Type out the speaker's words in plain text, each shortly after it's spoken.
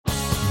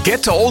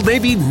Get to Old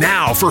Navy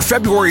now for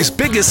February's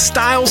biggest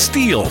style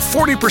steal.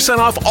 40%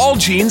 off all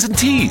jeans and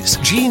tees.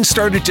 Jeans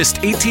start at just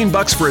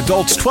 $18 for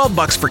adults,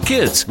 $12 for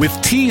kids. With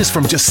tees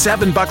from just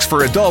 $7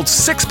 for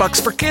adults,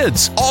 $6 for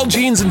kids. All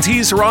jeans and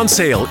tees are on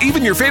sale,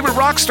 even your favorite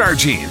Rockstar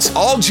jeans.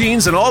 All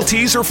jeans and all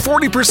tees are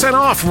 40%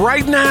 off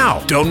right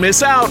now. Don't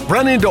miss out.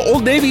 Run into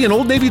Old Navy and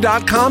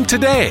OldNavy.com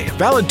today.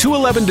 Valid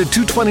 2/11 to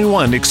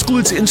 2/21.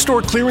 Excludes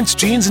in-store clearance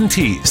jeans and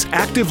tees.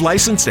 Active,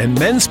 licensed, and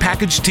men's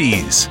package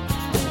tees.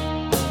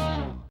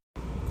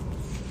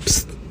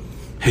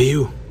 Hey,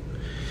 you.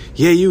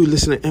 Yeah, you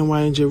listen to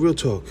NYNJ Real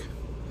Talk.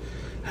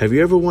 Have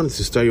you ever wanted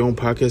to start your own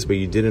podcast but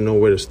you didn't know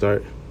where to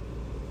start?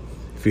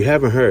 If you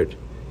haven't heard,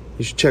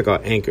 you should check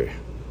out Anchor.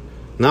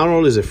 Not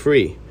only is it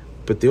free,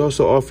 but they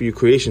also offer you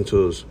creation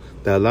tools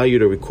that allow you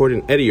to record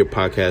and edit your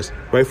podcast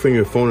right from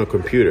your phone or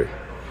computer.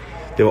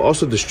 They will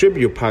also distribute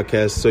your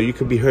podcast so you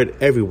can be heard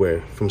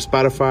everywhere, from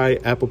Spotify,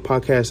 Apple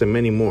Podcasts, and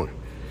many more.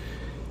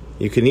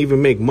 You can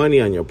even make money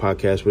on your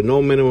podcast with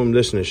no minimum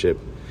listenership.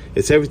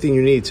 It's everything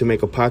you need to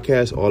make a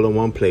podcast all in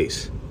one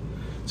place.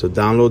 So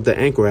download the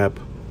Anchor app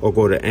or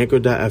go to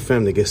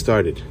anchor.fm to get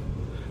started.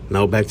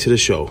 Now back to the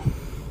show.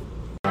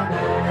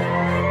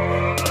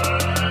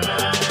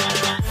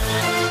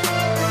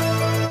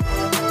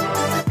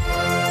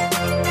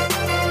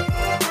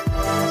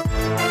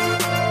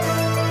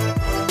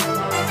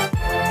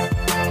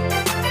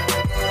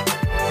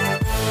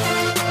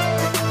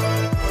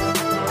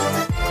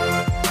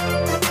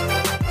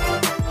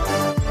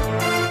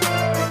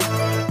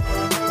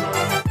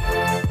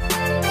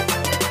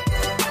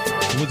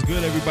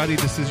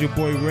 This is your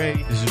boy Ray.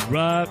 This is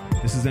Rob.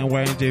 This is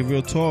NYNJ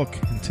Real Talk.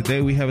 And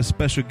today we have a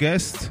special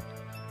guest.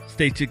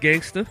 State your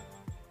gangster.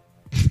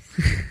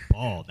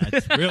 Oh,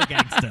 that's real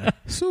gangster.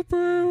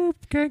 Super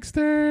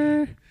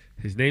gangster.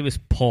 His name is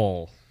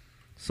Paul.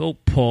 So,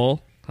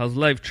 Paul, how's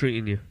life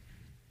treating you?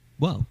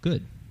 Well,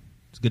 good.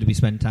 It's good to be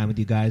spending time with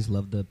you guys.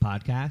 Love the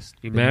podcast.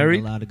 You married?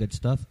 A lot of good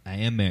stuff. I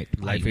am married.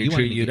 Life ain't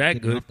treating you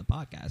that good. Off the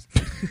podcast.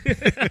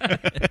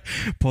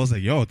 Paul's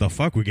like, yo, what the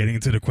fuck? We're getting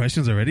into the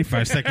questions already?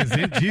 5 seconds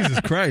in? Jesus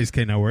Christ.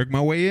 Can I work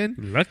my way in?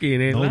 Lucky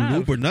it ain't No live.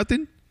 loop or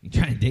nothing? You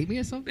trying to date me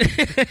or something?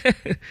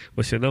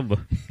 What's your number?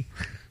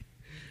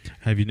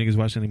 Have you niggas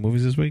watched any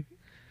movies this week?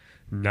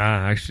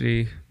 Nah,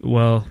 actually,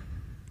 well,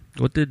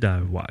 what did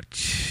I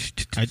watch?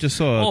 I just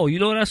saw... Oh, you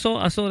know what I saw?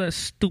 I saw that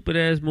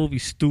stupid-ass movie,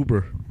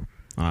 Stuber.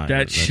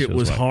 That shit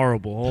was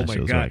horrible. Oh, my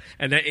God. Like,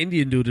 and that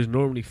Indian dude is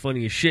normally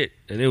funny as shit,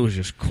 and it was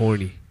just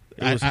corny.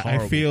 It was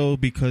horrible. I feel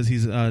because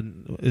he's...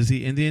 is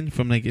he Indian?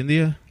 From, like,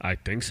 India? I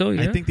think so,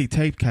 yeah. I think they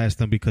typecast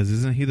him because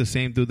isn't he the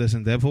same dude that's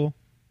in Deadpool?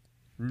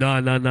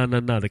 No.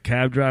 The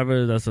cab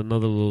driver, that's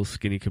another little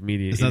skinny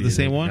comedian. It's not the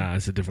same one? Nah,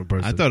 it's a different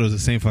person. I thought it was the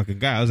same fucking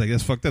guy. I was like,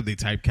 that's fucked up. They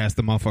typecast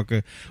the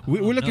motherfucker.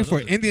 We're looking for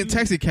an Indian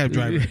taxi cab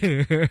driver.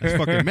 That's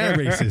fucking mad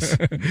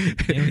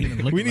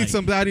racist. We need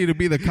somebody to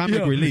be the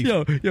comic relief.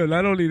 Yo,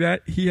 not only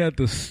that, he had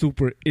the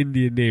super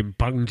Indian name,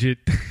 Bangjit.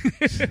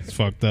 It's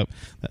fucked up.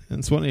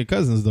 It's one of your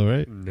cousins, though,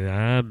 right?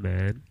 Nah,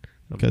 man.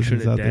 I'm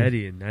Cousins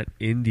Trinidadian, not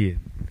Indian.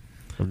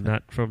 I'm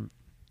not from...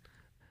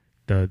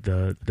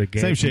 The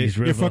same shit.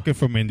 River. You're fucking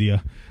from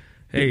India.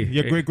 Hey,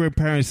 your great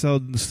grandparents sell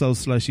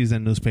slushies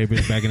and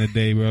newspapers back in the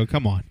day, bro.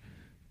 Come on,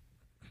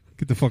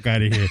 get the fuck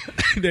out of here.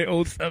 They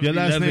old Your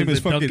last name is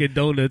fucking Dunkin'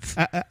 Donuts.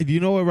 Do you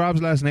know what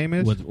Rob's last name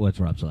is?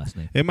 What's Rob's last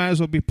name? It might as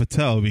well be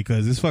Patel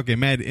because it's fucking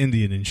mad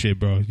Indian and shit,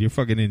 bro. You're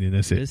fucking Indian.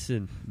 That's it.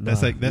 Listen,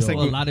 that's like a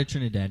lot of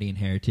Trinidadian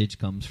heritage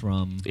comes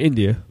from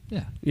India.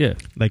 Yeah,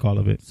 like all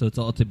of it. So it's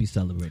all to be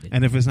celebrated.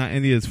 And if it's not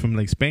India, it's from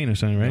like Spain or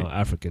something, right? No,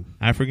 African.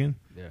 African.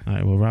 Yeah. All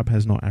right. Well, Rob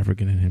has no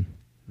African in him.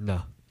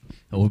 No.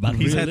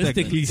 He's had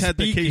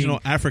the occasional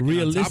African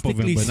on top of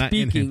him, but not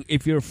in him.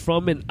 If you're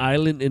from an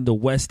island in the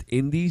West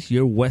Indies,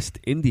 you're West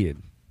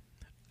Indian.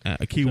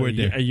 A keyword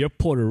there. And you're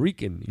Puerto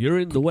Rican. You're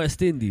in the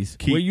West Indies.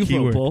 Where you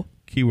keyword. from, Paul?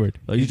 Keyword.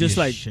 Are you just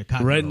like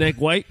Chicago. redneck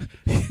white?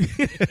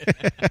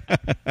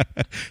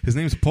 His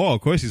name's Paul.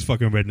 Of course he's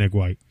fucking redneck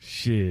white.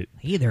 Shit.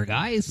 Hey there,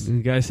 guys.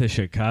 The guy said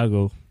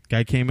Chicago.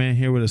 Guy came in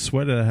here with a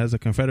sweater that has a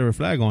Confederate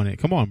flag on it.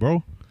 Come on,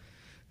 bro.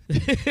 You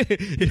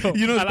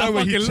know it's bad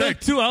when he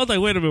checked too. I was like,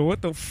 wait a minute,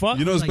 what the fuck?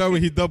 You know it's bad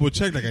when he double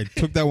checked. Like I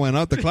took that one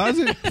out the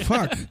closet.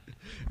 Fuck.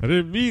 I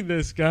didn't mean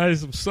this,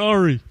 guys. I'm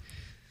sorry.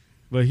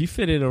 But he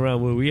fit in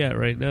around where we at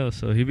right now,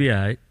 so he be all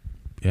right.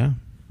 Yeah.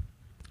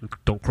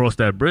 Don't cross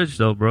that bridge,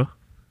 though, bro.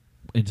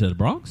 Into the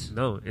Bronx?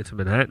 No, into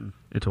Manhattan,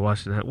 into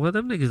Washington. Well,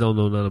 them niggas don't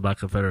know nothing about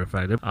Confederate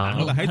flag. The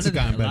Heights have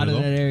gotten better. A lot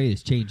of that area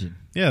is changing.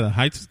 Yeah, the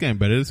Heights is getting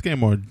better. It's getting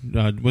more,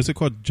 what's it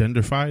called?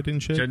 Gentrified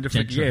and shit?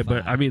 Gentrified. Yeah,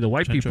 but I mean, the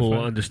white people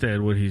will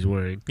understand what he's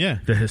wearing. Yeah.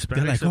 The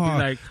Hispanics will be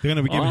like, they're going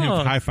to be giving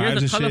him high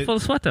fives and shit. Colorful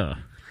sweater.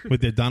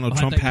 With their Donald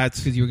Trump hats.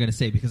 Because you were going to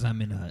say, because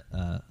I'm in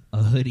a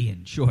hoodie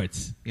and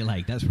shorts. You're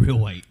like, that's real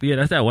white. Yeah,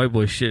 that's that white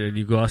boy shit. And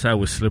you go outside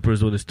with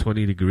slippers when it's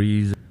 20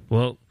 degrees.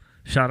 Well,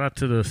 shout out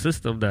to the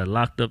system that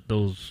locked up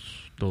those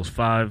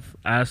 5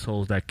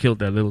 assholes that killed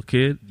that little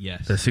kid.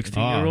 Yes. That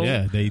 16-year-old.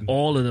 Yeah,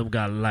 all of them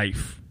got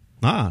life.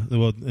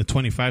 Well,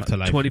 25 to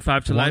life.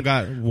 25 to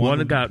life.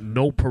 One got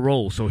no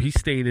parole, so he's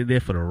staying in there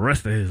for the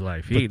rest of his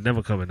life. He ain't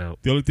never coming out.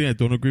 The only thing I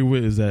don't agree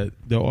with is that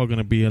they're all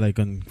gonna be like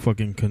on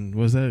fucking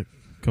what's that?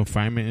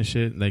 Confinement and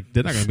shit. Like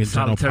they're not gonna be in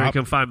solitary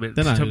confinement.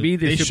 To me,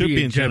 they should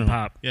be in Gen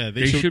Pop. Yeah,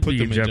 they should put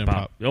them in Gen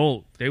Pop.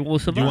 Oh, they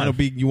won't survive.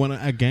 You want to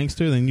act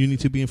gangster? Then you need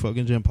to be in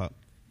fucking Gen Pop.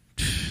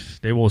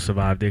 They won't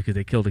survive there because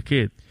they killed a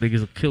kid. Niggas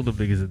will kill them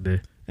niggas in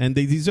there, and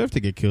they deserve to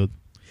get killed.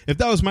 If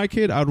that was my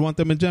kid, I'd want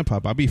them in Gen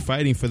Pop. I'd be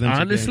fighting for them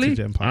to get into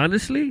Gen Pop.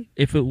 Honestly,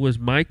 if it was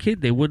my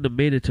kid, they wouldn't have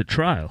made it to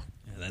trial.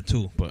 Yeah, that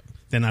too. But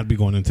then I'd be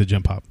going into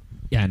Gen Pop.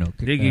 Yeah, I know.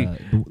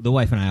 The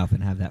wife and I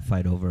often have that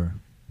fight over.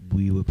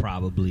 We would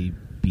probably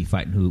be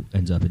fighting who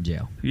ends up in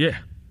jail. Yeah.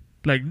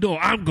 Like, no,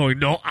 I'm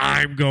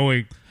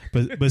going.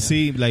 But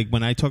see, like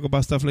when I talk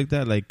about stuff like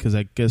that, like because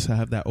I guess I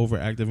have that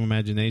overactive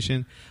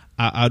imagination,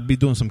 I'd be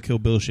doing some Kill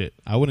Bill shit.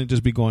 I wouldn't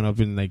just be going up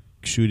and like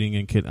shooting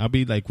and killing. I'd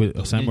be like with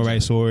a samurai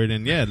sword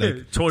and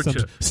like torture,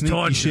 some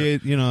sneaky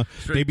shit. You know,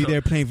 they be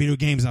there playing video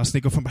games. I'll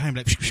sneak up from behind,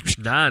 like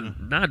nah,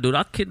 dude.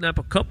 I'll kidnap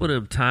a couple of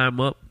them, tie them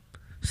up,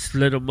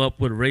 slit them up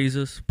with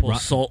razors, pour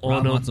salt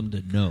on them. Wants them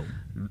to know.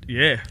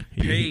 Yeah,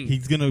 pain.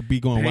 He's gonna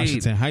be going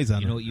Washington Heights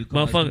on you know what you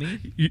call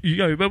motherfucker.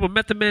 You remember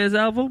Method Man's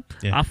album?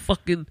 Yeah. I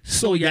fucking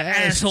sew your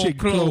asshole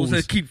clothes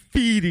and keep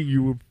feeding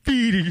you.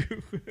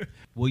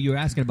 Well, you were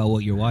asking about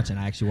what you're watching.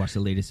 I actually watched the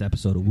latest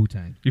episode of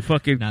Wu-Tang.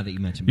 Now that you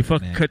mentioned, you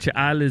fucking cut your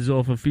eyelids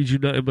off and feed you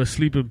nothing but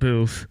sleeping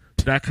pills.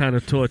 That kind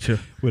of torture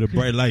with a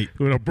bright light.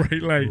 Ooh.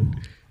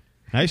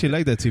 I actually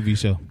like that TV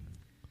show,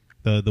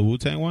 the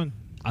Wu-Tang one.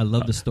 I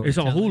love the story. It's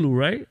on Hulu,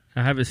 right?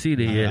 I haven't seen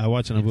it yet. I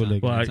watch it on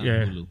Hulu.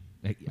 Hulu.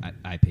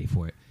 I pay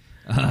for it.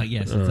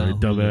 Yes, it's on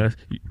dumbass.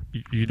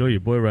 You know your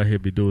boy right here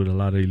be doing a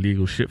lot of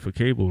illegal shit for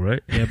cable,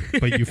 right? Yeah,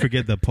 but you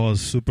forget that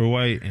Paul's super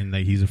white and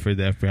like he's afraid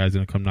the FBI is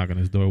gonna come knock on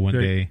his door one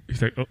day.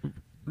 He's like, oh,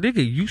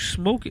 nigga, you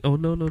smoking? Oh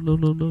no.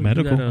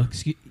 Medical.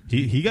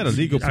 He got a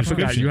legal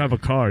prescription. I forgot you have a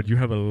card. You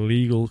have a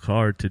legal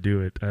card to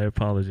do it. I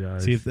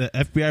apologize. See, if the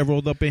FBI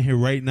rolled up in here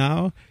right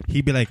now,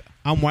 he'd be like,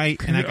 I'm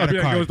white and I got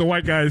a card. It was the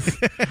white guys.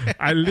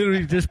 I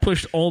literally just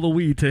pushed all the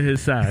weed to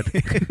his side.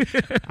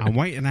 I'm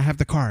white and I have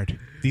the card.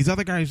 These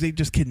other guys, they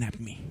just kidnapped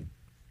me.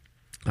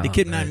 They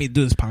kidnapped me to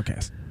do this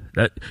podcast.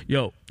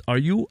 Are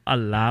you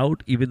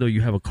allowed, even though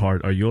you have a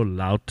card, are you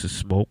allowed to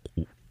smoke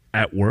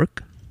at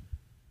work?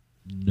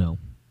 No.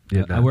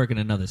 Yeah, I work in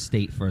another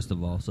state, first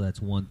of all, so that's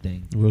one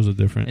thing. Rules are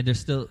different. And you're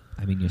still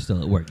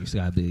at work. You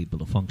still got to be able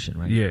to function,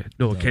 right? Yeah.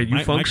 No, can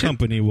you function? My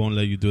company won't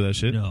let you do that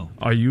shit. No.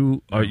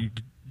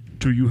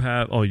 Do you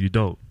have, you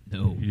don't?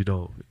 No. You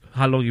don't.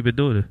 How long you been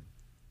doing it?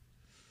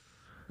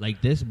 Like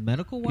this,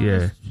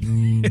 medical-wise?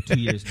 Yeah. 2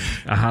 years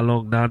now. How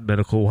long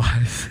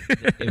non-medical-wise?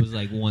 It was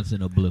like once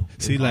in a blue.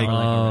 See, like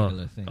a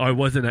regular thing. It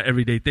wasn't an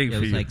everyday thing for you.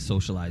 It was like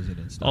socializing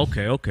and stuff.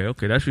 Okay.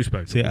 That's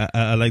respectful. See,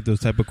 I like those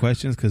type of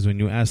questions because when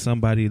you ask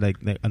somebody, like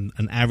an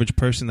average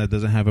person that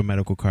doesn't have a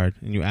medical card,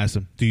 and you ask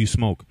them, do you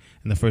smoke?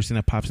 And the first thing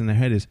that pops in their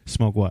head is,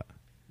 smoke what?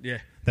 Yeah.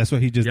 That's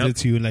what he just did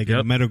to you, like in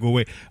a medical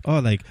way. Oh,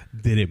 like,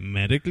 did it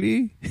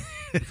medically?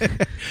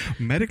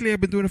 Medically, I've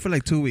been doing it for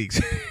like 2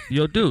 weeks.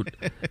 Yo, dude,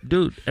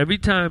 every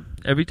time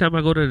I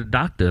go to the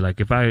doctor,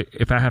 like if I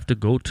have to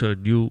go to a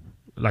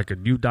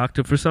new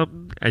doctor for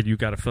something, and you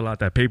got to fill out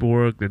that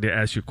paperwork, then they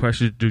ask you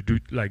questions.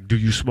 Do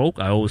you smoke?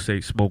 I always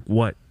say, smoke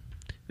what?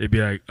 They'd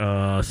be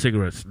like,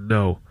 cigarettes.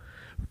 No.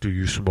 Do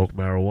you smoke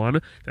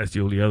marijuana? That's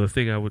the only other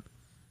thing I would.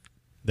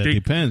 That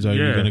depends. Are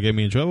you gonna get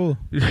me in trouble?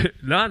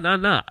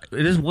 Nah.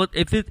 It is one.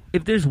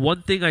 If there's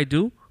one thing I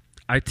do,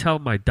 I tell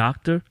my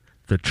doctor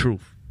the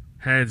truth,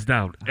 hands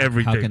down,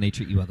 everything. How can they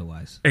treat you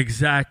otherwise?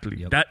 Exactly.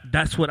 Yep.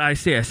 That's what I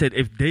say. I said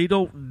if they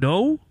don't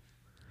know,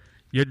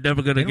 you're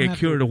never gonna get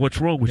cured of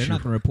what's wrong with you. They're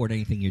not gonna report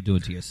anything you're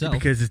doing to yourself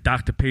because it's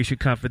doctor-patient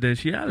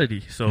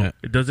confidentiality. So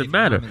it doesn't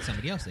matter. If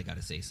somebody else, they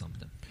gotta say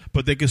something.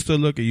 But they can still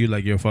look at you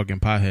like you're a fucking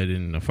pothead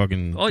and a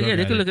fucking. Oh yeah,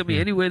 they can look at me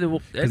any way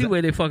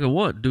they fucking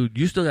want, dude.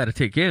 You still got to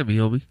take care of me,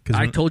 homie.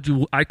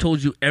 I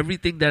told you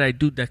everything that I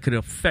do that could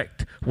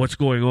affect what's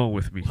going on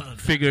with me. Well,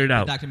 figure it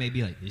out. The doctor may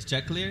be like, "Is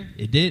check clear?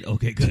 It did.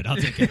 Okay, good. I'll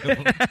take care of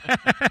him."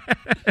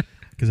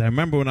 Because I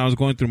remember when I was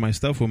going through my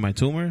stuff with my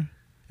tumor,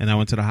 and I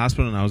went to the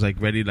hospital and I was like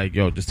ready, like,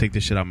 yo, just take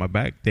this shit out my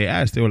back. They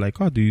were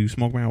like, oh, do you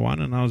smoke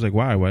marijuana? And I was like,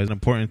 why? Why is it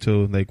important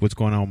to like what's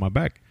going on with my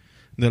back?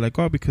 And they're like,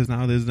 oh, because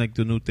now there's like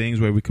the new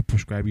things where we could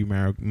prescribe you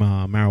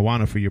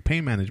marijuana for your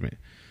pain management.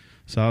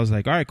 So I was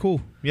like, all right,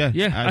 cool. Yeah.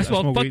 I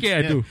smoke. Fuck yeah,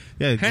 I do.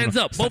 Yeah. Hands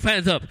up. Both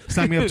hands up.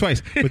 Sign me up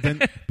twice. But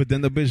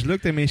then the bitch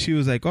looked at me and she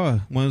was like, oh,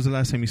 when was the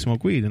last time you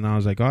smoked weed? And I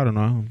was like, oh, I don't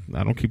know.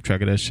 I don't keep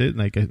track of that shit.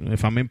 Like,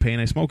 if I'm in pain,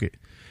 I smoke it.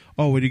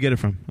 Oh, where do you get it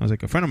from? I was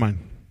like, a friend of mine.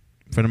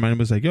 A friend of mine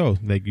was like, yo,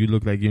 like, you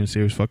look like you're in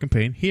serious fucking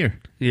pain. Here.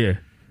 Yeah.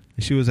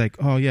 And she was like,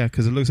 oh, yeah,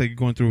 because it looks like you're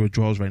going through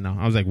withdrawals right now.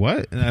 I was like,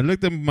 what? And I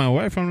looked at my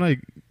wife. I'm like,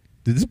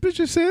 did this bitch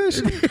just say that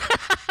shit?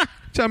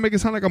 Trying to make it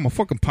sound like I'm a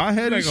fucking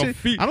pothead and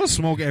shit. I don't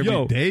smoke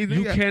every day.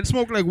 You can't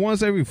smoke like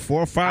once every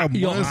 4 or 5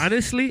 months.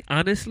 Honestly,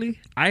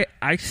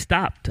 I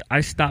stopped.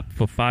 I stopped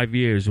for 5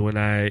 years when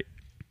I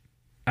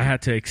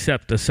had to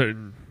accept a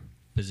certain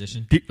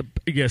position.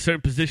 A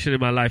certain position in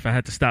my life. I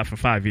had to stop for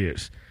 5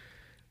 years.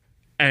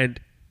 And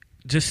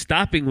just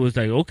stopping was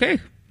like, okay,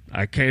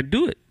 I can't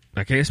do it.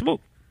 I can't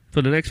smoke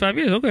for the next 5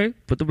 years. Okay,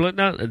 put the blunt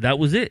down. And that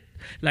was it.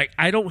 Like,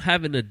 I don't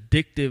have an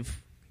addictive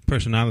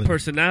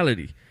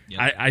personality.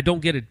 Yep. I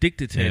don't get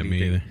addicted to anything.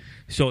 Me either.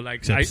 So,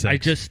 like, I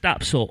just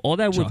stopped. So, all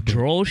that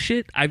withdrawal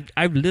shit,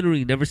 I've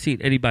literally never seen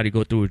anybody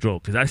go through withdrawal.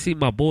 Because I see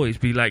my boys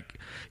be like,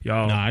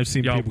 I've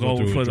seen people go go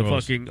through for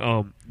withdrawals. the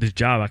fucking, this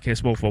job, I can't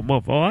smoke for a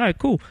month. Oh, all right,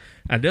 cool.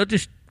 And they'll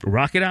just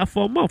rock it out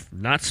for a month,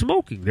 not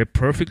smoking. They're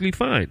perfectly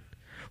fine.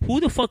 Who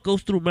the fuck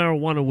goes through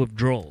marijuana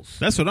withdrawals?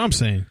 That's what I'm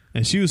saying.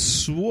 And she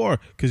swore,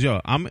 because,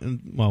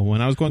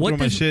 when I was going through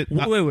my shit.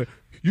 Wait.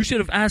 You should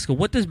have asked her,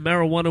 what does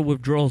marijuana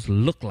withdrawals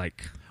look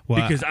like?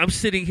 Well, because I'm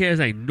sitting here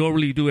as I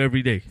normally do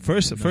every day.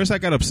 First I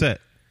got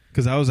upset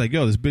because I was like,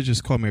 yo, this bitch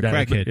just called me a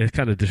crackhead. It's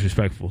kind of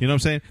disrespectful. You know what I'm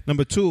saying?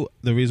 Number two,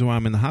 the reason why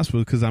I'm in the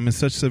hospital is because I'm in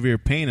such severe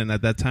pain, and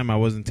at that time I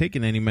wasn't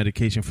taking any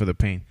medication for the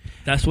pain.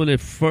 That's when it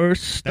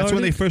first started? That's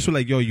when they first were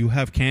like, yo, you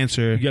have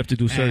cancer. You have to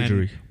do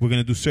surgery. We're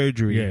going to do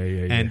surgery.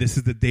 Yeah. And this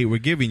is the date we're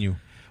giving you.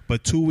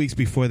 But 2 weeks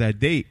before that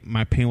date,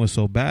 my pain was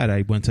so bad,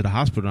 I went to the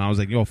hospital, and I was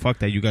like, yo, fuck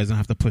that. You guys don't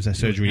have to push that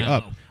surgery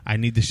up. I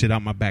need this shit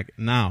out my back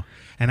now.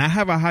 And I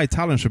have a high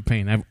tolerance for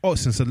pain.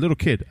 Since a little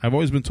kid, I've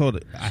always been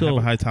told I have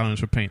a high tolerance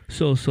for pain.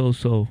 So,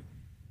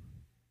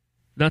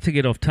 not to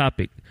get off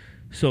topic.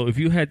 So, if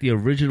you had the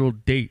original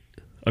date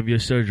of your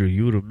surgery,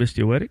 you would have missed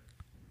your wedding?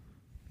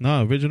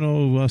 No,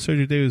 original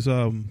surgery day was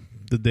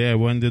the day I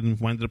wound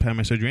up having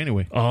my surgery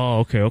anyway.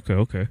 Oh,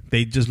 okay.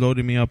 They just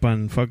loaded me up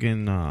on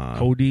fucking...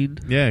 codeine?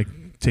 Yeah.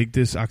 Take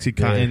this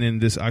Oxycontin and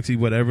this Oxy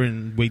whatever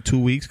and wait 2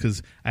 weeks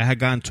because I had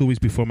gotten 2 weeks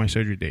before my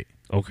surgery date.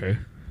 Okay.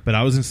 But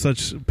I was in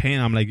such pain.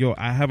 I'm like, yo,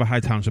 I have a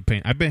high tolerance of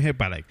pain. I've been hit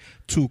by like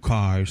 2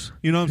 cars.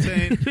 You know what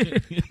I'm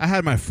saying? I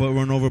had my foot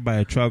run over by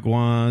a truck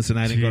once and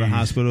I didn't go to the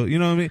hospital. You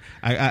know what I mean?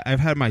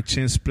 I've had my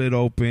chin split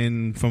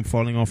open from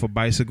falling off a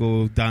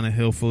bicycle down a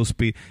hill full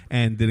speed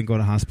and didn't go to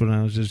the hospital. And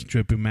I was just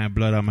dripping mad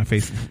blood out my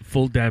face.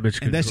 Full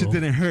damage control. And that shit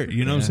didn't hurt.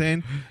 You know what I'm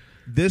saying?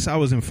 This, I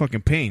was in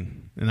fucking pain.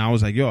 And I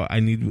was like, yo,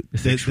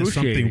 there's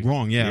something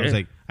wrong. Yeah, I was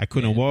like, I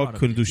couldn't walk,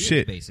 couldn't do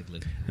shit.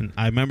 Basically. And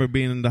I remember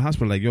being in the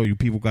hospital like, yo, you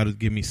people got to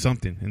give me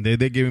something. And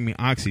they're giving me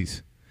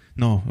Oxys.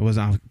 No, it was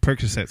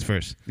Percocets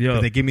first.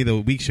 Yeah. They gave me the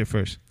weak shit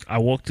first. I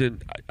walked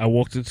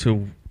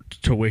into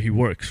where he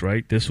works,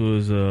 right? This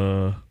was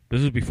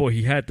before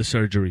he had the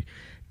surgery.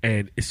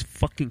 And it's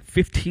fucking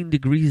 15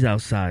 degrees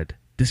outside.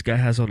 This guy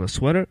has on a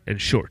sweater and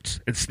shorts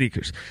and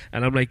sneakers.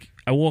 And I'm like,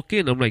 I walk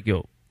in, I'm like,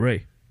 yo,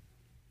 Ray,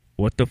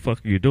 what the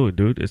fuck are you doing,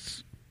 dude?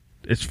 It's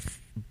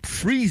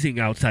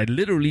freezing outside,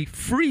 literally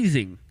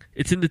freezing.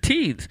 It's in the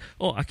teens.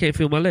 Oh, I can't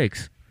feel my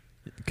legs.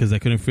 Because I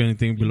couldn't feel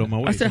anything below my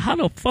waist. I said, how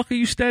the fuck are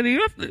you standing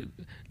up?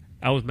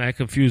 I was mad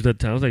confused at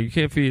the time. I was like, you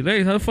can't feel your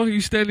legs. How the fuck are you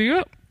standing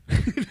up?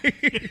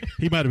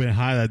 He might have been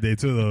high that day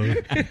too, though.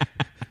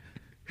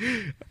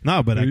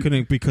 No, but I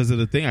couldn't, because of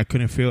the thing, I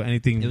couldn't feel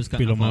anything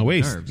below my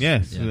waist. Nerves.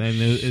 Yes. Yeah.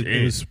 And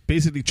it was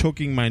basically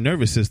choking my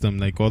nervous system.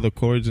 Like all the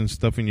cords and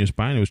stuff in your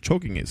spine, it was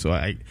choking it. So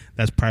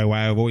that's probably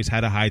why I've always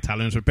had a high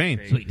tolerance for pain.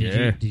 So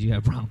did you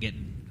have a problem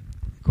getting,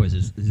 of course,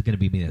 this is going to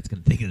be me that's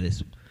going to think of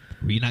this.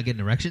 Were you not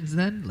getting erections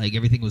then? Like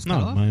everything was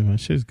cut off? No, my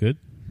shit's good.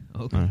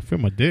 Okay. I feel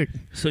my dick.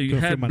 So you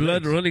had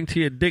blood running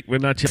to your dick,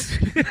 but not your...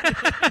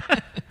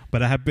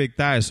 But I have big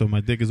thighs, so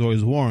my dick is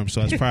always warm.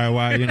 So that's probably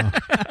why, you know...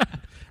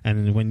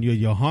 And when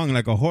you're hung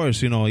like a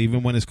horse, you know,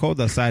 even when it's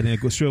cold outside and it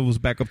shrivels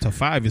back up to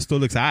 5, it still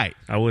looks all right.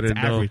 I wouldn't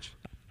know. Average.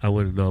 I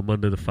wouldn't know. I'm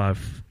under the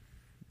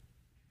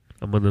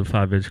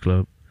 5-inch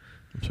club.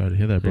 I'm sorry to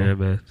hear that, bro. Yeah,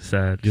 man.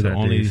 Sad. You're sad the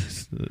only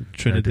days.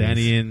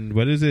 Trinidadian,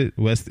 what is it?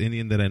 West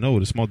Indian that I know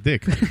with a small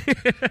dick.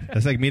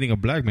 That's like meeting a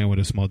black man with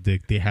a small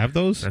dick. They have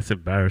those? That's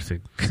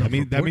embarrassing. I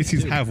mean, that means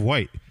he's half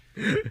white.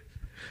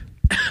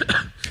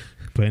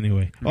 But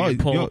anyway.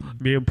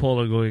 Me and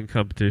Paul are going in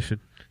competition.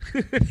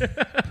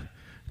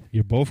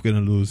 You're both going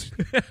to lose.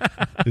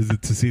 Is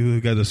it to see who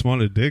got the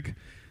smaller dick?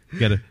 You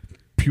got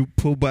to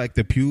pull back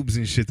the pubes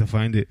and shit to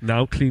find it.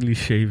 Now cleanly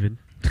shaven.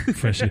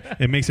 Fresh.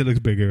 It makes it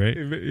look bigger, right?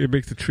 It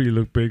makes the tree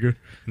look bigger.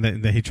 And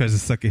then he tries to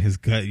suck in his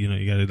gut. You know,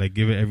 you got to like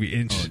give it every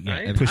inch. Oh,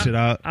 yeah. Push it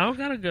out. I don't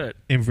got a gut.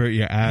 Invert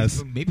your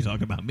ass. Maybe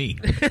talking about me.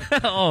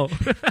 Oh.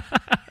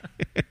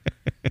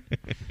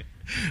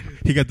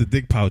 He got the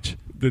dick pouch.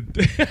 The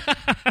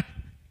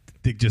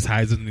dick just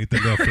hides underneath the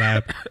little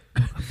flap.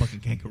 A fucking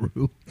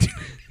kangaroo.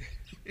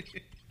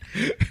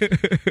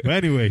 But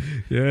anyway,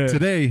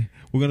 today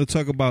we're going to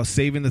talk about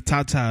saving the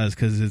tatas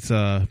because it's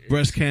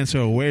breast cancer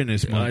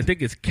awareness month. I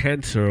think it's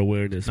cancer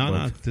awareness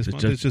month. No, this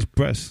month is just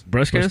breast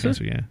cancer.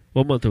 Yeah.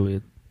 What month are we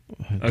in?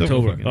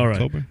 October. All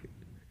right. October.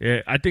 Yeah,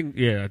 I think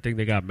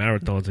they got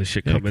marathons and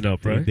shit coming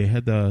up, right? They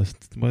had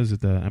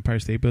the Empire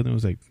State Building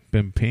was like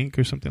been pink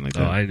or something like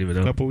that. Oh, I didn't even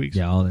know. A couple weeks.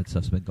 Yeah, all that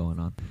stuff's been going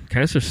on.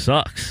 Cancer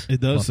sucks. It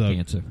does suck.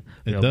 Cancer.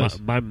 It does.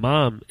 My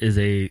mom is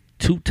a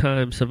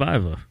 2-time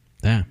survivor.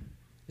 Damn.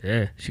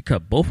 Yeah, she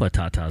cut both her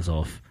tatas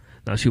off.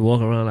 Now she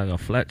walk around like a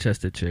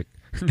flat-chested chick.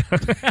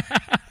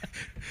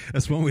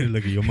 That's one way to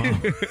look at your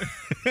mom.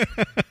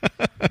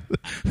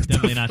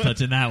 Definitely not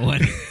touching that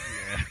one.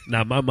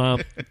 Now my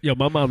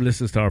mom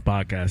listens to our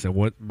podcast, and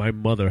what my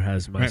mother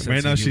has my sense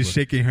Right now of she's humor.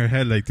 shaking her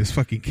head like this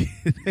fucking kid.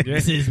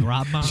 This is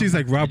Rob Mom. She's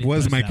like, Rob I didn't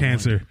was touch my that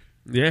cancer.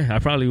 Yeah, I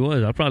probably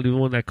was. I probably the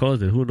one that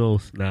caused it. Who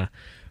knows? Nah.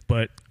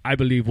 But I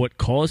believe what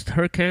caused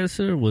her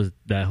cancer was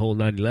that whole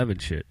 9/11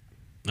 shit.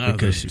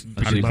 Because one.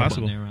 highly She was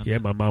possible. there around Yeah, there.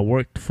 my mom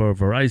worked for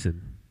Verizon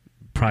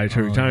prior to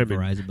Oh, the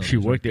retirement. Verizon building She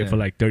was worked right there for there.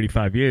 like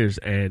 35 years,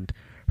 and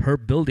her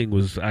building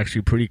was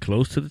actually pretty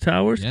close to the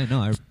towers. Yeah,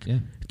 no,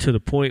 To the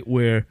point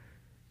where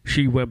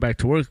she went back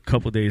to work a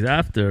couple days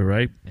after,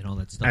 right? and all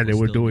that stuff. And they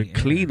was were still in doing the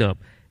air. cleanup,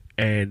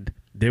 and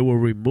they were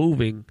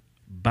removing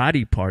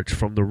body parts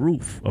from the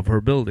roof of her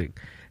building.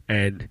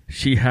 And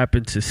she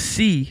happened to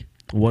see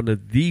one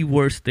of the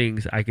worst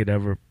things I could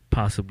ever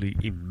possibly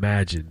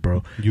imagine,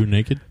 bro. You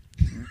naked?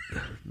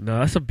 No,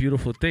 that's a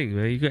beautiful thing,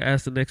 man. You can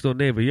ask the next door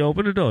neighbor, yo,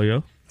 open the door,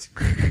 yo.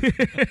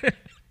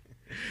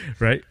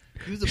 Right?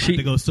 He was about She-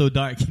 to go so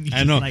dark. and you I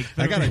just, know. like,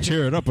 I gotta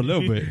cheer it up a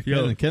little bit.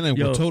 Yo, Kellen,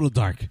 yo. we're total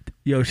dark.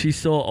 Yo, she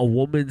saw a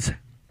woman's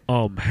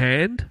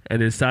hand,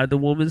 and inside the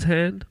woman's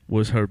hand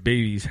was her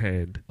baby's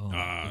hand. Oh,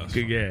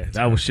 Yeah,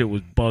 that shit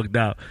was bugged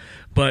out.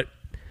 But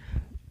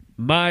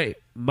my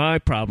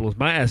problems,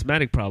 my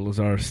asthmatic problems,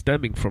 are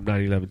stemming from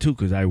 9/11 too,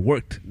 because I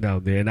worked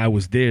down there and I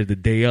was there the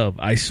day of.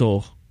 I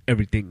saw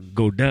everything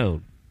go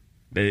down.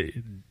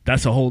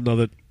 That's a whole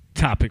nother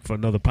topic for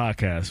another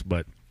podcast.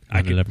 But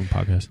I 9/11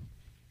 podcast.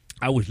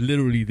 I was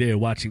literally there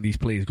watching these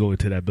planes go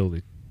into that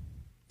building.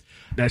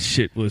 That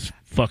shit was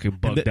fucking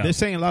bugged out. They're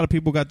saying a lot of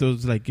people got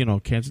those, like,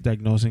 cancer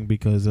diagnosing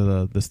because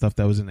of the stuff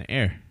that was in the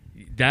air.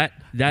 That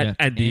Yeah,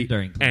 and the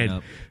during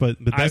cleanup. But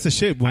that's the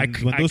shit. When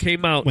I those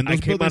came out. when I those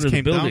came out buildings of the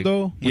came building. down,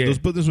 though, when Yeah. those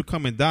buildings were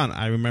coming down,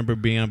 I remember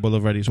being on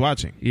Boulevard East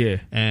watching. Yeah.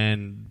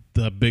 And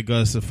the big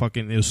gust of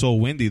fucking, it was so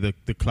windy, the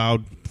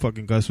cloud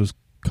fucking gust was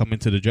coming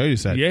to the Jersey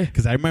side. Yeah.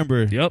 Because I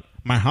remember Yep.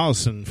 my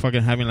house and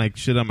fucking having like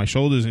shit on my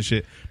shoulders and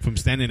shit from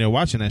standing there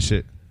watching that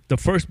shit. The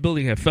first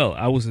building had fell.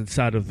 I was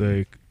inside of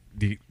the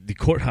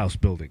courthouse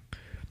building,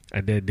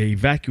 and then they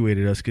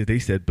evacuated us because they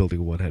said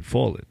building 1 had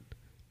fallen.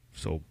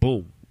 So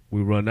boom,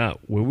 we run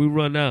out. When we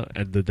run out,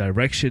 and the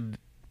direction,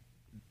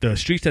 the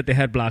streets that they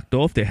had blocked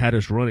off, they had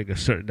us running a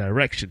certain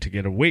direction to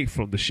get away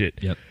from the shit.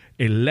 Yep.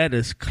 It led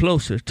us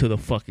closer to the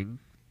fucking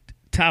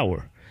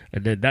tower.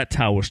 And then that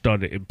tower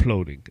started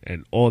imploding,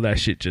 and all that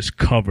shit just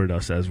covered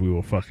us as we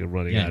were fucking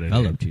running Yeah, out of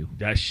enveloped there. you.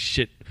 That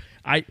shit.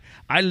 I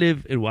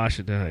live in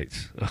Washington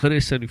Heights,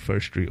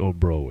 171st Street on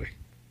Broadway.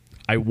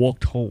 I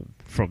walked home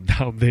from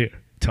down there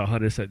to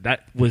 107th.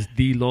 That was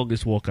the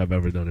longest walk I've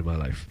ever done in my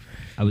life.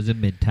 I was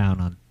in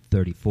Midtown on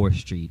 34th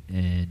Street,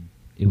 and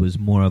it was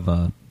more of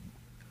a.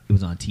 It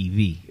was on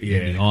TV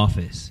in the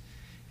office,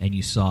 and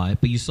you saw it,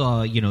 but you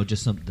saw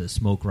just the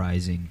smoke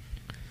rising,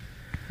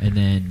 and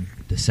then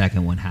the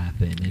second one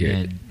happened, and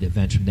then the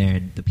events from there,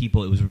 and the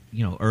people. It was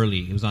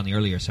early. It was on the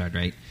earlier side,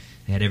 right?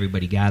 They had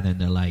everybody gather,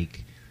 and they're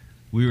like,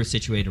 we were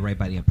situated right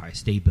by the Empire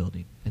State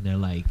Building, and they're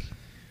like,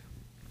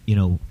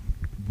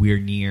 we're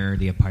near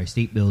the Empire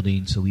State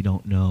Building, so we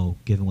don't know,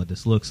 given what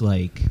this looks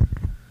like,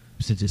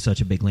 since it's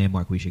such a big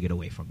landmark, we should get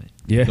away from it.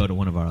 Yeah. Go to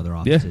one of our other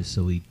offices. Yeah.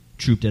 So we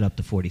trooped it up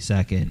to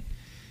 42nd.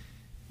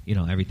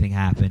 Everything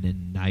happened,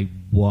 and I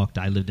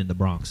lived in the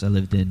Bronx. I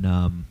lived in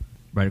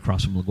right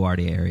across from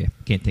LaGuardia area.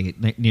 Can't think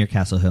it, near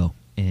Castle Hill,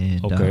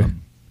 and Okay.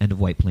 end of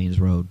White Plains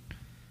Road.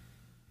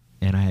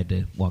 And I had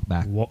to walk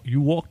back.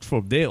 You walked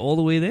from there all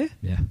the way there?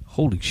 Yeah.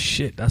 Holy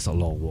shit, that's a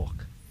long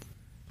walk.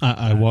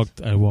 I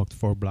walked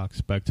 4 blocks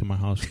back to my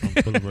house from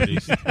Boulevard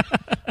East.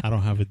 I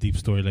don't have a deep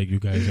story like you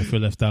guys. I feel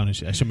left out and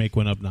shit. I should make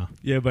one up now.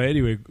 Yeah, but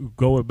anyway,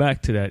 going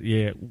back to that,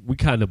 we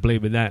kind of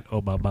blaming that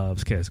on my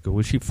mom's cancer. 'Cause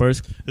when she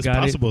first It's got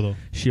possible, it, though.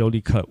 she only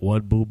cut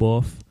one boob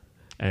off,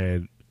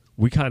 and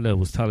we kind of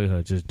was telling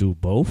her just do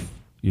both,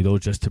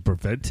 just to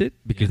prevent it,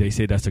 because they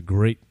say that's a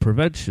great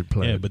prevention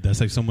plan. Yeah, but that's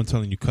like someone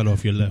telling you cut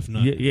off your left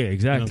nut. Yeah, exactly.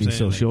 You know what I'm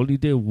So saying? she only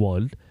did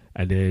one,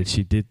 and then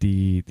she did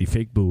the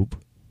fake boob,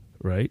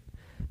 right?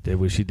 Then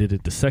when she did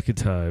it the second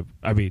time,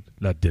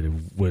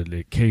 when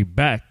it came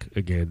back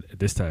again,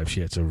 this time she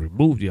had to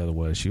remove the other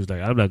one. She was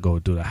like, I'm not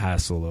going through the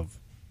hassle of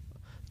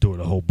doing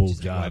the whole boob She's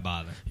like, job. why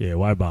bother? Yeah,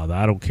 why bother?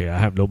 I don't care. I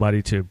have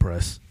nobody to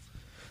impress.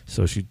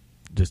 So she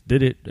just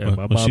did it. And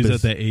my mom she's is,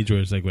 at that age where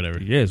it's like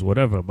whatever. yes,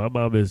 whatever. My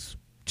mom is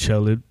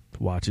chilling,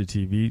 watching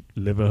TV,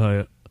 living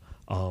her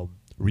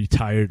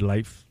retired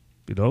life,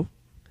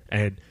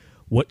 And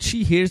what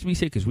she hears me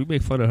say, because we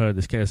make fun of her and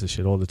this cancer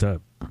shit all the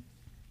time,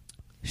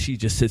 she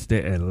just sits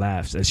there and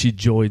laughs, and she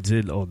joins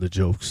in on the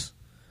jokes.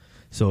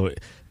 So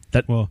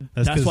that's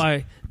 'cause-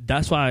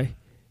 why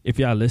if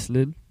y'all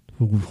listening,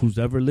 who's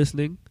ever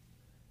listening,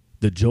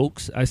 the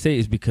jokes I say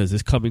is because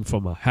it's coming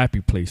from a happy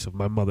place of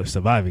my mother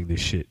surviving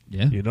this shit.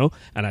 Yeah.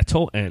 And I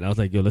told Ant, I was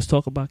like, yo, let's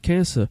talk about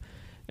cancer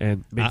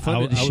and make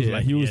fun of this I was shit.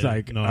 like, He was yeah,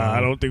 like, no. I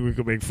don't think we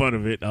can make fun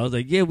of it. I was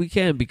like, yeah, we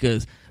can,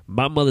 because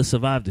my mother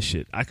survived the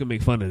shit. I can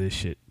make fun of this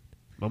shit.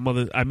 My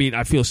mother,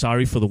 I feel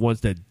sorry for the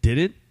ones that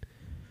didn't,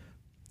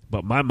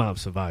 but my mom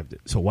survived it.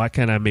 So why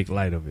can't I make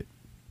light of it?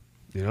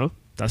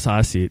 That's how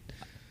I see it.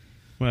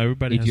 Well,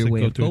 everybody It's has your to way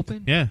go of through.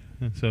 coping? Yeah,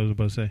 that's what I was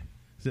about to say.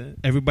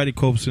 everybody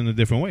copes in a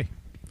different way.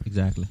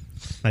 Exactly.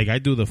 Like I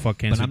do the fuck But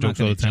cancer I'm not jokes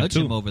all going the to time judge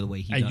him too. over the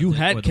way he And does you it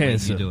had or the way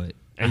cancer. you do it.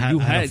 And I you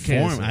had had a form.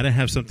 cancer. I didn't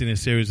have something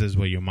as serious as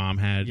what your mom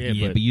had. Yeah,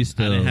 Yeah, but but you I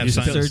still didn't have the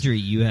something- surgery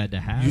you had to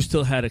have. You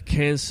still had a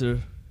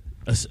cancer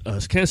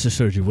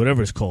surgery,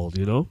 whatever it's called.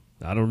 You know,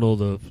 I don't know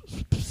the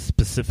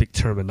specific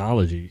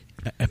terminology.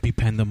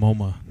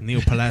 Epipendymoma,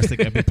 neoplastic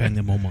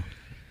epipendymoma.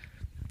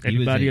 He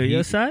was Anybody a- on he-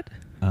 your side?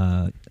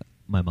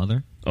 My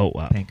mother, Oh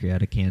wow.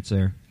 pancreatic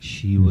cancer.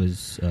 She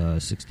was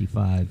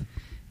 65,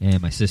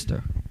 and my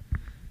sister,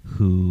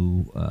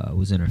 who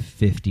was in her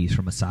 50s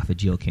from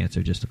esophageal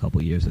cancer just a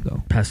couple years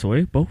ago. Passed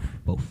away, both?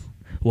 Both.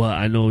 Well,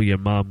 I know your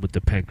mom with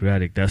the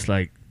pancreatic. That's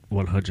like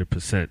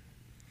 100%.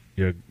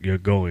 You're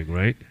going,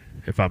 right?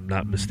 If I'm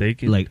not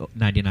mistaken. Like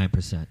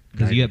 99%.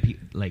 Because you have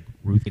like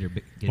Ruth Bader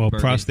Ginsburg Well,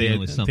 is prostate. dealing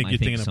with I some, think you're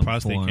thinking of some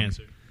prostate form.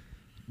 cancer.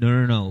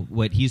 No.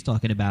 What he's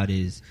talking about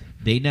is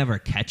they never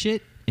catch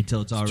it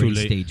until it's It's already too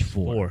late. stage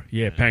 4.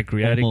 Yeah,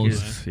 pancreatic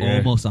Almost, is yeah.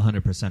 almost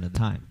 100% of the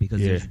time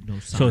because Yeah. there's no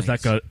signs. So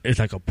it's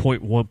like a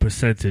 0.1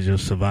 percentage of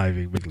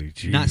surviving. Really,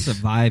 jeez. not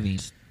surviving,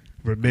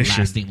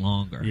 remission. lasting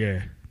longer.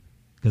 Yeah.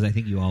 Because I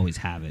think you always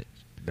have it.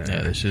 Yeah,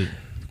 that shit.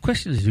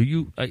 Question is, do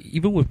you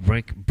even with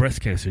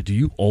breast cancer, do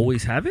you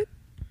always have it?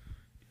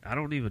 I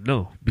don't even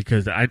know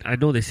because I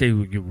know they say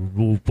when you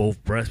remove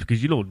both breasts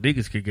because you know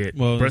niggas could get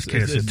breast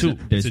cancer too.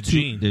 There's It's a two.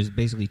 gene. There's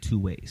basically 2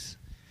 ways,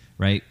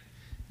 right?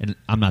 And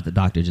I'm not the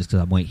doctor just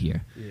because I'm white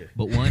here. Yeah.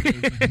 But one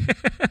is,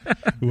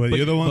 Well,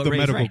 you're the one with the Ray's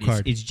medical right.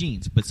 card. It's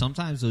genes, but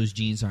sometimes those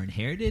genes are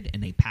inherited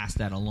and they pass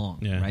that along,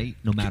 Yeah. right?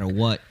 No matter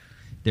what.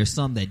 There's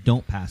some that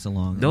don't pass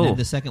along. No. And then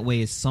the second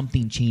way is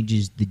something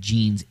changes the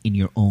genes in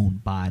your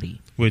own body.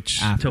 Which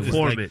To is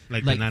form like, it.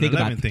 like Like, the think 9/11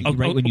 about thing. it.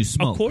 Right when you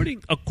smoke.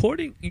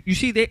 According, you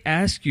see, they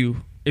ask you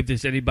if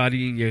there's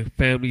anybody in your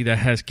family that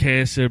has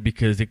cancer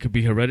because it could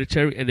be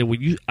hereditary. And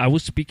then I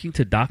was speaking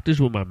to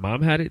doctors when my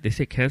mom had it, they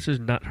say cancer is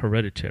not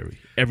hereditary.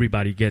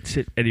 Everybody gets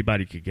it.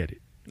 Anybody could get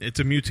it. It's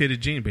a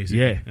mutated gene, basically.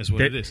 Yeah, That's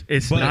what it is.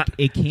 It's But, not.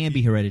 It can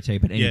be hereditary,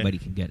 but Yeah. anybody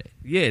can get it.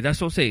 Yeah,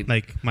 that's what I'm saying.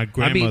 like my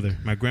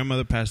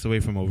grandmother passed away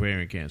from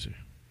ovarian cancer.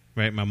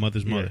 Right? My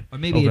mother's mother. Or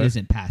maybe it Okay.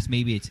 isn't passed.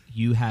 Maybe it's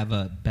you have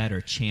a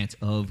better chance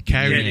of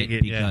Carrying getting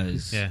it,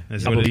 because Yeah,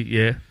 that's I what it believe,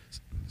 yeah.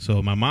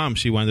 So my mom,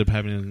 she wound up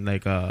having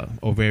like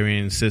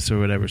ovarian cyst or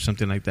whatever,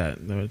 something like that.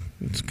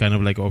 It's kind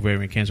of like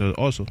ovarian cancer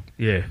also.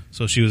 Yeah.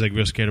 So she was like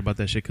real scared about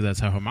that shit because that's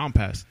how her mom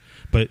passed.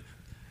 But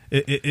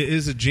it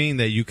is a gene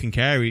that you can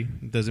carry.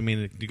 It doesn't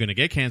mean that you're going to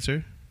get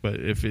cancer. But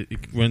if it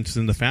runs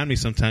in the family,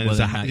 sometimes Well,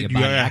 it's then your you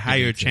body have a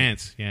higher activates it.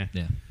 chance. Yeah.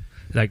 Yeah.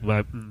 Like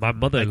my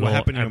mother-in-law Like what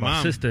happened to and your my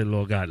mom?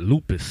 sister-in-law got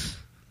lupus.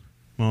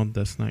 Well,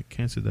 that's not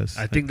cancer. That's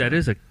I think that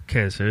is a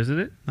cancer, isn't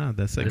it? no.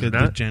 That's like Is a it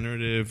not?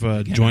 degenerative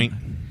Again, joint.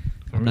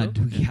 I'm not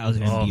Doogie Howser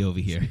MD over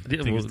here. I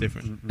think it's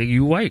different. Nigga,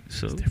 you white,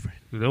 so It's different.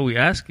 you know we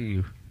asking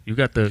you. You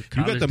got the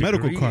You got the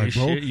medical degree card, and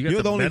bro. shit. You got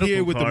You're the only medical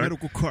here with the card.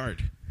 medical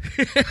card.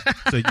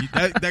 So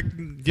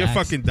you're Facts.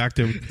 fucking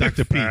Dr.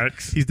 P.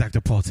 Facts. He's Dr.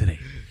 Paul today.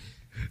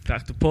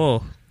 Dr.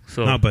 Paul.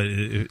 So No, but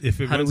if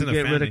it how do runs we in a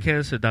get rid family, of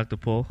cancer, Dr.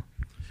 Paul?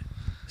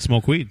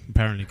 smoke weed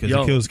apparently because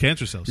Yo. it kills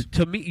cancer cells.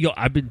 To me,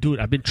 I've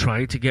been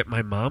trying to get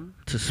my mom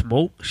to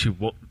smoke. She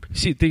won't.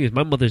 See, the thing is,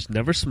 my mother's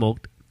never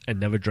smoked and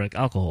never drank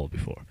alcohol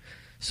before,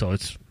 so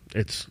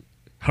it's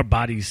her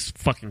body's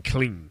fucking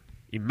clean,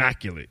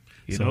 immaculate.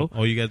 You So know,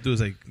 all you gotta do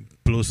is like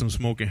blow some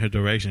smoke in her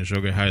direction.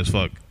 She'll get high as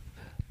fuck.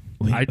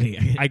 I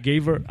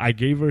gave her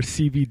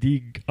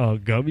CBD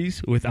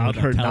gummies without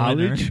her telling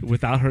her. knowledge.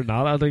 Without her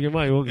knowledge, I was like,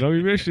 "Mom, you want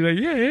gummy bears?" She's like,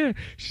 "Yeah."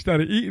 She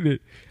started eating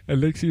it, and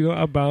next thing you know,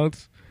 I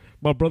bounced.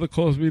 My brother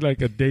calls me like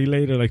a day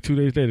later, like 2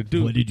 days later.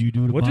 Dude, What did you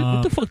do to what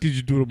Mom? the fuck did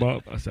you do to Mom?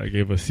 I said, I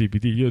gave her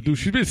CBD. Yo, dude,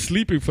 she's been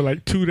sleeping for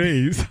like 2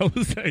 days. I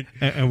was like,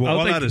 And we're I was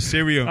all like- out of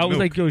cereal. I was milk.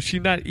 like, yo, she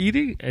not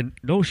eating? And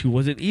no, she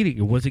wasn't eating.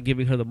 It wasn't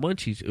giving her the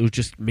munchies. It was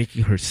just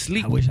making her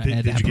sleep. I wish I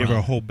had did that you give her a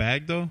problem. whole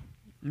bag though?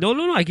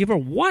 No. I gave her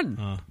one.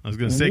 I was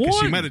gonna say because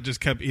she One. might have just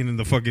kept eating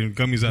the fucking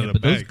gummies out Yeah, of the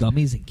but those bag.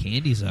 gummies and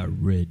candies are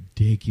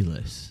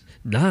ridiculous.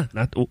 Nah,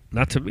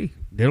 not to me.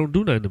 They don't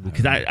do nothing to me.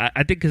 Because I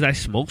think because I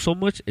smoke so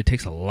much, it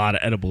takes a lot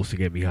of edibles to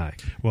get me high.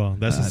 Well,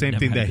 that's the I've same never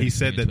thing had a that good he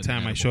said experience that with an time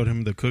I edible. showed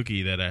him the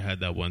cookie that I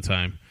had that one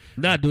time.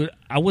 Nah, dude,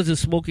 I wasn't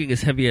smoking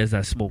as heavy as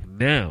I smoke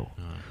now.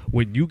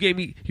 When you gave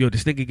me,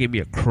 this nigga gave me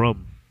a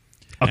crumb.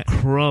 A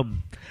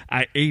crumb.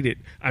 I ate it.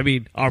 I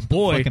mean, our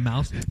boy, Fucking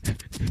mouse.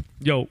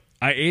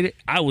 I ate it.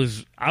 I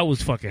was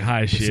fucking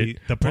high as shit. See,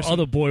 the person- My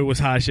other boy was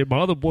high as shit. My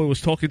other boy was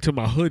talking to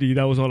my hoodie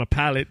that was on a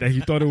pallet that he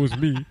thought it was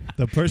me.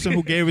 The person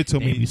who gave it to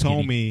me Baby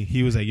told skinny. me,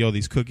 he was like, yo,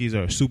 these cookies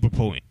are super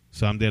potent.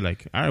 So I'm there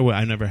like, all right, well,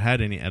 I never had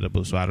any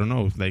edibles, so I don't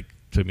know, like,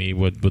 to me,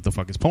 what the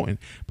fuck is potent.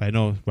 But I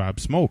know Rob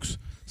smokes.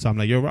 So I'm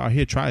like, yo, Rob,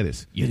 here, try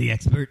this. You're the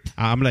expert.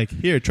 I'm like,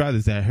 here, try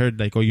this. I heard,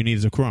 like, all you need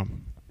is a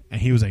crumb. And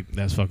he was like,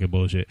 that's fucking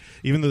bullshit.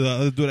 Even though the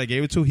other dude I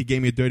gave it to, he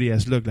gave me a dirty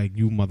ass look like,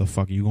 you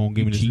motherfucker, you gonna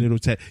give me this cheat. little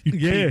tat.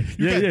 Yeah.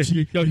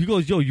 Yo, he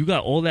goes, yo, you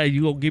got all that.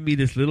 You gonna give me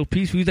this little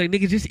piece? He's like,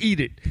 nigga, just eat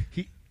it.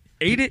 He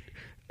ate it.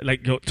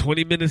 Like,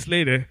 20 minutes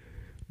later,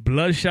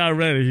 bloodshot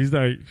red. He's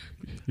like,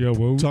 Yo,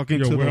 where, Talking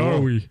yo, to where the are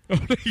wall. we?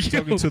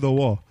 talking to the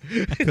wall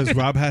because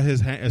Rob had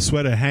his a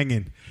sweater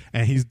hanging,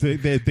 and he's there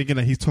thinking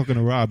that he's talking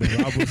to Rob, and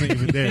Rob wasn't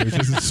even there. It was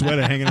just a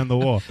sweater hanging on the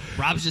wall.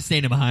 Rob's just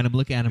standing behind him,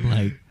 looking at him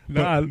like,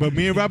 But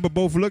me and Rob are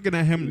both looking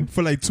at him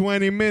for like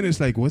 20 minutes,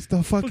 like, what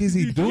the fuck is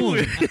he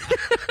doing?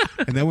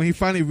 And then when he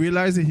finally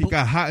realized it, he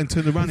got hot and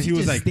turned around, and he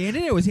was just like,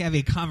 standing there? Or was he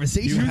having a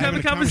conversation? He was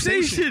having having a a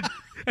conversation. conversation.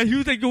 And he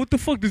was like, yo, what the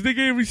fuck? This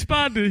nigga ain't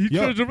responding. He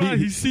Yo, turns around.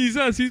 He sees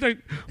us. He's like,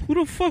 who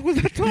the fuck was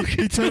I talking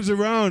he to? turns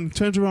around,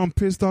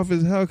 pissed off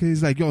as hell, because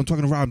he's like, yo, I'm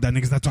talking to Rob. That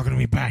nigga's not talking to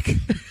me back.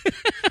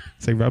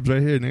 It's like, Rob's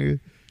right here, nigga.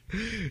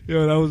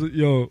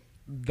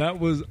 That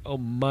was a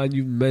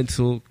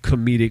monumental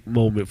comedic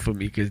moment for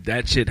me because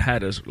that shit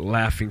had us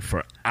laughing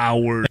for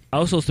hours. I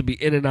was supposed to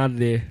be in and out of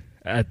there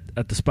at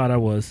the spot I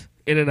was.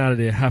 In and out of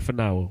there half an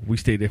hour. We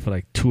stayed there for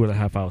like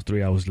 2.5 hours,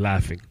 3 hours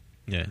laughing.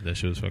 Yeah, that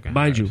shit was fucking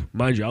Mind you,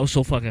 I was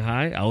so fucking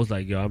high. I was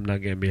like, yo, I'm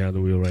not getting behind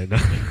the wheel right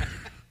now.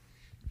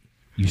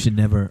 You should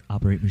never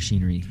operate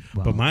machinery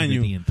while But mind under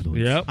you, the influence.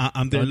 Yep.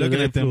 I'm there Under looking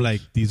the at them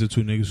influence. like, these are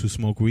two niggas who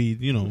smoke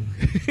weed, you know,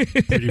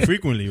 pretty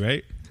frequently,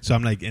 right? So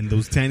I'm like, and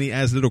those tiny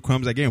ass little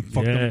crumbs, I can't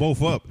fuck Yeah. them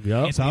both up.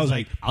 Yep. So I was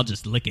like, I'll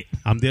just lick it.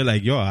 I'm there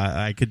like, yo,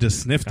 I could just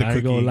sniff the I ain't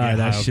cookie. gonna and lie, get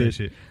that high off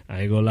shit.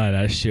 I ain't gonna lie,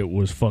 that shit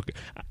was fucking.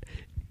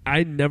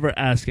 I never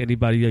ask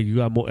anybody, like, you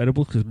got more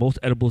edibles? Because most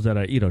edibles that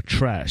I eat are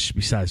trash.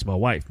 Besides my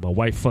wife,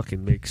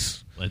 fucking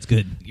makes That's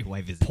good. Your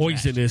wife is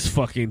poisonous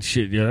fucking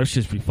shit. Yeah, that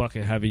shit be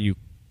fucking having you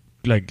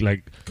like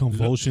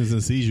Convulsions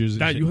and seizures.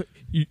 Now And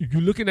shit. you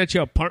looking at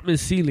your apartment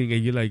ceiling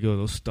and you're like, yo,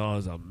 those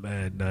stars are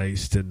mad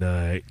nice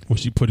tonight.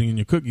 What's she putting in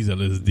your cookies,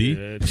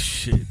 LSD? Yeah,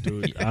 shit,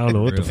 dude. I don't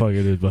know what the fuck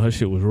it is, but her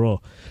shit was raw.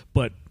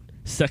 But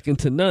second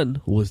to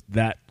none was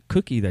that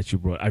cookie that you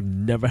brought. I've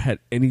never had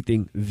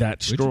anything that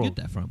Where'd strong. you get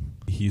that from?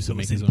 He used to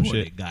make It's his own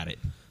imported. shit. Got it.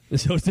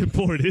 So it's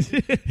important.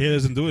 He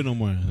doesn't do it no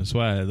more. That's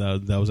why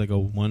that was like a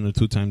 1 or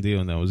 2 time deal,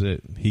 and that was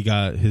it. He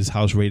got his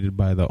house raided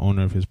by the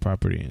owner of his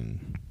property,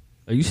 and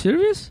Are you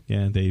serious?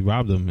 yeah, they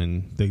robbed him.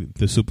 And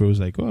the super was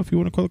like, "Oh, if you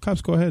want to call the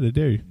cops, go ahead. I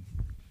dare you."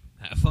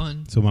 Have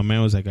fun. So my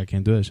man was like, "I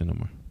can't do that shit no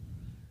more."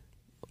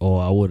 Oh,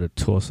 I would have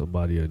taught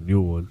somebody a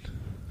new one.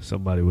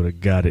 Somebody would have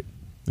got it.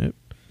 Yep.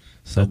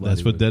 Somebody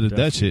That's what would've did that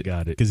definitely shit.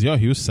 Got it. Because yo,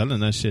 he was selling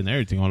that shit and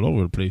everything all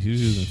over the place. He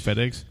was using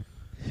FedEx.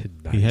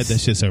 Nice. He had that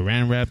shit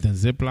saran wrapped and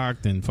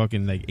ziplocked, and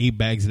fucking like 8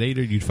 bags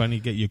later, you'd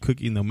finally get your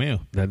cookie in the mail.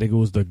 That nigga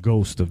was the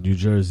ghost of New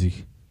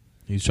Jersey.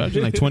 He's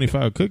charging like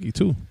 $25 a cookie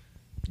too.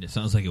 It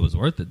sounds like it was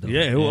worth it, though.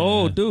 Yeah.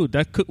 Oh, dude,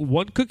 that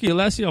one cookie will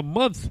last you a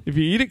month if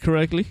you eat it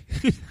correctly.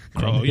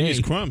 Crumb Oh, a he needs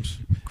day. crumbs.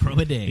 Crumb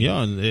a day.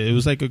 Yeah, it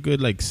was like a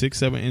good like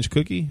 6-7 inch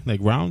cookie,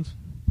 like round.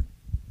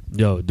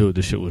 Yo, dude,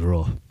 this shit was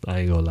raw. I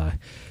ain't gonna lie.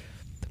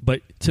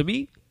 But to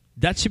me,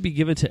 that should be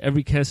given to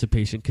every cancer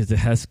patient because it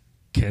has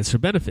cancer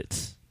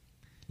benefits.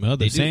 Well,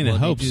 they're saying it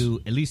helps. They do,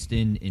 at least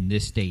in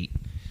this state,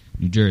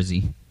 New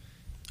Jersey,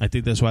 I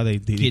think that's why they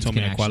kids told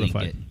can me I actually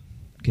qualified.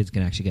 kids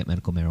can actually get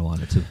medical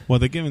marijuana too. Well,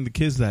 they're giving the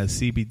kids that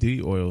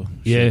CBD oil.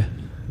 Yeah. shit.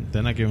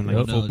 They're not giving like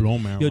Yep. full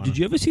blown marijuana. Yo, did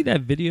you ever see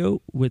that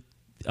video with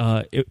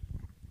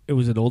it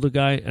was an older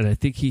guy and I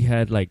think he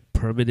had like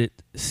permanent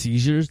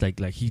seizures, like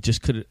he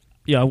just couldn't.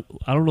 Yeah,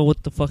 I don't know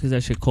what the fuck is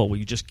that shit called where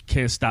you just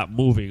can't stop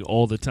moving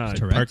all the time.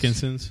 Tourette's?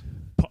 Parkinson's?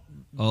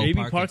 Maybe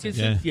Parkinson's.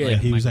 Parkinson's. Yeah. Yeah.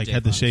 He was Michael like J.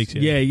 had the Fox. shakes.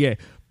 Yeah.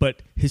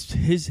 But his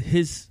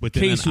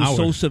Within case an was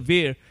so hour.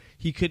 severe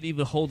he couldn't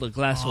even hold a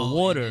glass of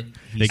water.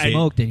 He They-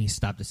 smoked and he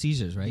stopped the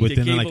seizures, right? Within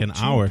They gave like him an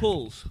 2 hour.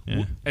 pulls,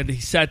 Yeah. and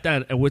he sat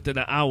down, and within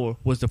an hour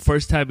was the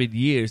first time in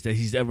years that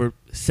he's ever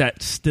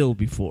sat still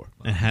before.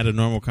 And had a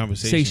normal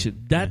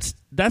conversation. That's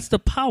the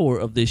power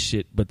of this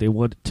shit, but they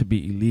want it to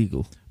be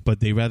illegal. But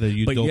they rather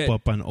you But dope yet-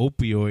 up on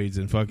opioids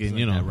and It's fucking, like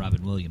you know, that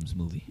Robin Williams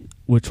movie.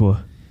 Which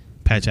one?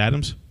 Patch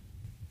Adams.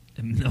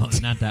 No,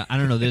 not that. I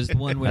don't know. There's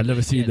one where I've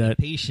never seen the that.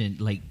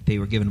 patient, like they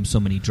were giving him so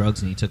many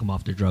drugs and he took him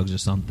off their drugs or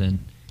something.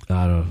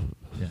 I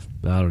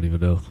don't even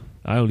know.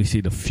 I only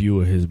seen a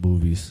few of his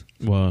movies,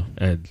 Well,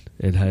 and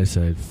in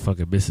hindsight,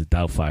 fucking Mrs.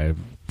 Doubtfire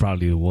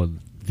probably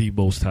the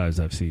most times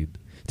I've seen.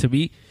 To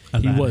me,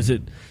 Aladdin. he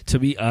wasn't. To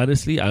me,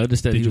 honestly, I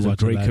understand Did he you was a watch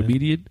great Aladdin?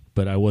 comedian,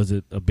 but I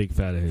wasn't a big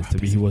fan of his. To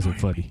me, he wasn't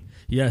funny.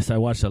 Yes, I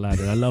watched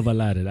Aladdin. I love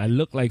Aladdin. I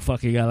look like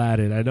fucking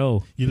Aladdin. I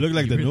know. you look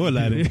like the new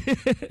Aladdin.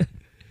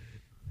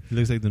 He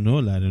looks like the new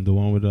Aladdin, the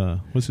one with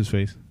what's his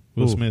face,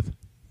 Will Who? Smith.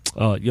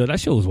 Oh, yo, that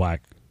show was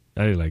whack.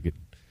 I didn't like it.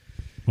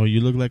 Well,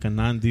 you look like a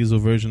non-diesel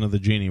version of the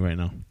genie right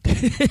now.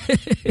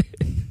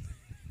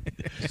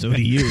 So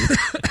do you.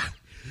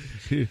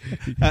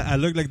 I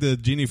look like the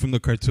genie from the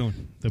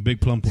cartoon, the big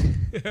plump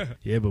one.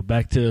 Yeah, but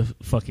back to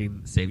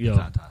fucking Save the yo,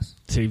 tatas.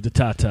 Save the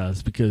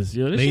tatas because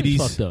yo, this Ladies,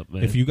 shit's fucked up,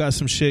 man. if you got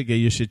some shit, get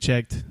your shit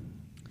checked.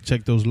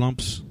 Check those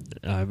lumps.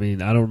 I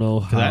mean, I don't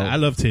know 'Cause how. I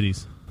love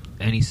titties.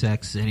 Any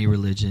sex, any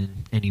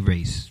religion, any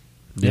race.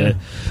 Yeah.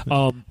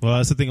 Well,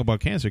 that's the thing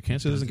about cancer.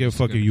 Cancer doesn't give a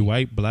fuck if you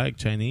white, black,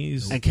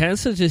 Chinese. And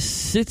cancer just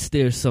sits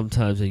there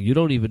sometimes, and you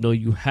don't even know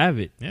you have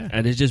it. Yeah.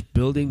 And it's just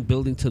building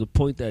to the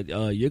point that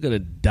you're gonna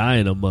die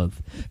in a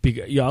month.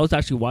 I was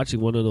actually watching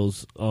one of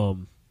those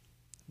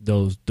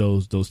those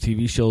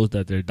TV shows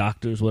that they're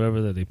doctors,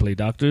 whatever, that they play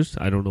doctors.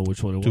 I don't know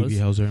which one it was. Doogie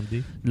Howser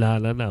MD? Nah.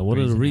 One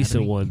of the Grey's recent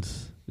Anatomy?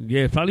 ones.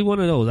 Yeah, probably one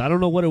of those. I don't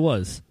know what it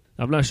was.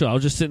 I'm not sure. I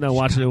was just sitting there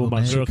watching it with my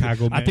girl.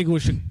 Chicago I Man. think it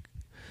was.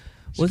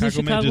 Was it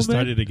Chicago Man just Man?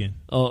 started again.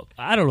 Oh,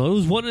 I don't know. It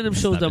was one of them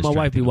Let's shows not that my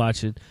wife be distract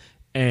watching,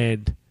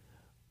 and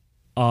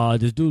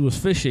this dude was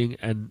fishing,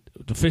 and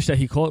the fish that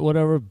he caught,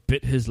 whatever,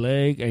 bit his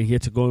leg, and he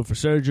had to go in for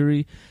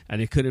surgery,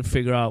 and they couldn't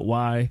figure out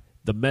why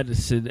the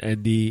medicine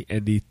and the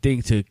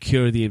thing to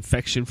cure the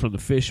infection from the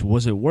fish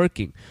wasn't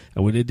working.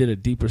 And when they did a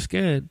deeper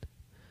scan,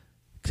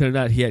 turned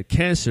out he had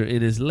cancer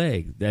in his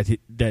leg. That he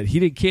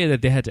didn't care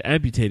that they had to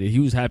amputate it. He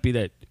was happy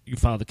that you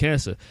found the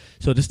cancer.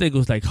 So this nigga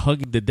was like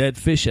hugging the dead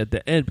fish at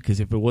the end, because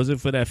if it wasn't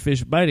for that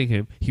fish biting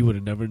him, he would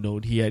have never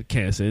known he had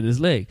cancer in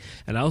his leg.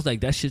 And I was like,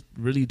 that shit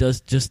really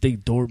does just stay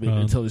dormant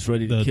until it's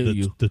ready to kill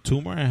you. The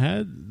tumor I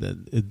had,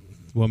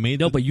 what made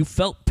No, but you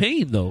felt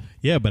pain though.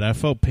 Yeah, but I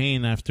felt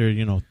pain after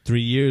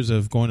 3 years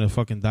of going to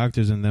fucking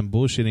doctors and them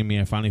bullshitting me.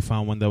 I finally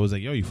found one that was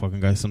like, yo, you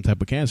fucking got some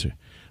type of cancer.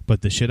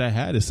 But the shit I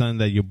had is something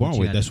that you're born But you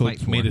with. had to That's what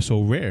fight for made it. it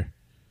so rare.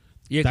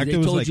 Yeah, because Doctor they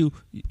was told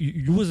like-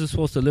 you wasn't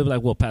supposed to live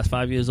like what, past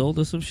 5 years old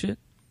or some shit.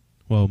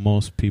 Well,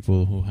 most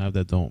people who have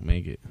that don't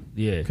make it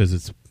Yeah, because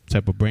it's a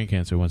type of brain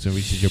cancer. Once it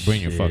reaches your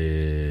brain, you're fucked.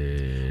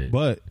 fucked.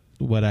 But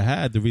what I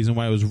had, the reason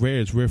why it was rare,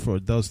 it's rare for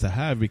adults to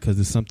have because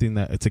it's something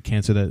that it's a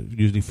cancer that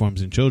usually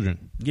forms in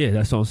children. Yeah,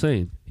 that's what I'm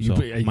saying. So,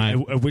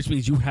 Which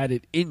means you had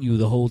it in you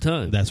the whole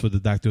time. That's what the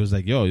doctor was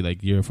like, yo,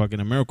 like you're fucking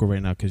a miracle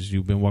right now because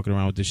you've been walking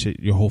around with this shit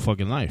your whole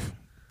fucking life.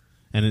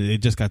 And it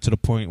just got to the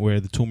point where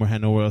the tumor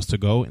had nowhere else to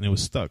go and it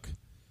was stuck.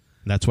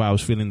 And that's why I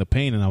was feeling the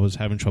pain and I was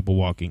having trouble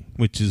walking,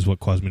 which is what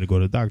caused me to go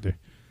to the doctor.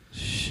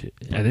 Shit.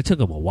 And it took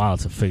them a while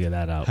to figure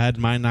that out. Had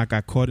mine not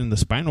got caught in the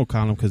spinal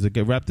column because it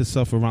wrapped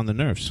itself around the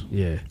nerves.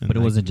 Yeah. And But it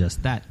like- wasn't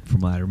just that.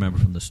 From what I remember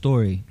from the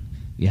story,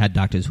 you had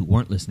doctors who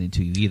weren't listening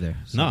to you either.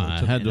 So No, it I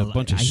took- had and a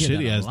bunch of I hear that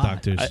shitty a ass lot.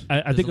 doctors.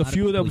 I There's think a a lot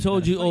few of of them people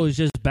told you you, gotta oh, it's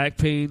just back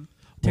pain.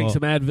 Take Well,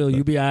 some Advil,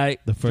 you'll be all right.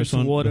 the first Drink some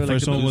one- water, the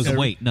first like one the was- Lose some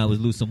military. weight. No, it was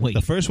lose some weight.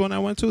 The first one I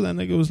went to, that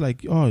nigga was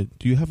like, oh,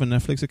 do you have a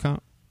Netflix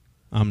account?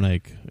 I'm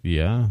like,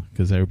 yeah,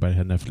 because everybody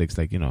had Netflix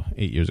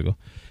 8 years ago.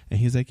 And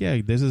he's like, yeah,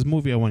 there's this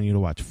movie I want you to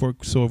watch,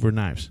 Forks Over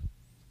Knives.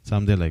 So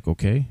I'm there like,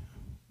 okay.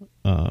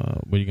 What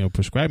are you going to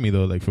prescribe me,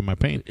 though, like for my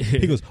pain?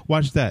 He goes,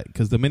 watch that,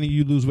 because the minute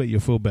you lose weight, you'll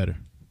feel better.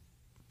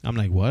 I'm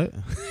like, what?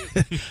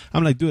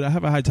 I'm like, dude, I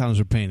have a high tolerance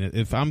for pain.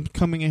 If I'm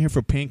coming in here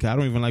for pain, 'cause I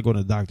don't even like going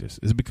to doctors.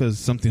 It's because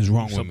something's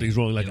wrong Something's with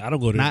me. wrong. Like, I don't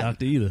go to the Not-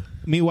 doctor either.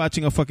 Me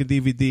watching a fucking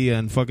DVD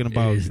and fucking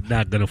about It's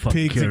not going to fucking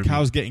pigs cure and me.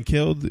 cows getting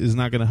killed is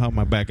not going to help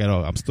my back at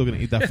all. I'm still going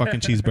to eat that fucking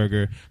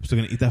cheeseburger. I'm still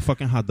going to eat that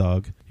fucking hot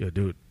dog. Yo,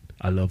 dude,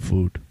 I love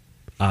food.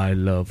 I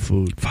love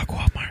food. Fuck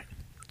Walmart.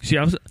 See,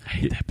 I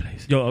hate that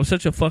place. Yo, I'm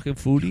such a fucking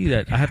foodie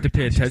that I have to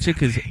pay attention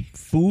because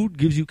food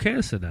gives you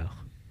cancer now.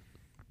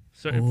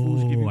 Certain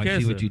foods give you I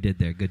cancer. see what you did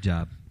there. Good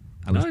job.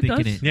 I No, was it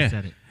thinking does. it. Yeah. You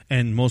said it.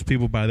 And most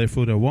people buy their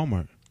food at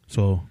Walmart.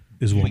 So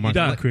is But you Walmart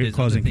got- there's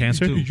causing other things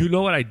cancer? too. You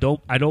know what? I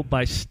don't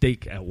buy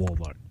steak at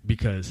Walmart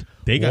because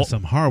They got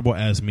some horrible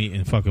ass meat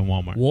in fucking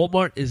Walmart.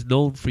 Walmart is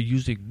known for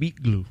using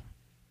meat glue.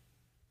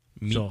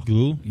 Meat So-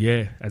 glue?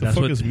 Yeah, and The that's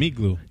fuck what is meat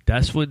glue?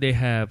 That's when they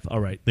have. All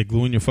right, They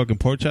gluing your fucking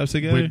pork chops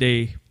together?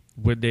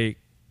 when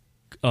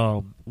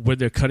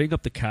they're cutting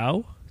up the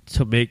cow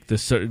to make the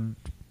certain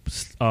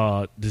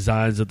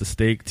designs of the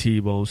steak,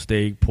 T-bone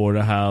steak,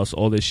 porterhouse,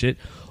 all this shit,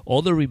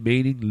 all the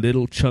remaining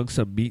little chunks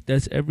of meat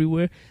that's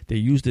everywhere, they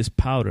use this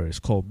powder. It's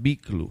called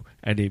meat glue,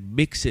 and they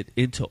mix it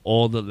into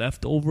all the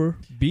leftover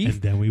beef.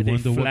 And then we they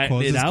wonder what flatten it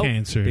causes out.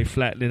 cancer. They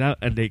flatten it out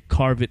and they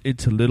carve it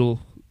into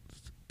little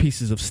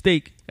pieces of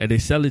steak, and they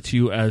sell it to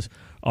you as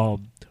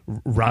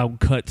round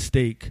cut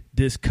steak,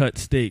 this cut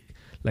steak,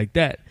 like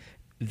that.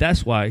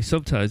 That's why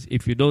sometimes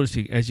if you're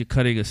noticing as you're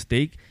cutting a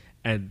steak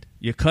and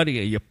you're cutting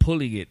it, you're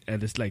pulling it,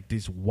 and it's like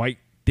this white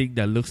thing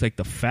that looks like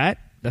the fat.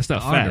 That's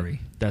not The fat.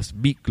 artery. That's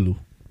meat glue.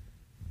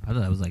 I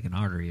thought that was like an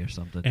artery or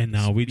something. And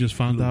now we just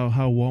found out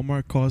how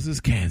Walmart causes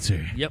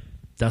cancer. Yep.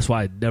 That's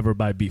why I never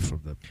buy beef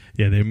from them.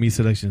 Yeah, their meat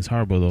selection is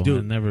horrible, though. Dude,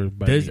 I never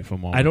buy There's- meat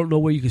from Walmart. I don't know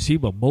where you can see,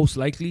 but most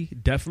likely,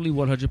 definitely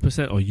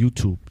 100% on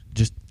YouTube.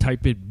 Just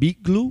type in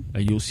meat glue,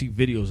 and you'll see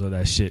videos of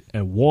that shit.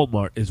 And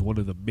Walmart is one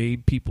of the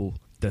main people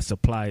that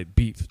supply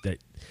beef. That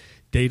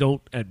they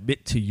don't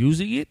admit to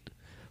using it,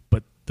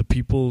 but the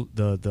people,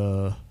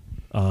 the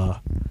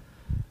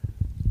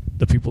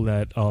people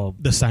that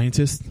The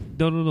scientists,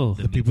 no,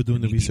 the people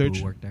doing the meat people research,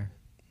 who work there.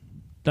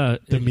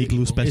 the meat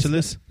glue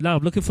specialists, No,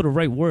 I'm looking for the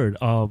right word.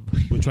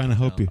 we're trying to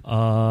help you.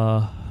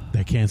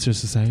 The Cancer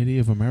Society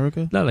of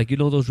America? Not like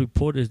those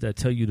reporters that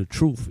tell you the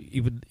truth,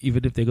 even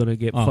if they're gonna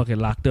get Oh. fucking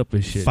locked up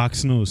and shit.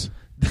 Fox News.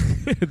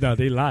 No,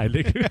 they lie,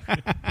 nigga.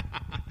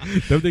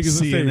 Them niggas will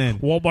say CNN.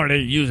 Walmart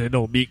ain't using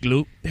no meat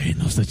glue. There ain't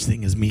no such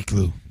thing as meat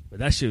glue. But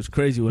that shit was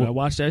crazy. When I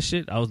watched that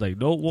shit, I was like,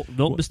 no,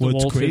 Mr. What's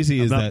Walton, crazy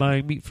I'm is not that-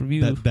 buying meat from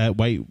you. That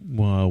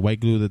white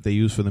glue that they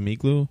use for the meat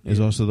glue is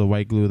also the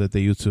white glue that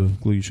they use to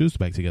glue your shoes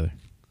back together.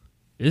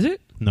 Is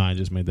it? No, I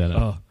just made that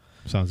up. Oh,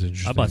 Sounds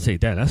interesting. I'm about to say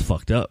that. That's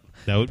fucked up.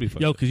 That would be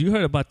fun. Yo, because you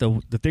heard about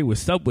the thing with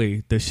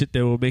Subway, the shit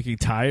they were making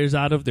tires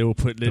out of. They were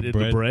putting it in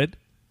the bread.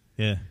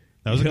 Yeah,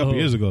 that was a couple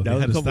years ago. That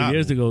was a couple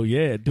years ago.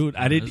 Yeah, dude,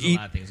 I didn't eat.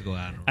 A lot of things go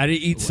out. I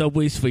didn't eat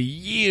Subways for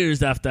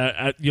years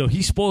after.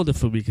 He spoiled it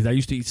for me because I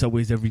used to eat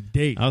Subways every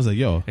day. I was like,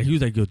 yo, and he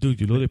was like, yo, dude,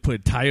 you know they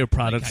put tire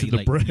products in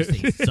the bread. You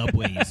say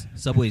Subways.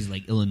 Subways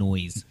like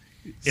Illinois.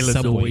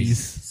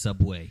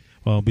 Subway.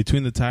 Well,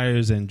 between the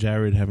tires and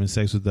Jared having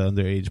sex with the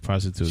underage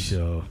prostitutes,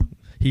 sure.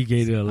 He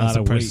gained a I'm lot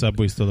of weight.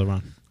 Subway's still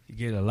around. He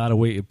gained a lot of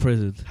weight in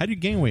prison. How do you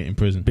gain weight in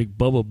prison? Big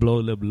Bubba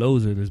blowing them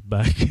lows in his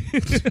back.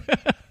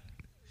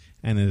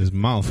 And in his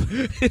mouth.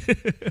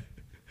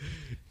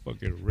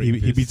 Fucking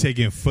He be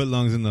taking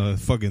footlongs in the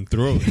fucking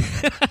throat.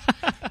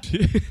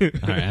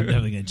 All right, I'm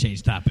definitely going to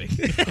change topic.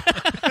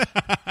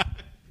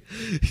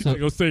 He's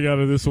like, I'll stay out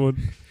of this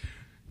one.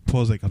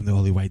 Paul's like, I'm the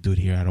only white dude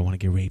here. I don't want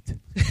to get raped.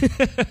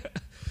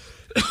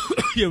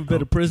 You ever been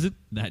to prison?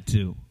 That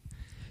too.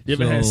 You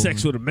ever had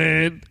sex with a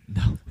man?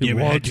 No. You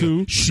want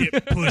to?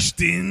 Shit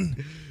pushed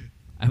in.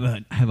 I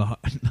have a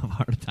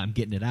hard time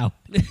getting it out.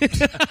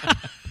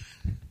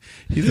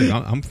 He's like,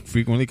 I'm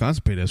frequently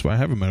constipated. That's why I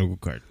have a medical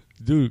card.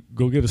 Dude,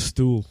 go get a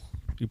stool.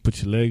 You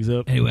put your legs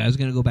up. Anyway, I was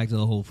going to go back to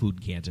the whole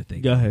food cancer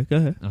thing. Go ahead.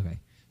 Okay.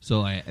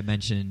 So I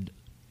mentioned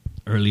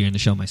earlier in the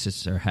show my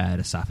sister had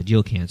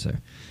esophageal cancer.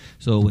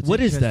 So what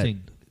is that?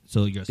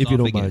 So your If you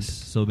don't mind. esophagus.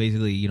 So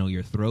basically,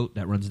 your throat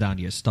that runs down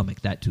to your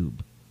stomach, that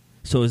tube.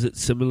 So is it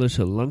similar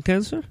to lung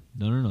cancer?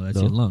 No. That's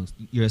your lungs.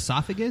 Your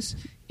esophagus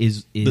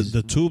is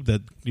the tube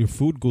that your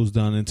food goes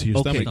down into your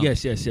Okay. stomach.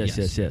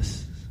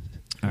 Yes.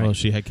 All Well, right.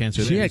 she had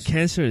cancer. She there. had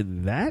cancer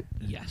in that?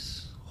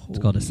 Yes. It's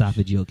called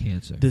esophageal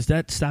cancer. Does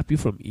that stop you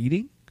from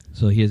eating?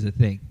 So here's the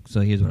thing. So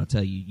here's what I'll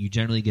tell you. You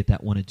generally get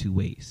that one of two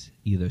ways.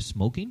 Either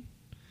smoking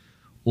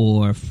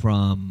or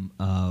from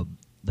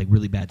like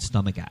really bad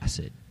stomach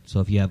acid. So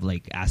if you have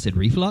like acid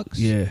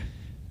reflux,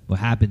 what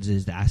happens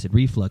is the acid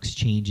reflux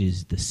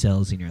changes the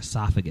cells in your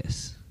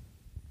esophagus.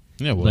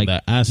 Yeah, well, like,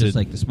 that acid. just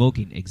like the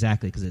smoking,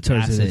 exactly, because it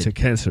Turns acid it into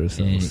cancerous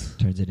and cells. it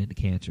turns it into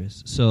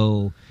cancerous.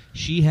 So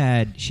she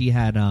had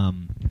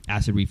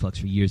acid reflux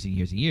for years and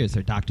years and years.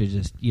 Her doctor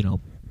just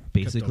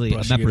basically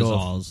brushing it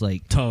Omeprazol's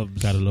like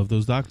Tums. Gotta love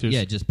those doctors.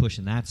 yeah, just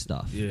pushing that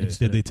stuff. Yeah.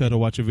 instead Did they of tell her to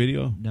watch a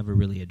video? never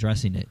really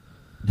addressing it.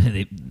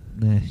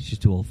 She's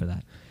too old for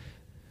that.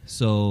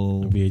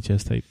 So A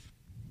VHS tape?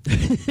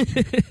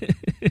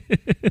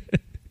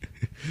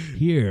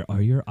 here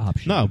are your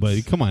options. No,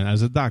 but come on,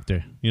 as a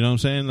doctor, you know what I'm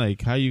saying?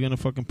 Like, how you gonna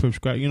fucking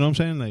prescribe? You know what I'm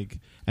saying? Like,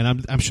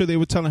 and I'm sure they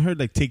were telling her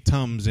like take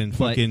Tums and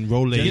But fucking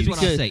Rolaids. here's what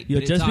I'll say, but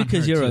it's just on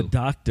because her, you're a too.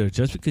 doctor,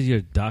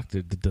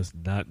 that does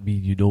not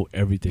mean you know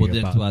everything Well, that's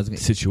about what I was the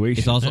gonna- situation.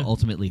 It's also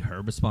ultimately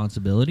her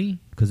responsibility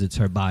because it's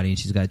her body and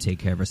she's got to take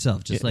care of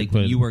herself. Just Yeah, like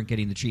when but- you weren't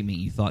getting the treatment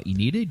you thought you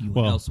needed, you went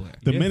Well, elsewhere.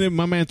 the minute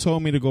my man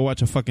told me to go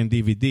watch a fucking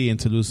DVD and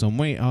to lose some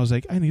weight, I was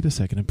like, I need a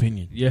second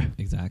opinion. yeah.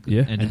 Exactly.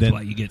 Yeah. And And that's then-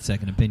 why you get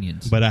second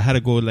opinions. But I had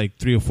to go like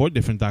 3 or 4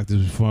 different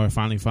doctors before I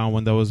finally found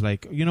one that was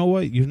like, you know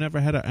what? You've never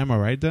had an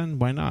MRI done?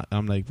 Why not?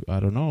 I'm like, I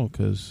don't know,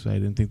 because I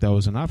didn't think that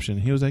was an option.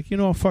 He was like, you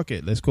know what? Fuck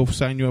it. Let's go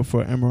sign you up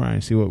for an MRI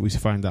and see what we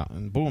find out.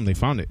 And boom, they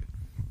found it.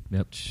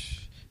 Yep.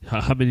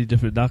 How many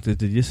different doctors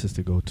did your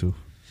sister go to?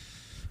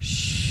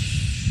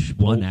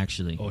 One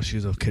actually. Oh,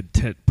 she's a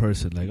content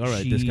person. Like, all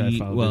right, this guy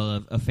found it.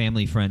 Well, a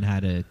family friend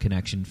had a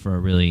connection for a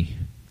really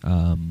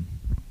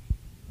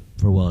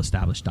for a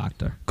well-established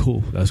doctor.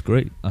 Cool. That's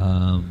great.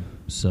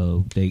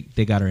 So they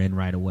got her in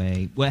right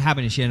away. What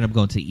happened is she ended up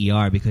going to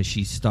ER because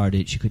she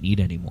couldn't eat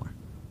anymore.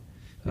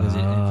 Because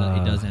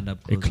it does end up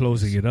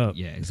closing it up.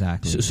 Yeah,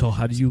 exactly. So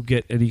how do you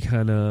get any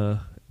kind of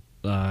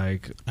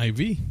like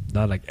IV.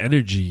 not like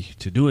energy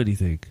to do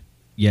anything?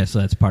 Yeah, so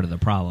that's part of the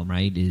problem,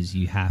 right? Is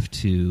you have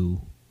to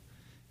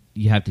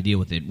deal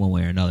with it one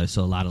way or another.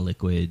 So a lot of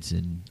liquids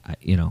and I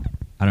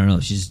don't know.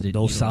 She just didn't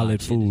No eat a lot.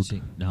 solid She didn't-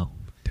 food. No.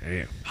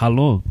 Damn. How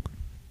long?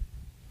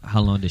 How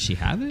long does she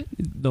have it?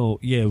 No.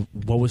 Yeah.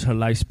 What was her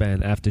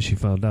lifespan after she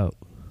found out?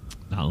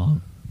 Not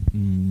long.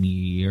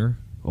 Year.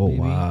 Oh, maybe.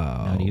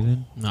 wow. Not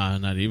even. Nah,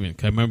 not even.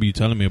 'Cause I remember you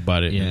telling me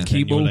about it. Yeah. And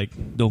you were Chemo? like,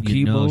 No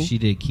chemo. No, she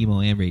did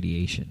chemo and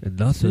radiation. And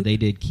nothing? So they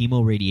did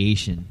chemo,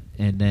 radiation,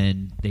 and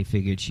then they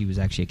figured she was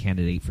actually a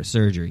candidate for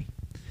surgery.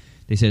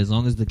 They said as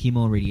long as the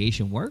chemo and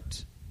radiation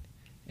worked,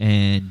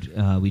 and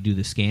we do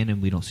the scan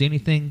and we don't see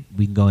anything,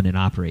 we can go in and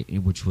operate.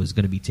 Which was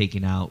going to be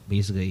taking out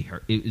basically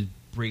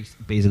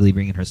basically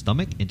bringing her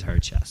stomach into her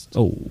chest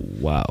Oh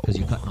wow. because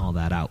you're cutting all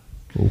that out.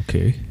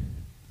 Okay.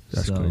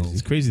 That's So- crazy.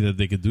 it's crazy that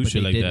they could do But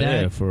shit they like did that.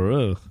 that. Yeah, for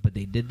real. But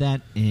they did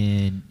that,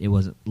 and it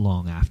wasn't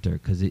long after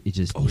because it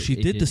just. Oh, she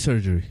it did the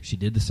surgery. She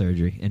did the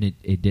surgery, and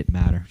it didn't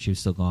matter. She was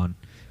still gone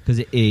because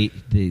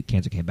the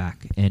cancer came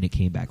back, and it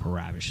came back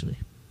ravishly.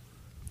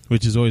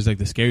 Which is always like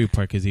the scary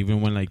part, because even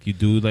when like you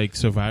do like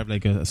survive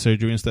like a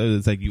surgery and stuff,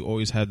 it's like you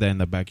always have that in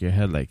the back of your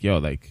head, like, yo,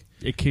 like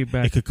It came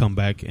back. it could come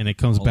back, and it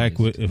comes back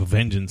Always. with a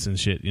vengeance and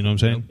shit. You know what I'm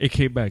saying? It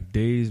came back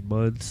days,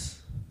 months,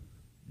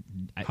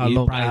 How It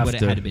long probably would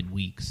after? have had to been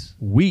weeks.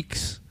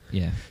 weeks.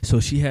 Yeah. So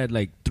she had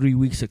like 3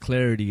 weeks of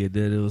clarity, and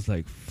then it was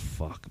like,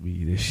 "Fuck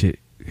me, this shit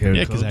Here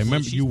Yeah, it 'cause comes. I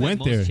remember She you spent went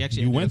most- there. she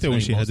actually You ended went up there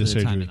when spending she had the most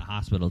of time surgery. in the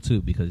hospital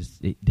too, because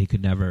they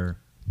could never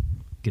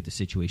get the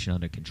situation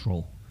under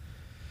control.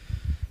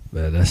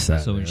 Man, that's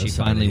sad. So when man. she I'm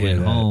sorry finally to hear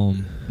went that.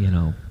 home,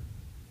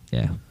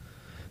 yeah,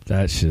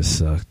 That shit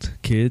sucked.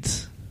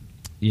 Kids?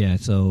 yeah.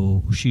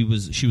 So she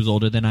was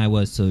older than I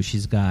was, so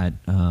she's got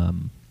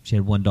she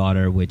had one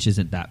daughter, which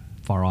isn't that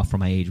far off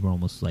from my age. We're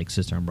almost like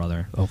sister and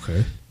brother,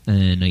 Okay.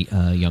 and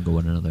a younger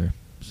one, another,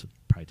 so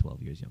probably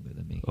 12 years younger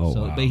than me. Oh,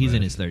 so, wow, but he's in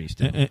man. his 30s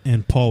still.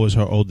 And Paul was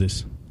her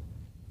oldest.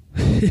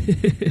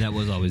 That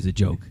was always a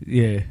joke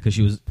Yeah. because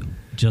she was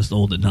just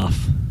old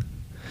enough.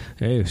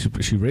 Hey,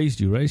 she raised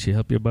you, right? She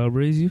helped your mom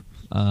raise you?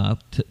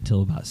 Up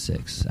till about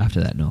 6. After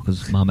that, no,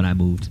 because Mom and I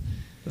moved.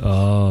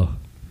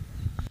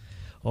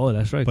 Oh,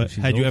 that's right. 'cause But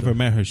she's had you older. ever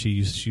met her, she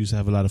used to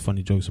have a lot of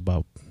funny jokes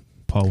about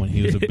Paul when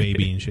he was a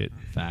baby and shit.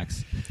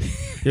 Facts.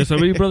 Yeah, so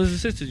how many brothers and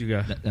sisters you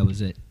got? That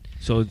was it.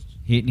 So,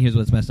 Here's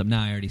what's messed up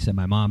now. I already said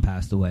my mom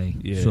passed away.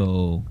 Yeah.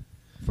 So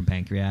from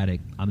pancreatic,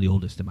 I'm the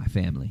oldest in my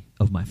family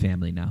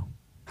now.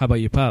 how about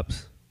your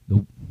pops?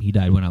 He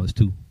died when I was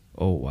 2.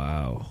 Oh,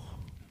 wow.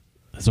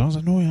 As long as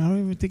I know, I don't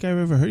even think I've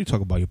ever heard you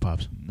talk about your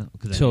pops. No,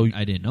 because So-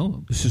 I didn't know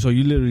him. So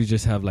you literally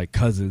just have like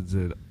cousins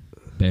and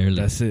Barely.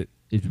 that's it.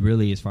 It's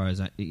really as far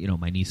as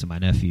my niece and my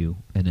nephew,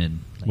 and then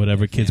like,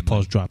 Whatever my kids family.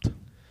 Paul's dropped.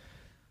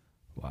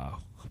 Wow.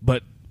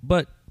 But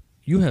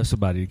you have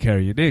somebody to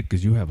carry your name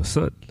because you have a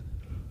son.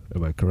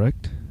 Am I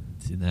correct?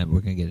 See that we're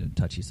gonna get in a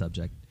touchy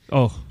subject.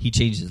 Oh, He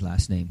changed his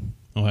last name.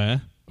 Oh, yeah?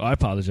 I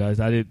apologize.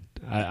 I didn't.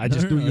 I No,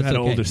 just no, knew you it's had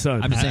an okay. older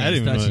son. I'm just saying I it's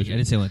didn't even know touchy. that. I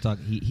didn't say when I talk.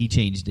 He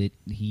changed it.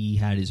 He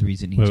had his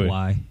reasonings Wait.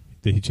 why.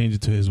 Did he change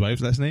it to his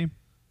wife's last name?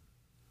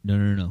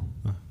 No.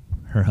 Huh.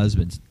 Her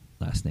husband's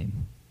last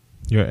name.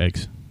 Your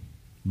ex.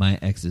 My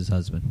ex's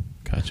husband.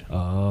 Gotcha.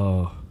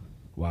 Oh,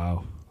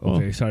 wow.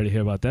 Okay, Well, sorry to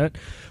hear about that.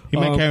 He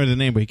might carry the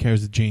name, but he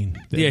carries the gene.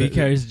 Yeah, he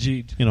carries the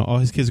gene. You know, all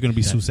his kids are going to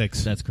be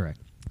Sussex. That's correct.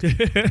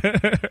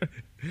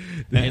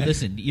 Hey,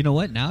 listen. You know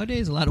what?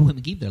 Nowadays, a lot of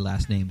women keep their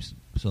last names.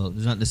 So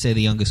there's nothing to say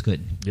the youngest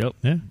couldn't. Yep.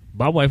 Yeah.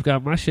 My wife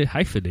got my shit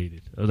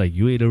hyphenated. I was like,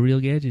 you ain't a real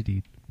gadget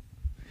dude.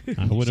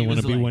 I wouldn't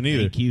want to be one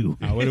either. Thank you.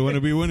 I wouldn't want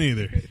to be one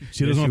either.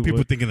 She doesn't Yes, want you people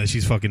would. thinking that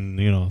she's fucking,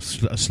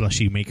 a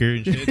slushy maker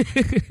and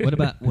shit. What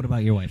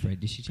about your wife? Right?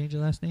 Did she change her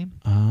last name?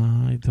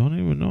 I don't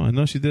even know. I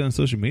know she did on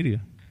social media.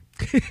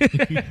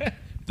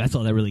 That's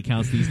all that really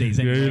counts these days.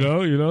 Yeah,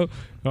 Anyway. you know.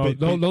 Oh,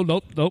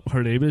 But- nope.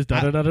 Her name is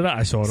da da da da da.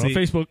 I saw it on See,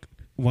 Facebook.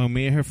 When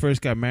me and her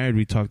first got married,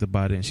 we talked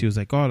about it, and she was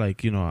like, "Oh,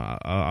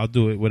 I'll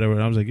do it, whatever."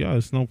 And I was like, "Yo,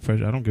 it's no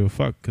pressure. I don't give a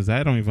fuck because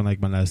I don't even like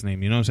my last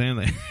name. You know what I'm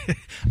saying? Like,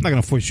 I'm not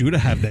gonna force you to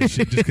have that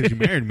shit just because you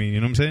married me. You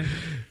know what I'm saying?"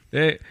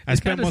 I I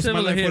spent kinda most of my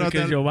similar life here without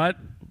because that.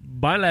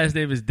 my last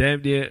name is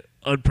damn near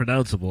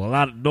unpronounceable.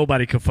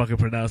 Nobody can fucking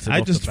pronounce it.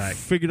 I off just the back.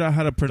 figured out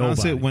how to pronounce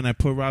Nobody. it when I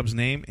put Rob's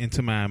name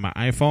into my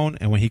iPhone,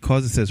 and when he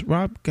calls, it says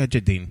Rob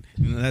Gadjadine.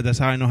 That's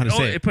how I know how to Oh,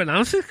 say it it.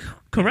 pronounce it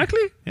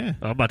correctly? Yeah,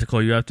 I'm about to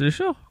call you after the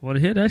show. I want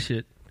to hear that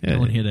shit. yeah. I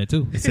want to hear that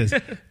too. It says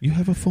you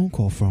have a phone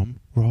call from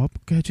Rob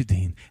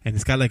Gadjadine, and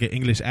it's got like an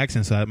English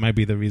accent, so that might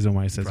be the reason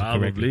why it says it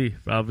correctly.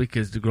 Probably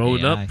because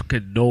growing AI. up,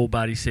 could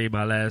nobody say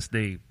my last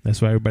name.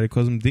 That's why everybody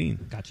calls him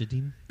Dean. Gotcha,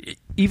 Dean.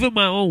 Even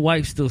my own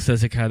wife still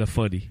says it kind of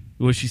funny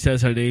when she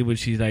says her name when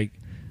she's like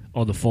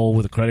on the phone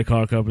with a credit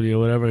card company or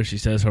whatever. And she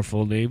says her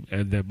full name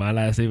and then my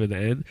last name at the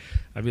end.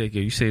 I'd be like,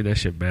 yo, you saying that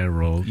shit mad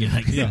wrong. Yeah,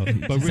 like, Yeah,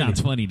 it but really.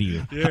 sounds funny to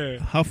you. Yeah,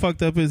 How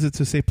fucked up is it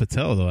to say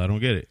Patel though? I don't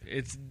get it.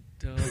 it's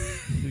dumb.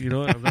 You know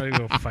what? I'm not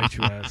even gonna fight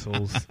you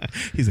assholes.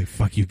 He's like,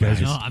 "Fuck you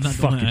guys." No, I'm not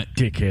doing Fucking that.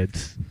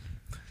 dickheads.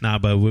 Nah,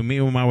 but with me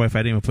and with my wife, I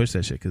didn't even push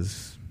that shit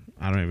because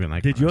I don't even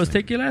like. Did my yours last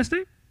name. take your last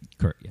name?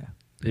 Kurt, yeah.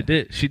 It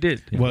did. She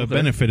did. Well, it Okay.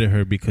 benefited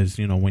her because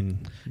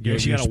when Yeah,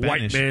 she you're got a white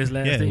Spanish- man's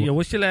last yeah, name. Yo,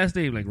 what's your last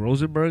name? Like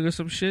Rosenberg or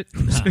some shit?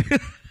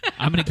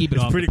 I'm going to keep it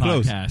it's off pretty the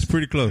close. podcast. It's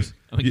pretty close.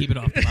 I'm going to keep it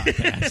off the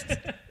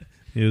podcast.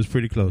 It was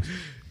pretty close.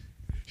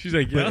 She's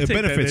like, yeah, But I'll it take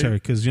that benefits name. her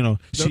because Don't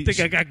she, think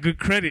I got good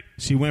credit.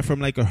 she went from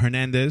like a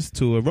Hernandez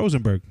to a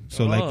Rosenberg.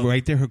 So like Oh.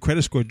 right there, her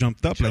credit score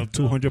jumped up like Jumped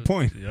 200 up.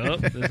 points.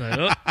 Yup. It's like,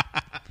 oh.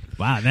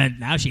 Wow,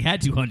 now she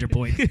had 200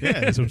 points. Yeah,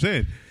 that's what I'm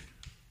saying.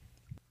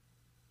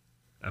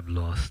 I'm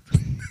lost.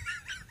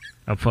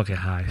 I'm fucking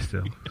high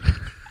still.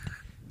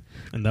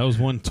 And that was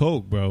one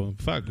toke, bro.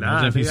 Fuck, Nah,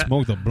 imagine if he nigga.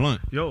 smoked a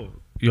blunt. Yo,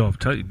 I'm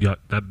telling you,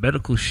 that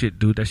medical shit,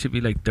 dude, that should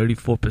be like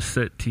 34%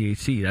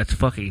 THC. That's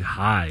fucking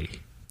high.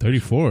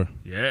 34.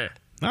 Yeah.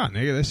 Nah,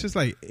 nigga, that's just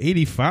like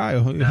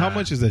 85. How Nah.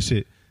 much is that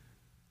shit?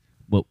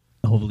 Well,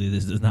 hopefully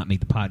this does not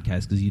make the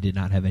podcast because you did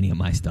not have any of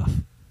my stuff.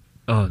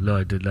 Oh, no,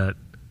 I did not.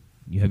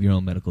 You have your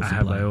own medical I supply.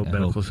 have my own I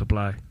medical hope.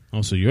 supply.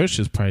 Oh, so yours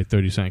is probably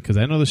 30 cents. Because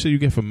I know the shit you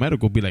get from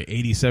medical be like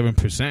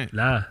 87%.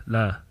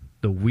 Nah.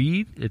 The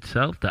weed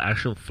itself, the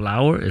actual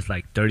flower, is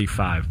like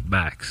 35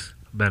 max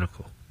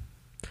medical.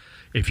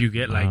 If you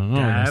get like I don't know.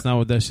 dab, That's not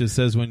what that shit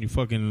says when you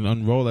fucking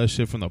unroll that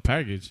shit from the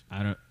package.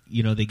 I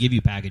don't. They give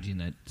you packaging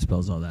that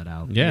spells all that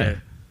out. Yeah.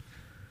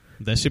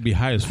 That should be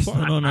high as I still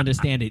fuck. don't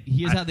understand it.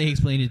 Here's how they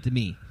explained it to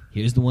me.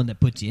 Here's the one that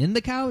puts you in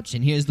the couch,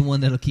 and here's the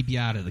one that'll keep you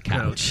out of the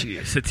couch.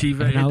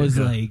 sativa. And I was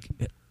indica.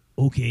 like,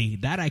 okay,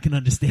 that I can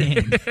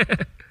understand.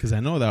 Because I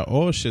know that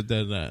oil shit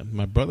that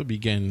my brother be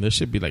getting, this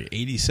should be like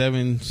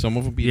 87. Some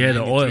of them be Yeah, the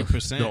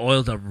 93%. the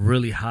oils are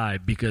really high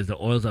because the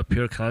oils are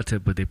pure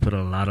content, but they put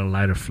a lot of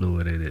lighter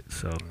fluid in it,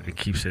 so it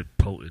keeps it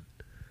potent.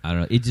 I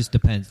don't know. It just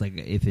depends. Like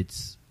if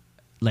it's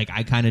like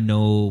I kind of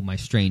know my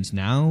strains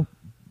now,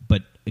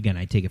 but again,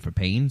 I take it for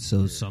pain.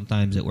 So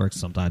sometimes it works,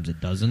 sometimes it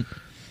doesn't.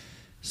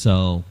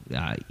 So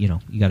you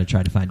got to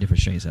try to find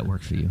different strains that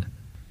work for you.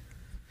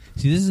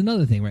 See, this is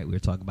another thing, right? We were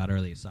talking about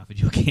earlier,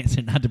 esophageal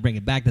cancer. Not to bring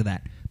it back to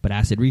that, but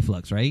acid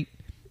reflux, right?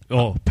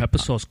 Oh, pepper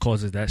sauce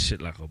causes that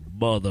shit like a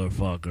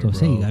motherfucker, So I'm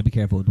saying you bro. gotta be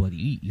careful with what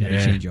you eat. You gotta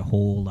Yeah. change your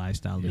whole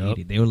lifestyle to Yup.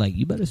 eat it. They were like,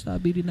 you better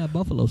stop eating that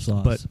buffalo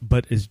sauce.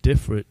 But it's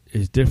different.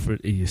 It's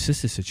different in your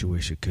sister's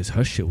situation because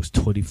her shit was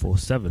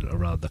 24/7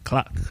 around the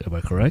clock. Am I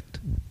correct?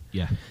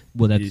 yeah,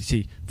 well, You that's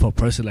see, for a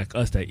person like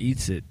us that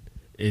eats it,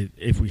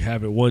 if we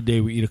have it one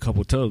day, we eat a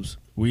couple tubs.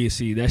 We ain't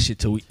see that shit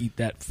till we eat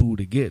that food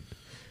again.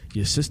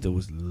 Your sister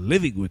was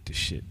living with the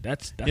shit.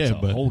 That's yeah, a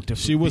but whole different.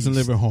 she wasn't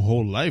beast. living her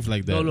whole life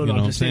like that. No, you know I'm what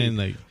I'm just saying? saying,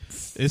 Like,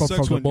 it From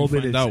sucks the when you moment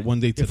find it's- out one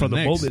day to the from the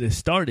next. moment it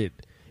started.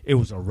 It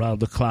was around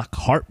the clock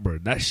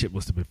heartburn. That shit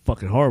must have been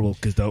fucking horrible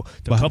because the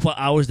But- couple of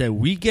hours that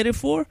we get it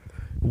for,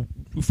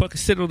 we fucking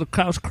sit on the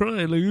couch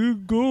crying like, "You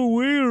go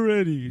away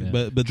already." Yeah.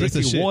 But that's the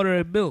Drinking shit. water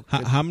and milk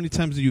How many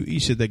times do you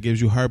eat shit that gives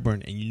you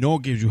heartburn and you know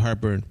it gives you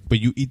heartburn, but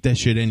you eat that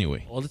shit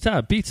anyway? all the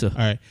time. Pizza. All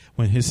right.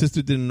 When his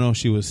sister didn't know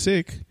she was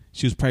sick,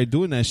 she was probably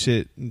doing that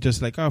shit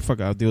just like, oh, fuck,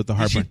 I'll deal with the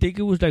Did she heartburn. think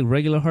it was like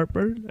regular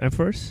heartburn at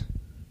first?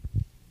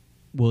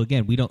 well.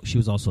 Again, we don't. She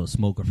was also a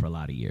smoker for a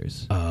lot of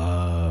years.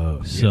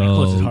 So So- that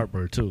causes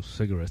heartburn too.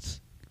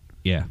 Cigarettes.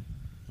 Yeah.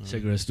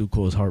 Cigarettes do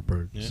cause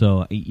heartburn. Yeah.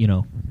 So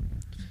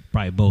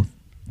probably both.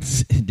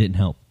 It didn't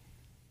help.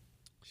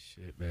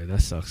 Shit, man,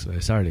 that sucks,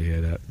 man. Sorry to hear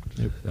that.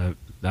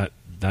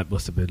 That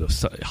must have been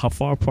how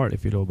far apart,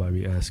 if you don't mind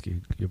me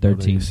asking. Your brother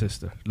and 13. your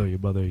sister. No, your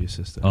mother and your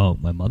sister. Oh,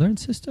 my mother and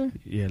sister.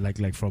 Yeah,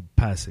 like from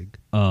passing.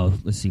 Oh,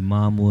 let's see.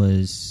 Mom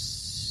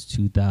was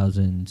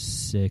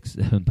 2006.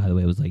 By the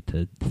way, it was like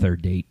the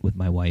third date with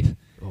my wife,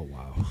 Oh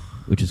wow,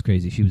 which is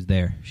crazy. She was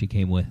there. She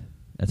came with.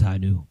 That's how I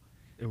knew.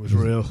 it was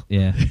real.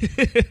 Yeah.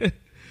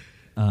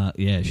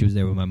 Yeah, she was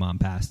there when my mom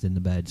passed in the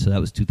bed. So that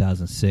was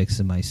 2006,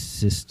 and my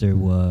sister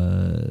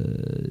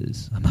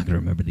was, I'm not going to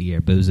remember the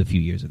year, but it was a few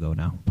years ago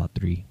now, about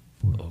 3,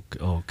 4,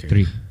 Okay.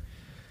 3.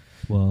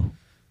 Well,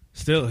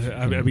 Still,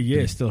 I mean, yeah,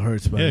 it still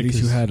hurts, but Yeah, at least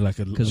you 'cause- had like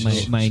a.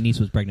 because my niece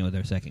was pregnant with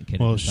her second kid.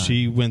 Well, at the time.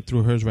 she went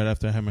through hers right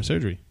after I had my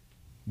surgery,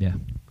 Yeah.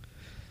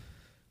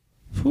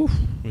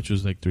 which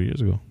was like 3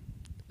 years ago.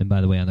 And by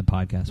the way, on the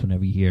podcast,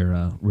 whenever you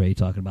hear Ray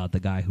talking about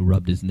the guy who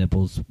rubbed his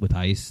nipples with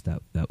ice,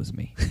 that was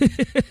me.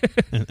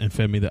 and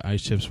fed me the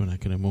ice chips when I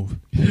couldn't move.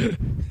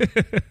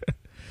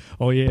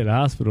 Oh yeah, the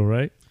hospital,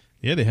 right?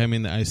 Yeah, they had me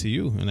in the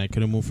ICU, and I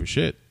couldn't move for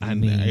shit. I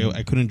And mean-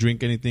 I couldn't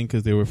drink anything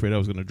because they were afraid I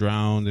was going to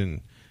drown,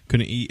 and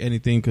couldn't eat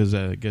anything because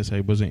I guess I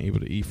wasn't able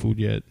to eat food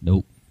yet.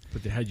 Nope.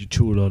 But they had you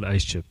chewing on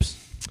ice chips.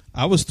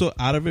 I was still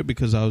out of it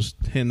because I was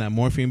hitting that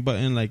morphine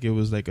button like it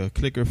was like a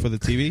clicker for the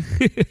TV.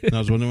 And I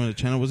was wondering when the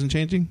channel wasn't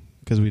changing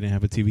because we didn't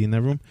have a TV in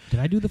that room. Did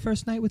I do the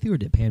first night with you, or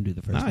did Pam do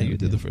the first Nah, night you with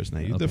did the first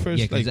night. You did the Okay. first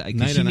Yeah, like, 'cause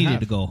night she and a needed half.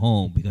 to go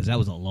home because that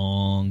was a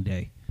long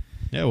day.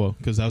 Yeah, well,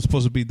 because I was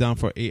supposed to be down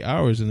for 8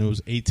 hours and it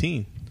was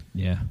 18.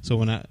 Yeah. So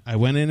when I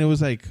went in, it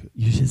was like,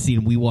 You should see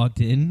him. We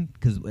walked in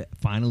because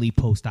finally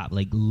post-op,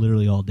 like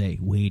literally all day,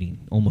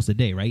 waiting. Almost a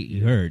day, right?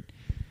 You heard.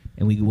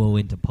 And we go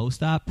into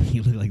post-op.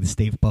 You look like the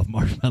Stay Puft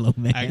Marshmallow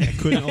Man. I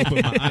couldn't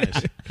open my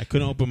eyes. I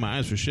couldn't open my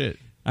eyes for shit.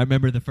 I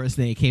remember the first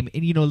day it came.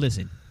 And,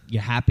 listen,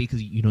 you're happy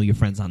because you know your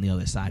friend's on the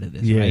other side of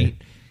this, Yeah. right?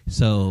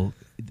 So,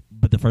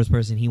 but the first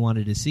person he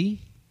wanted to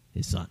see,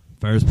 his son.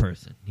 First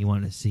person he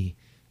wanted to see.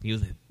 He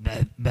was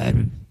like,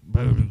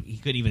 he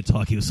couldn't even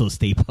talk. He was so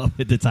Stay Puft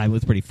at the time. It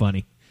was pretty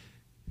funny.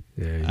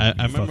 Yeah,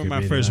 I remember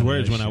my first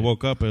words when I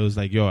woke up. It was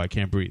like, yo, I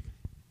can't breathe.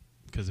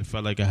 Because it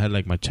felt like I had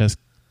like my chest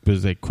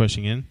was like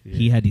crushing in. Yeah.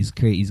 He had he's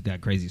got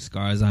crazy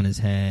scars on his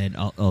head,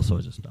 all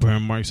sorts of stuff.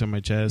 Burn marks on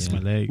my chest, Yeah.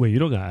 my leg. Wait, you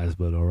don't got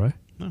asthma, though, right?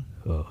 No.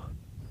 Oh.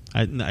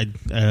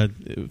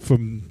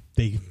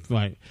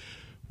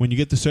 When you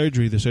get the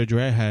surgery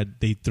I had,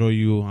 they throw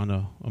you on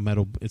a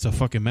metal. It's a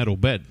fucking metal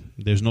bed.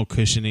 There's no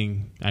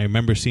cushioning. I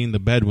remember seeing the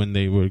bed when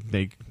they were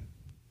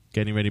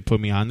getting ready to put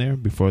me on there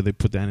before they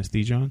put the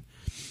anesthesia on.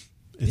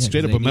 It's Yeah,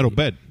 straight 'cause up a they metal need-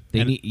 bed. They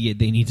And-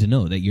 need to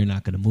know that you're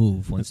not going to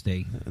move once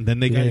they. And then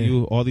they got Yeah.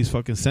 you all these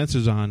fucking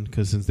sensors on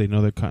because since they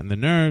know they're cutting the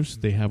nerves,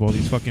 they have all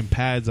these fucking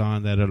pads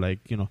on that are like,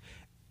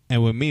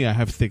 And with me, I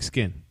have thick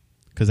skin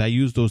because I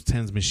use those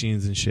TENS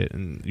machines and shit.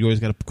 And you always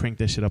got to crank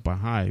that shit up on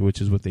high,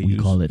 which is what they We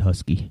use. call it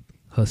husky.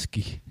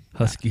 Husky.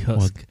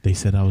 Well, they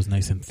said I was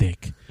nice and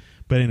thick.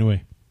 But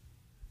anyway,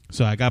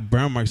 so I got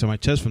burn marks on my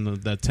chest from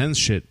that TENS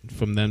shit,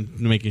 from them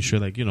making sure,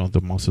 like,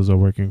 the muscles are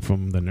working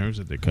from the nerves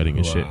that they're cutting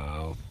and shit.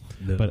 Wow.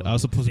 But I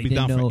was supposed to They be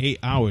down didn't for know 8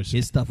 hours.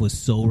 His stuff was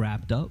so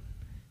wrapped up.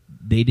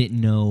 They didn't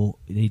know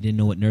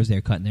what nerves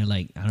they're cutting. They're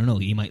like, I don't know.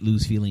 He might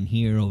lose feeling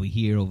here, over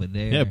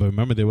there. Yeah, but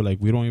remember, they were like,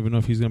 we don't even know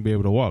if he's going to be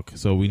able to walk.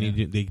 So we Yeah. need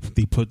you.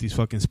 They put these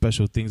fucking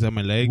special things on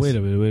my legs. Wait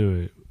a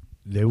minute.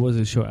 They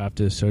wasn't sure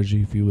after the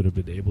surgery if you would have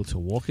been able to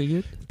walk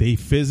again. They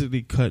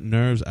physically cut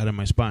nerves out of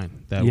my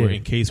spine that were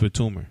encased with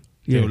tumor.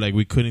 They were like,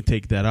 we couldn't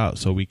take that out,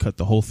 so we cut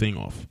the whole thing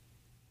off.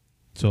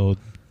 So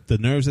the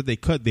nerves that they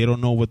cut, they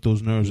don't know what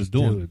those nerves are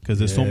doing because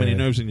there's so many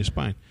nerves in your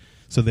spine.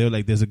 So they were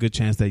like, there's a good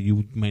chance that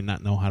you might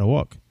not know how to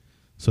walk.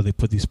 So they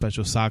put these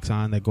special socks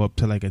on that go up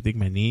to like, I think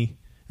my knee.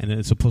 And then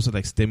it's supposed to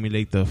like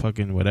stimulate the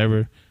fucking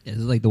whatever. Yeah,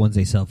 this is like the ones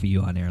they sell for you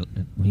on air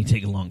when you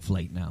take a long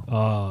flight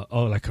now.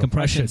 Like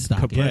compression stock.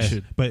 Compression.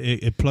 Yeah, but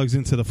it plugs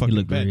into the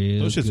fucking bed.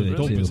 Those shits are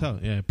dope too. as hell.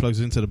 Yeah, it plugs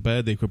into the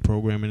bed. They could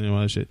program it and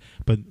all that shit.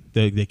 But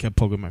they kept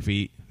poking my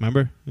feet.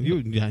 Remember?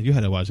 You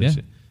had to watch that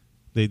shit.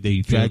 They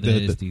dragged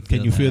the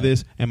can you feel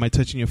this? Am I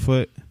touching your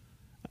foot?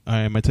 All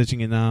right, am I touching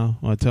it now?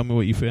 Or tell me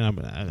what you feel.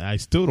 I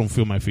still don't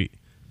feel my feet.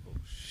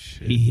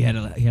 He had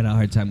a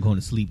hard time going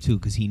to sleep too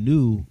because he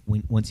knew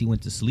once he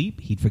went to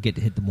sleep he'd forget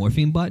to hit the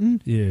morphine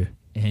button. Yeah,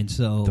 and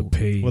so the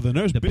pain. Well, the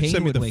nurse bitched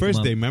at me the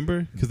first day.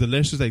 Remember? Because the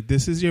nurse was like,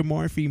 "This is your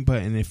morphine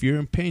button. If you're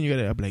in pain, you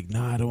gotta." I'm like,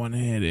 "No, I don't want to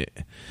hit it.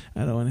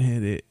 I don't want to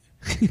hit it."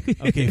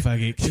 Okay, fuck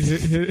it.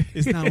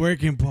 It's not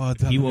working, Paul.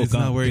 He woke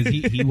up.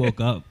 He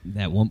woke up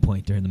at one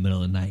point during the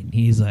middle of the night. And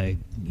he's like,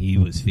 he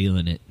was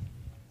feeling it.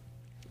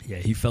 Yeah,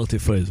 he felt it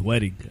for his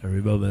wedding. I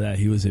remember that.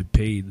 He was in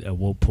pain at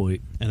one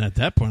point. And at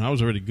that point, I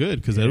was already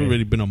good because it had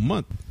already been a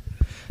month.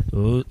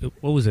 What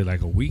was it,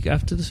 like a week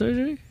after the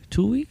surgery?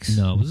 2 weeks?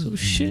 No, it was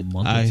a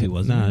month or two,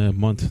 wasn't it? A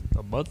month.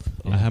 A month?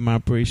 I had my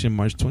operation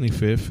March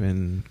 25th,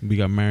 and we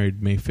got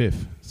married May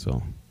 5th.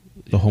 So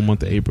the whole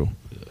month of April.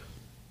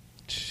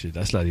 Shit,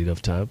 that's not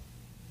enough time.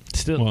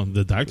 Still, well,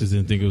 the doctors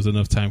didn't think it was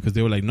enough time because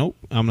they were like, "Nope."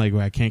 I'm like,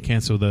 "Well, I can't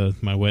cancel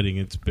my wedding.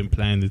 It's been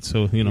planned. It's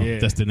so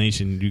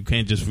destination. You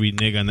can't just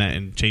renege on that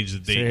and change the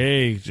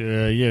date."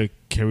 Say, hey,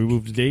 can we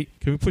move the date?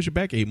 Can we push it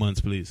back 8 months,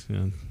 please?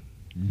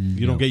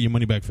 You don't get your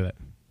money back for that.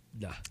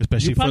 Nah,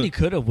 especially you probably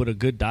could have with a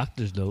good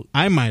doctor's note.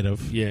 I might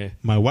have. Yeah,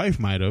 my wife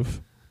might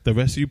have. The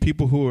rest of you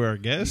people who are our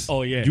guests,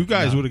 you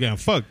guys would have gotten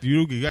fucked.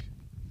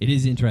 It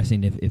is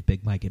interesting if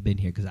Big Mike had been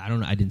here because I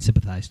didn't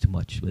sympathize too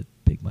much with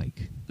Big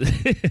Mike.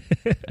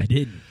 I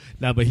didn't.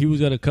 Nah, but he was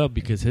gonna come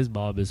because his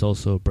mom is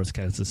also a breast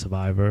cancer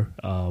survivor.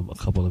 A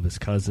couple of his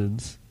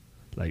cousins,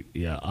 a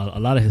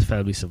lot of his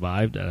family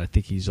survived, and I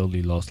think he's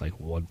only lost like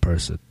one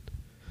person.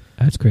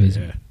 That's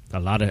crazy. Yeah. A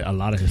lot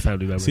of his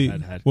family members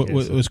had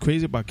cancer. What's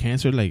crazy about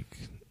cancer, like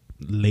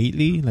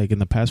lately, like in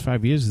the past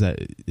 5 years, is that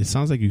it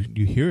sounds like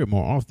you hear it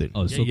more often.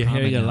 Oh, so you're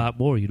hearing a lot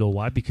more. You know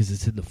why? Because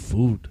it's in the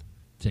food.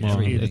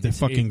 If they're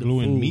fucking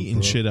gluing meat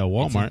and shit at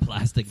Walmart,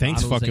 plastic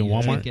thanks fucking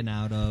Walmart.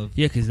 Out of.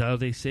 Yeah, because now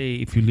they say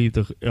if you leave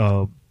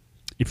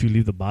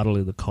the bottle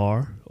in the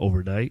car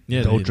overnight,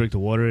 don't drink the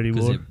water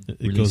anymore.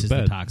 It goes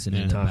bad. The toxin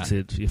in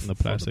the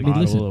plastic bottle.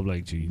 Listen, I'm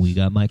like, geez. We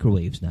got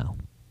microwaves now.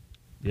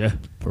 Yeah,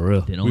 for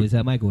real. Didn't always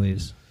have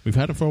microwaves. We've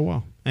had them for a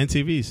while. And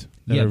TVs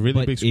that are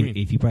really big screen.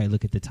 If you probably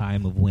look at the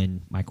time of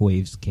when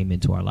microwaves came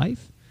into our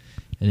life,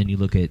 and then you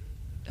look at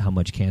how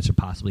much cancer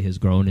possibly has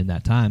grown in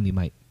that time, you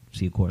might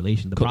see a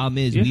correlation. The problem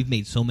is we've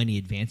made so many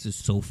advances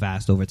so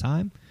fast over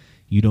time,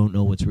 you don't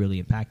know what's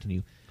really impacting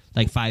you.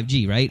 Like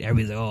 5G, right?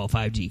 Everybody's like, oh,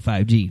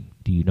 5G.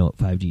 Do you know what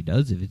 5G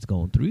does if it's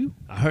going through you?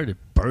 I heard it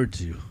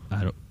burns you.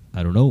 I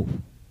don't know.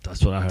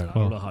 That's what I heard. I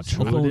don't know how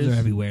true cell phones it is. are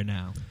everywhere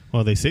now.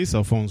 Well, they say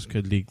cell phones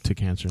could lead to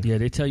cancer. Yeah,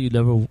 they tell you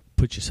never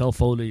put your cell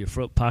phone in your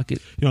front pocket.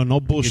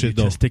 No bullshit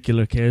though.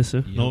 Testicular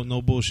cancer.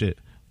 No bullshit.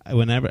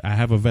 Whenever I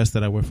have a vest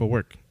that I wear for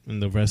work,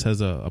 and the vest has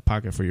a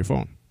pocket for your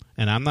phone,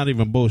 and I'm not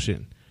even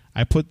bullshitting.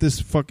 I put this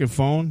fucking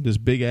phone, this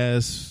big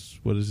ass,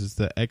 what is this,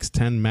 the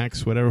X10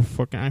 Max, whatever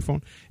fucking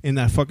iPhone, in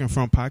that fucking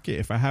front pocket.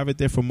 If I have it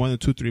there for more than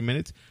 2-3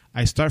 minutes,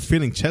 I start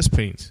feeling chest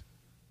pains.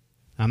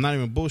 I'm not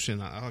even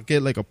bullshitting. I'll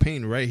get like a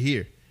pain right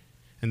here.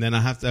 And then I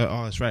have to,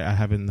 that's right, I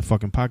have it in the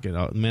fucking pocket.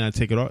 The minute I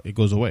take it off, it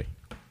goes away.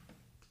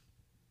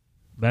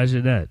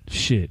 Imagine that.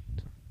 Shit.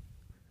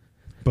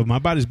 But my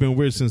body's been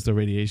weird since the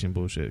radiation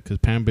bullshit. Because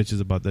Pam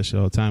bitches about that shit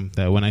all the time.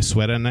 That when I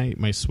sweat at night,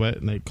 my sweat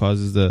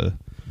causes the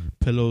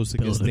pillows to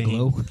get stained.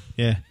 Glow?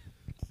 Yeah.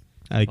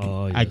 I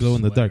glow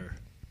in the dark.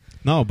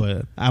 No,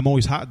 but I'm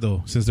always hot,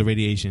 though, since the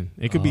radiation.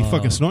 It could be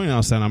fucking snowing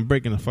outside. I'm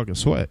breaking the fucking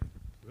sweat.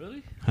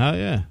 Really? Hell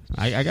yeah.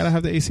 I got to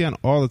have the AC on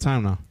all the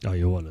time now. Oh,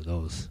 you're one of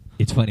those.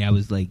 It's funny. I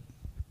was like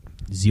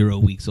 0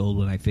 weeks old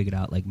when I figured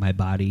out, like, my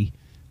body,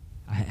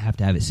 I have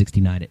to have it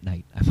 69 at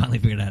night. I finally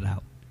figured that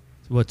out.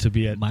 What, to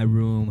be at my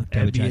room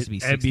temperature has to be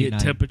 69.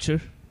 Ambient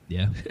temperature?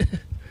 Yeah.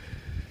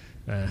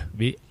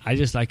 I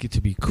just like it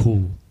to be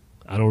cool.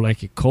 I don't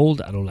like it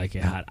cold. I don't like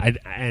it hot.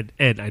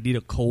 And I need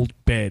a cold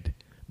bed.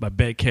 My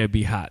bed can't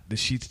be hot. The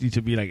sheets need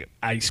to be like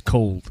ice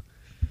cold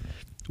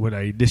when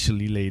I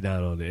initially lay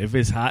down on it. If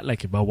it's hot,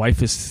 like if my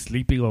wife is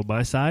sleeping on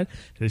my side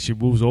and she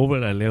moves over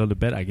and I lay on the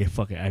bed, I get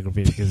fucking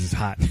aggravated because it's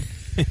hot.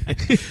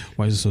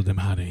 Why is it so damn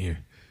hot in here?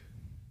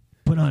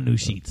 Put on new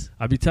sheets.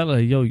 I be telling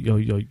her, yo,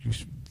 you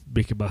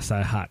making my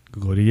side hot.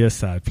 Go to your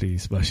side,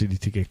 please. My shit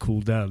need to get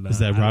cooled down. Is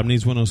that Rob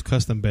needs one of those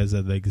custom beds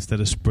that, like, instead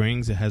of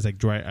springs, it has like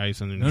dry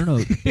ice underneath? No.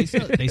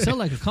 They sell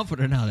like a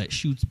comforter now that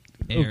shoots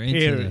air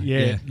into it.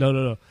 Yeah.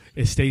 No.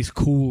 it stays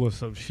cool or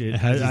some shit. It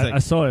has I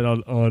saw it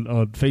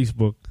on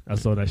Facebook. I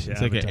saw that shit.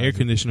 It's like an air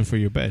conditioner for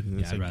your bed. And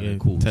Yeah, it's I'd like rather it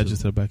cool, attaches too.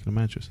 to the back of the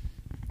mattress.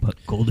 But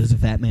cold is a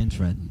fat man's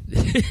friend.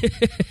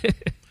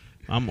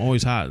 I'm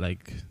always hot.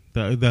 Like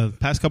the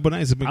past couple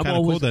nights, it's been I'm kind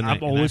of always- cold at I'm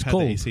night. and always I've had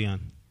cold. the AC on.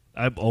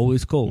 I'm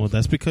always cold. Well,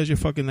 that's because you're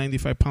fucking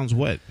 95 pounds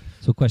wet.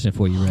 So, question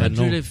for you, Red.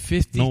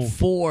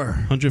 154.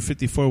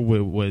 154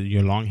 with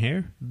your long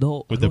hair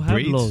No, With I the don't have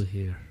braids? long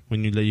hair.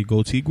 when you let your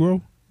goatee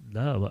grow.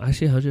 No, I'm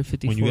actually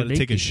 154. When you got to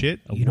take a naked. shit.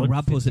 You know,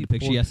 Rob posted a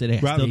picture yesterday.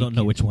 I Rob, still don't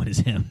know which one is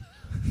him.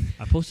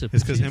 I posted. a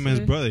It's because picture him and his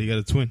yesterday. brother, you got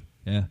a twin.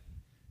 Yeah.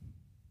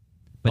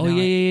 Oh now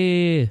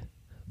yeah.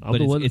 I'm But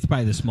the one. it's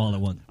probably the smaller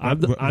one. I'm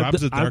the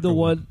Rob's the darker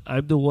one.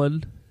 I'm the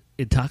one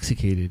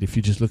intoxicated. If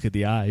you just look at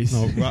the eyes.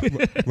 No,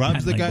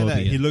 Rob's the Like guy both that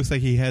of you. he looks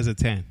like he has a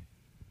tan.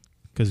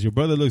 Because your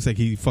brother looks like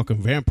he fucking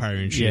vampire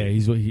and shit.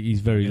 Yeah, he's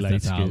very Guess light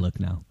that's how I skinned. look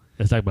now.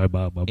 That's like my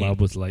mom. My Yeah. mom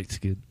was light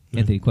skinned.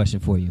 Anthony, question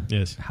for you.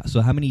 Yes.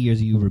 So, how many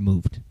years are you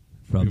removed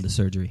from the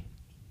surgery?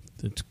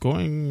 It's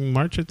going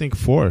March, I think,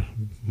 4.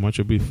 March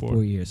will be 4.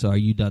 4 years. So, are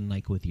you done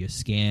like with your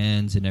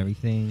scans and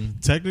everything?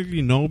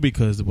 Technically, no,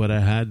 because what I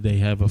had, they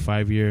have a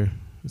 5-year,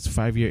 it's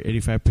 5-year,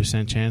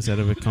 85% chance out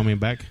of it coming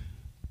back.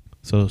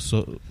 So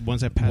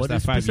once I pass What that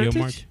is 5-year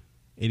mark, percentage?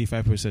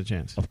 85%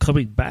 chance. Of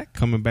coming back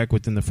Coming back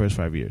within the first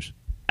 5 years.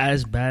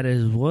 as bad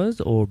as it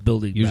was, or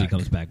building Usually back?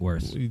 comes back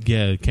worse.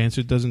 Yeah,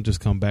 cancer doesn't just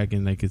come back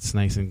and like it's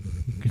nice and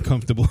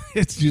comfortable.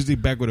 It's usually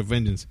back with a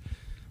vengeance.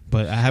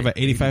 But I have an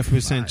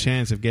 85%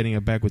 chance of getting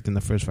it back within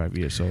the first 5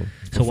 years. So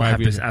So what 5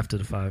 happens years, after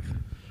the 5?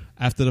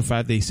 after the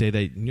 5, they say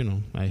that, you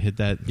know, I hit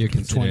that You're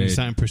considered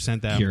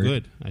 20% that cured. I'm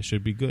good. I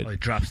should be good. Oh, it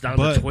drops down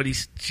But- to 20.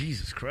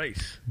 Jesus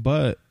Christ!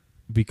 But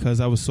because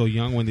I was so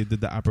young when they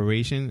did the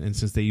operation, and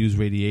since they use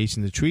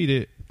radiation to treat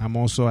it, I'm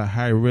also at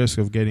high risk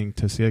of getting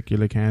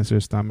testicular cancer,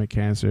 stomach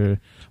cancer.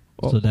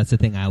 So that's the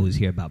thing I always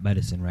hear about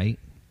medicine, right?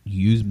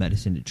 You use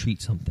medicine to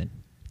treat something.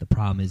 The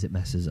problem is it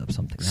messes up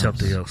something else.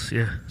 Something else,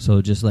 yeah.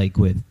 So just like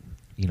with,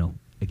 you know,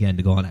 again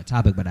to go on that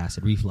topic, but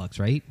acid reflux,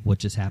 right? What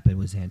just happened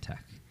with Zantac?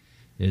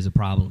 There's a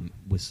problem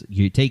with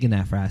you're taking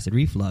that for acid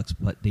reflux,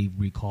 but they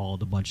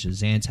recalled a bunch of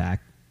Zantac.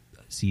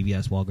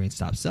 CVS, Walgreens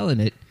stopped selling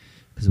it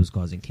because it was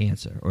causing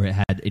cancer, or it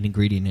had an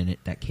ingredient in it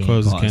that can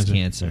Causes cause cancer.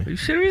 cancer. Are you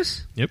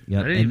serious? Yep.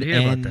 Yep. I didn't even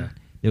hear about that.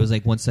 There was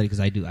like one study because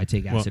I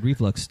take acid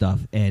reflux stuff,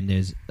 and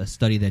there's a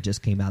study that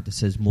just came out that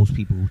says most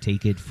people who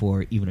take it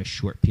for even a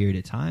short period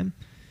of time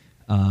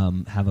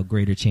have a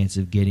greater chance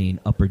of getting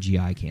upper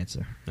GI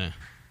cancer. Yeah.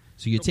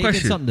 So you're No taking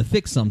question. something to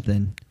fix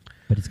something,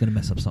 but it's going to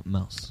mess up something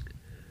else.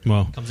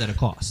 Well, Comes at a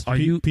cost. Are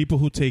you people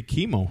who take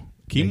chemo?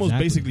 Chemo's Exactly.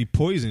 basically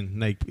poison.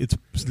 Like it's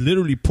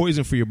literally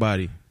poison for your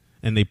body,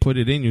 and they put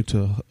it in you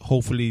to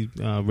hopefully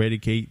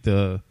eradicate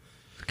the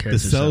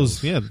cancer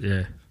cells, yeah.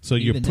 yeah. So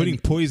you're Even putting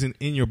then- poison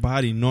in your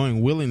body,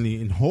 knowing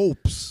willingly, in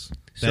hopes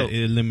that So- it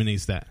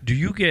eliminates that. Do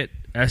you get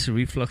acid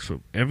reflux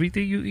from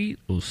everything you eat,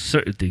 or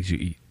certain things you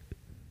eat?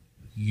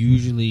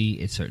 Usually,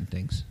 it's certain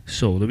things.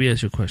 So let me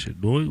ask you a question.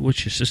 Knowing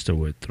what your sister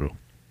went through,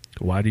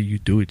 why do you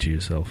do it to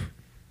yourself?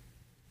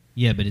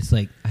 Yeah, but it's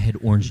like I had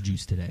orange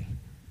juice today.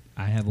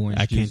 I have orange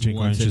I juice can't drink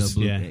once orange in a juice,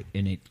 blue yeah. pick,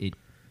 and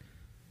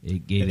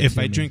it gave it If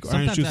to I me. drink orange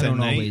Sometimes juice I don't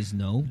at night- always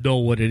know. Know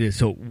what it is.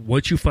 So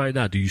once you find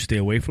out, do you stay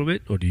away from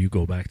it, or do you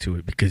go back to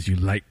it because you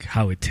like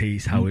how it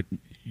tastes, how it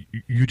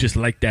you just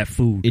like that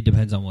food? It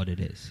depends on what it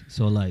is.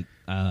 So like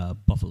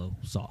buffalo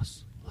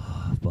sauce,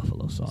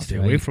 buffalo sauce. Stay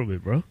right? away from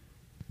it, bro.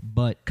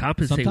 But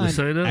Compensate with sometimes,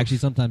 something else. actually,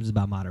 sometimes it's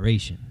about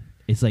moderation.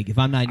 It's like if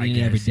I'm not I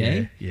eating it every guess,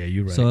 day. Yeah,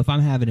 you're right. So if I'm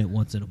having it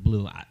once in a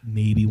blue,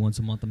 maybe once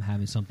a month I'm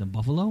having something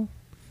buffalo,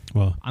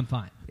 Well, I'm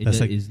fine. That's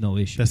It like- is no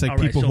issue. that's like All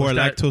right, people so who are is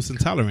that- lactose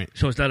intolerant.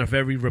 So it's not a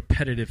very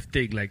repetitive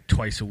thing, like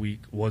twice a week,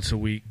 once a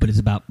week. But it's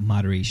about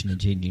moderation and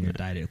changing your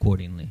diet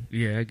accordingly.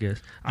 Yeah, I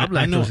guess. I'm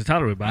I know- lactose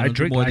intolerant, but I don't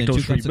drink more than 2 lactose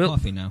free cups of milk.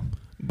 coffee now.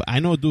 But I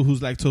know a dude who's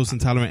lactose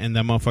intolerant, and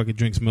that motherfucker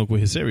drinks milk with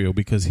his cereal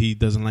because he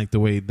doesn't like the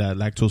way that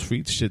lactose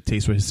free shit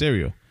tastes with his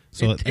cereal.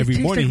 So It every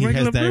tastes morning like he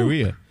has regular milk.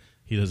 diarrhea.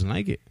 He doesn't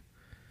like it.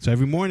 So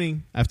every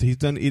morning after he's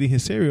done eating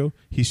his cereal,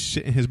 he's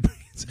shitting his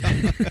brains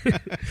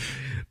out,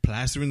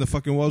 plastering the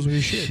fucking walls with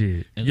his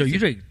shit. And Yo, listen- you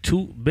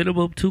drink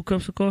minimum 2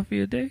 cups of coffee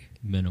a day?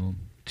 Minimum.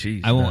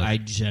 Jeez, I won't. man. I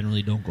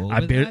generally don't go over I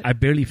that.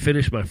 barely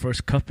finished my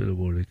first cup in the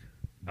morning.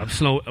 I'm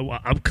slow.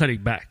 I'm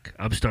cutting back.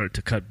 I'm starting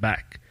to cut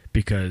back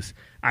because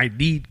I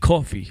need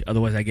coffee.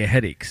 Otherwise, I get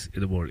headaches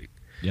in the morning.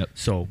 Yep.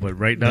 So, but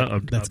right now,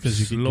 I'm That's because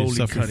you're slowly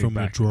suffering cutting from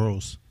back.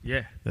 withdrawals.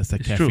 Yeah, That's the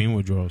It's caffeine true.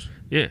 withdrawals.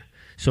 yeah.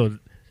 So,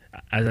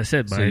 as I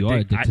said, So my you are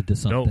addic- addicted to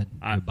something.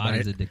 No, Your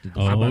body's addicted to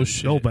Oh, something.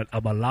 shit. No, but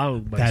I'm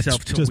allowing That's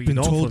myself to just wean been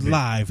off told of it.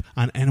 live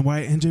on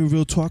NYNJ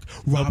Real Talk.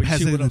 Rob but you has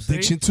see an what I'm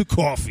addiction to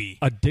coffee.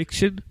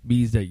 Addiction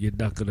means that you're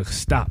not gonna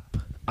stop.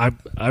 I'm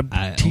I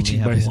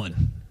teaching only have myself.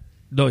 one.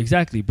 No,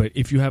 exactly. But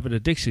if you have an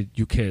addiction,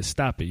 you can't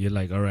stop it. You're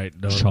like, all right,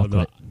 no.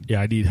 Chocolate.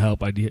 Yeah, I need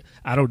help. I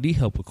don't need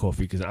help with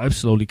coffee because I'm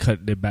slowly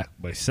cutting it back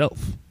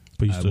myself.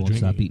 But you I still won't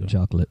drinking stop it, eating though.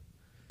 chocolate.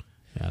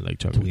 Yeah, I like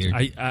chocolate. Weird.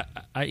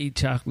 I eat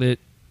chocolate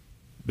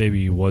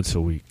maybe once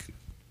a week,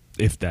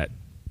 if that.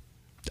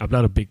 I'm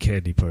not a big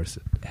candy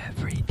person.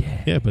 Every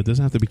day. Yeah, but it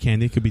doesn't have to be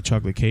candy. It could be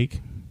chocolate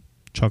cake.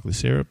 chocolate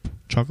syrup,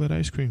 chocolate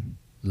ice cream,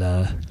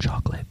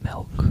 Chocolate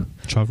milk.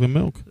 chocolate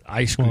milk,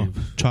 ice cream.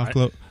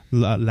 chocolate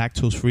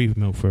lactose-free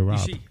milk for You Rob.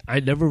 see, I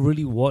never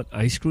really want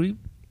ice cream,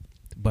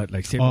 but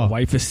like say my Oh.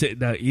 wife is sitting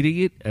there eating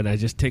it, and I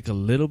just take a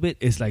little bit.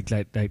 It's like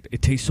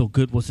it tastes so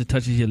good once it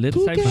touches your lips.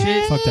 Type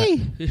shit. Fuck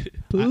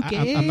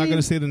that. I'm not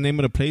gonna say the name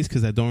of the place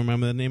because I don't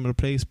remember the name of the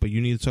place. But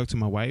you need to talk to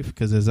my wife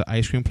because there's an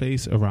ice cream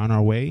place around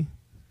our way.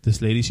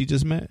 This lady she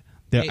just met,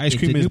 their ice It's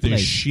cream a is new the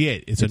place.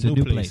 shit. It's a a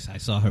new place. I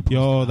saw her. Yo,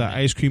 post the on it.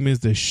 ice cream is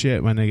the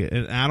shit, my nigga.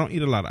 And I don't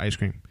eat a lot of ice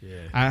cream. Yeah.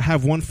 I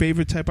have one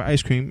favorite type of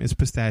ice cream. It's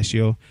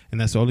pistachio,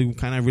 and that's the only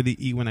kind I really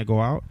eat when I go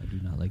out. I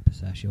do not like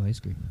pistachio ice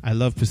cream. I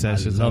love pistachio.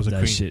 I since I love was a that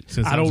cream. shit.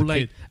 Since I was don't a like.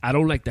 kid. I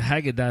don't like the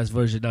Haagen-Dazs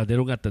version now. They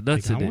don't got the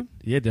nuts Like in that it. one?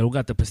 Yeah, they don't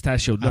got the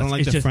pistachio nuts. I don't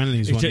like It's the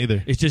Friendly's it's one just-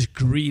 either. It's just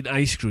green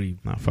ice cream.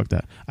 Nah, fuck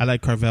that. I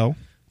like Carvel.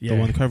 Yeah. The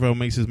one Carvel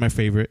makes is my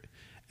favorite,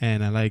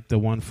 and I like the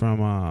one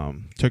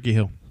from Turkey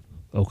Hill.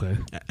 Okay.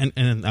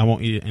 And I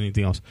won't eat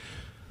anything else.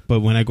 But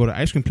when I go to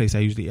ice cream place, I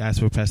usually ask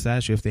for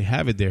pistachio if they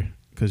have it there,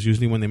 because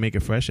usually when they make it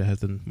fresh, it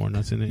has the more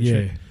nuts in it. and Yeah.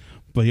 shit.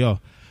 But yo,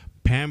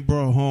 Pam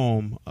brought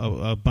home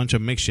a bunch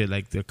of mixed shit,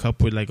 like the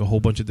cup with like a whole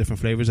bunch of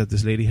different flavors that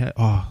this lady had.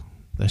 Oh,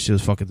 that shit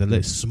was fucking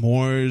delicious.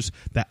 S'mores,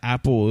 the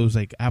apple, it was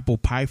like apple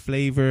pie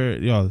flavor.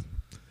 Yo,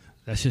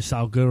 That shit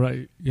sound good,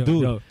 right? Yo,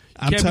 Dude, yo, you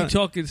I'm can't tell- be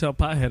talking to a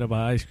pothead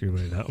about ice cream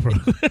right now, bro.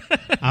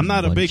 I'm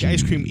not a big Munchie.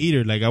 ice cream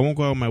eater. Like I won't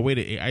go out of my way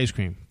to eat ice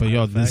cream. But yo,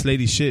 Matter of this fact-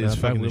 lady's shit is Matter of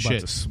fact, fucking we're the about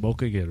shit. to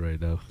smoke again right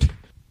now.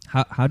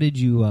 How did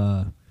you?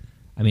 I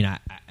mean, I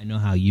know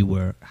how you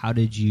were. How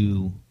did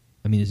you?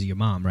 I mean, this is your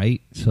mom,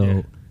 right? So,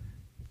 Yeah.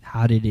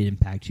 how did it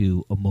impact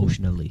you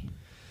emotionally?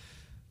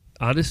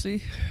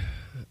 Honestly,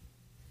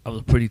 I was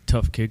a pretty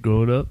tough kid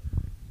growing up.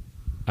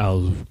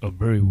 I'm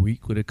very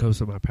weak when it comes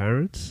to my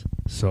parents,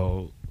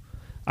 so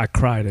I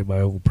cried in my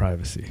own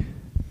privacy.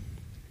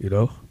 You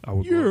know, I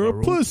would You're go a in my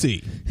room.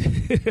 pussy.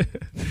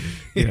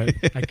 Yeah,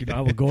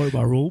 I would go in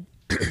my room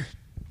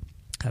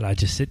and I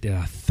just sit there.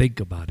 I think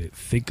about it,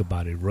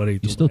 running. You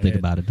through still my think head.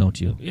 about it, don't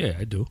you? Yeah,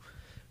 I do.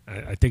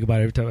 I think about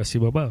it every time I see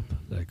my mom,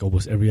 like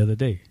almost every other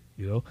day.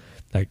 You know,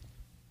 like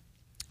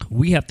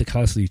we have to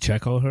constantly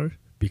check on her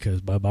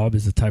because my mom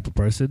is the type of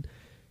person.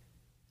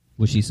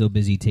 Was she so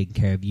busy taking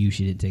care of you,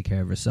 she didn't take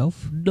care of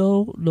herself?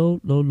 No.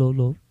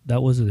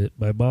 That wasn't it.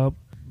 My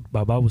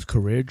mom was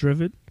career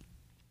driven,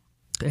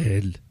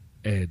 and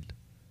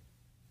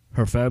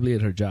her family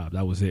and her job.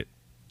 That was it.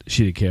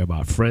 She didn't care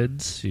about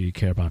friends. She didn't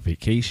care about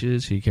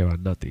vacations. She didn't care about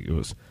nothing. It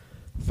was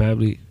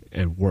family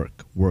and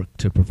work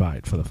to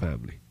provide for the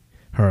family.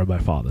 Her and my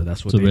father.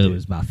 That's what So they really, did. it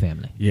was about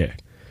family. Yeah.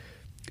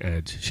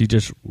 And she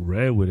just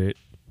ran with it,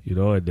 you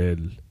know, and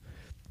then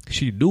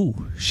she knew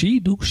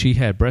she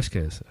had breast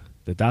cancer.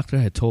 The doctor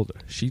had told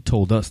her. She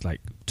told us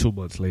like 2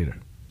 months later.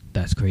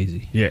 That's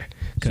crazy. Yeah.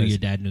 So your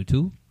dad knew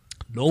too?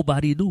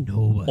 Nobody knew.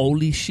 Nobody.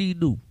 Only she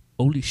knew.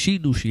 Only she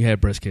knew she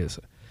had breast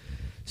cancer.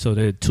 So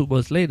then 2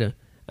 months later,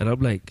 and I'm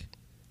like,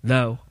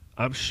 now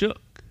I'm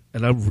shook.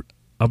 And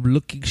I'm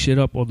looking shit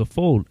up on the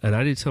phone. And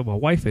I didn't tell my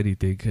wife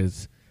anything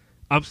because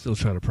I'm still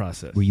trying to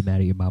process. Were you mad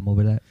at your mom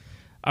over that?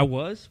 I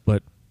was,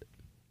 but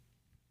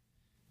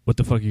what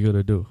the fuck are you going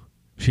to do?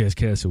 She has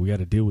cancer. We got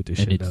to deal with this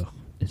And shit it's, now.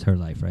 it's her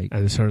life, right?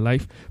 And it's her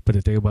life. But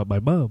the thing about my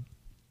mom,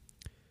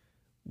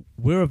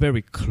 we're a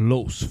very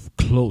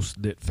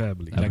close-knit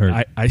family. I've Like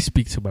heard. I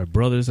speak to my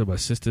brothers and my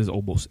sisters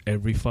almost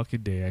every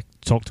fucking day. I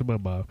talk to my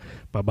mom.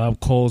 My mom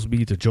calls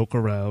me to joke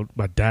around.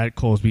 My dad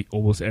calls me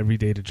almost every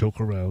day to joke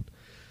around.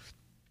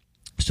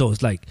 So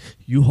it's like,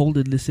 you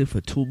holding this in for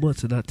 2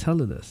 months and not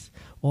telling us.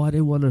 Oh, I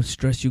didn't want to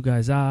stress you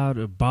guys out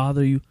or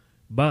bother you.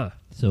 Ma,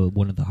 So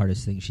one of the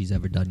hardest things she's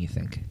ever done, you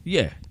think?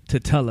 yeah, to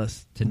tell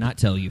us. To not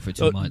tell you for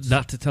 2 months.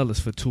 Not to tell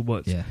us for 2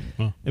 months. Yeah.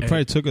 Well, it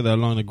probably took her that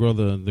long to grow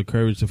the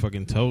courage to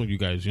fucking tell you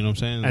guys. You know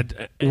what I'm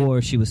saying? And Or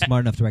she was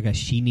smart enough to recognize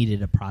she needed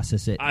to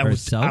process it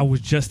herself. I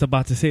was just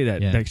about to say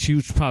that. Yeah. Like she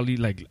was probably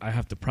like, I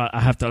have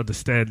to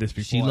understand this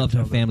before. She I loved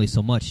tell her them. family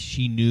so much.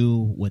 She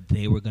knew what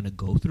they were going to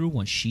go through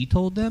when she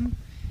told them,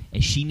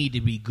 and she needed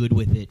to be good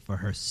with it for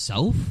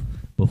herself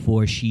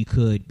before she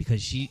could, because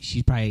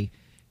she's probably,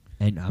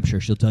 and I'm sure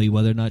she'll tell you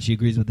whether or not she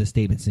agrees with this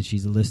statement since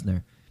she's a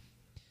listener.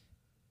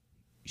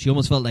 She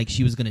almost felt like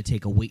she was going to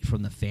take a weight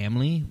from the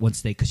family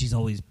once because she's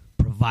always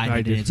provided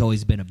Right. and it's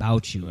always been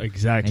about you.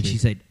 Exactly. And she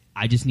said,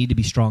 I just need to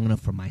be strong enough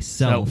for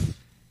myself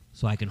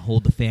so I can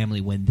hold the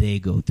family when they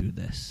go through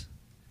this.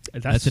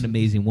 And That's an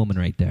amazing woman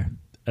right there.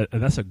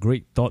 And that's a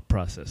great thought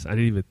process. I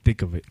didn't even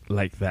think of it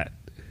like that,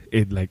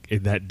 in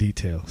that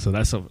detail. So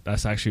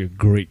that's actually a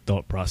great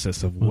thought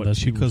process of Well, what that's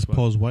she because was.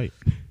 Paul's white.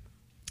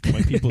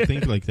 White people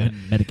think like that.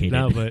 Medicated.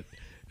 No, but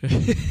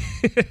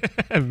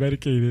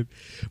medicated.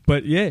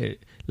 But yeah,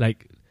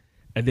 like,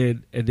 and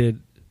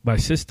then my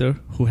sister,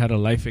 who had a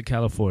life in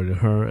California,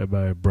 her and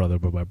my brother,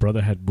 but my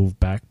brother had moved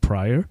back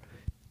prior.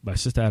 My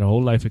sister had a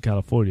whole life in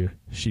California.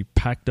 She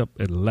packed up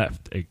and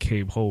left and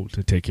came home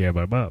to take care of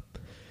my mom.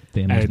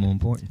 Family's and- more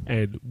important.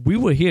 And we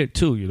were here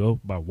too, you know.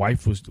 My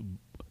wife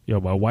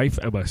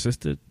and my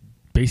sister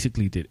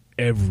basically did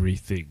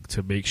everything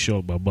to make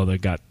sure my mother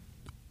got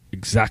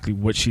exactly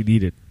what she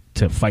needed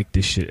to fight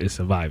this shit and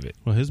survive it.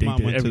 Well, his They mom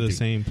did went to the everything.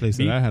 same place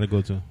Me- that I had to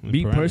go to. in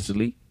Me Paramus.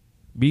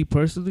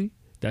 personally,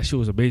 that shit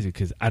was amazing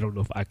because I don't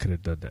know if I could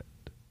have done that.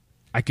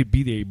 I could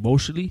be there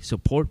emotionally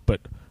support,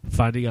 but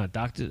finding out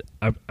doctors,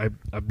 I'm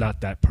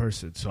not that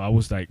person. So I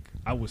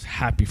was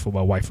happy for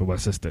my wife and my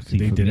sister. See,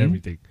 They for did me-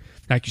 everything.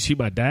 Like you see,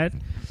 my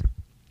dad,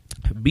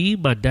 me,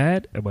 my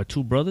dad, and my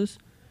two brothers,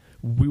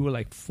 we were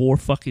like 4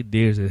 fucking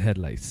deers in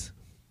headlights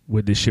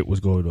when this shit was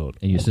going on.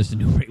 And your sister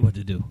knew right what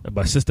to do. And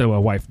my sister and my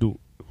wife knew.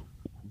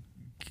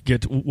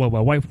 My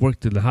wife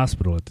worked in the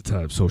hospital at the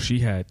time, so she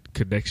had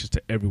connections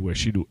to everywhere.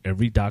 She knew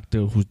every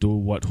doctor who's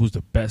doing what, who's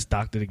the best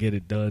doctor to get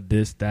it done,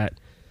 this, that.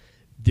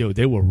 Yo,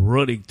 they were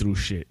running through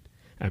shit.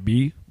 And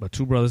me, my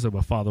two brothers, and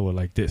my father were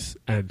like this.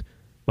 And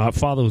my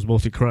father was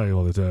mostly crying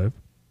all the time,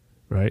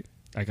 right?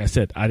 Like I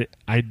said, I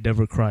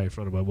never cry in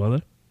front of my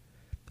mother.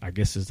 I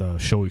guess it's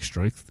showing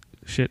strength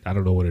shit. I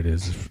don't know what it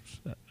is.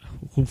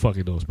 Who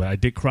fucking knows? But I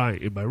did cry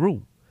in my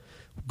room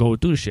going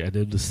through the shit. And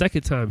then the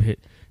second time hit,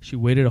 she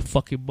waited a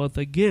fucking month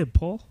again,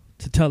 Paul,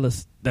 to tell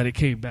us that it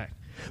came back.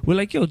 We're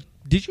like, yo,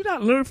 did you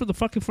not learn from the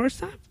fucking first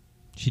time?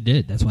 She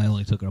did. That's why I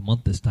only took her a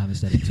month this time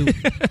instead of 2.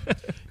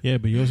 Yeah,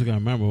 but you also gotta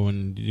remember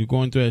when you're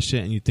going through that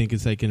shit and you think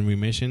it's like in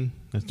remission.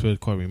 That's what it's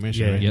called,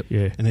 remission, right? Yep.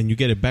 Yeah. And then you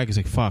get it back. It's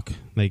like fuck.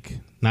 Like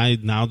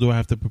now do I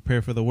have to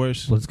prepare for the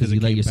worst? Well, it's because it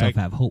you let came yourself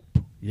back? have hope.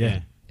 Yeah.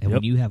 And Yep.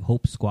 when you have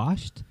hope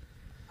squashed,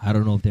 I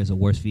don't know if there's a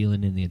worse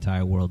feeling in the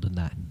entire world than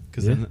that.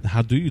 Because then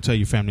how do you tell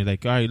your family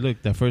like, all right,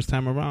 look, that first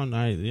time around, all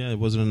right, yeah, it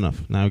wasn't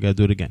enough. Now we gotta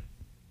do it again.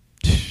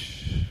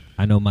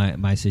 I know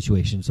my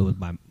situation. So with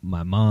my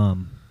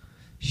mom,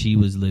 she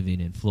was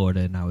living in Florida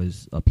and I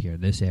was up here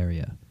in this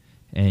area.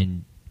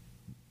 And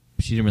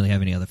she didn't really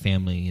have any other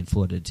family in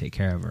Florida to take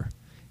care of her.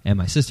 And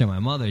my sister and my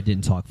mother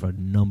didn't talk for a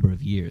number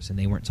of years, and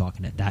they weren't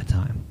talking at that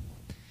time.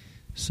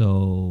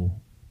 So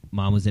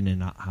mom was in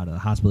and out of the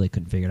hospital. They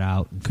couldn't figure it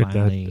out. And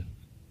finally,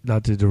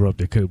 Not to interrupt,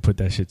 they couldn't put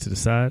that shit to the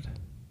side.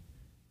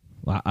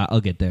 well,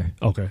 I'll get there.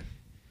 Okay.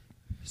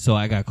 So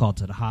I got called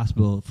to the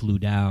hospital, flew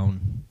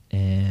down,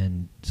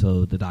 and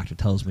so the doctor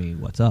tells me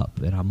what's up.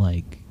 And I'm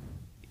like,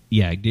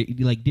 yeah,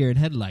 like deer in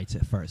headlights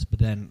at first. But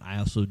then I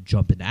also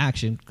jump into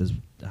action because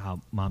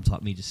how mom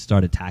taught me, just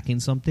start attacking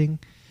something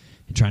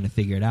and trying to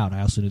figure it out.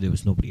 I also knew there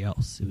was nobody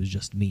else. It was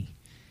just me.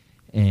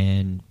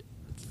 And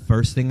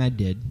first thing I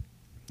did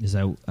is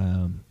I told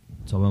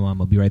my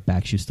mom I'll be right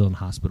back. She was still in the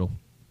hospital.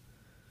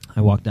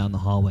 I walked down the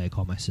hallway. I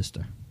called my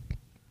sister.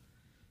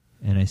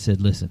 And I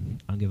said,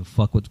 listen, I don't give a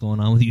fuck what's going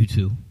on with you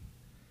two,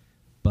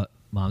 but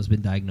mom's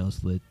been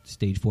diagnosed with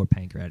stage 4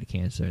 pancreatic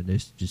cancer, and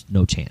there's just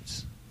no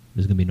chance.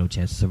 There's going to be no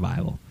chance of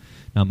survival.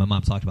 Now, my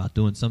mom talked about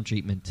doing some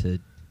treatment to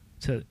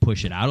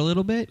push it out a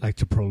little bit. Like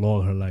to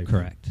prolong her life.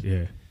 Correct.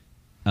 Yeah.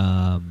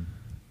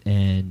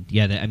 And,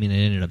 yeah, it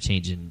ended up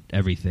changing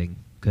everything.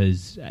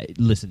 Because,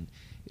 listen,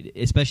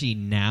 especially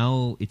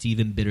now, it's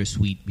even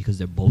bittersweet because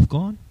they're both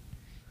gone,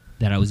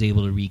 that I was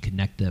able to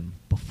reconnect them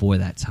before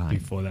that time.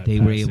 Before that they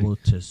were passing. able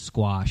to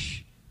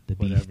squash the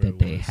beef Whatever that it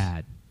they was.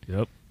 had.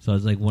 Yep. So it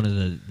was like one of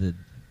the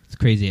it's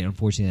crazy,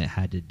 unfortunately, that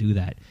I had to do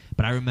that.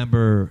 But I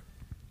remember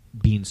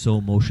being so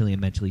emotionally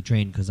and mentally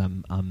drained because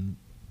I'm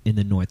in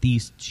the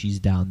Northeast. She's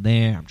down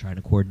there. I'm trying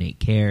to coordinate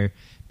care,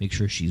 make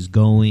sure she's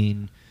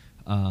going.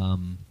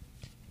 And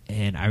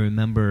I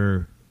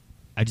remember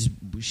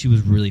she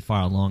was really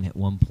far along at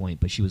one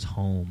point, but she was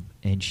home,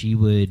 and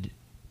it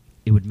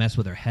would mess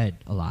with her head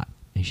a lot.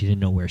 And she didn't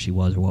know where she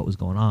was or what was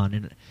going on.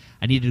 And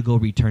I needed to go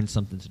return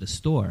something to the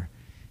store.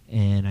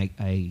 And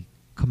I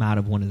come out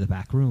of one of the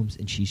back rooms,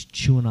 and she's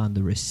chewing on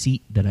the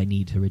receipt that I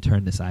need to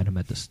return this item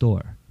at the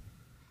store.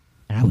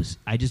 And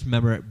I just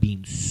remember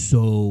being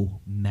so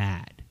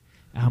mad.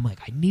 And I'm like,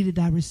 I needed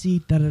that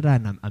receipt, da-da-da.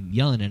 And I'm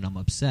yelling and I'm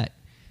upset.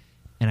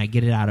 And I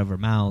get it out of her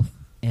mouth.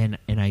 And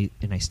I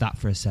stopped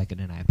for a second,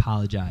 and I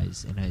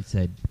apologized. And I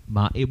said,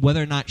 Mom,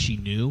 whether or not she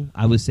knew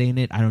I was saying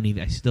it,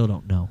 I still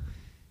don't know.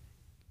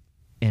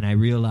 And I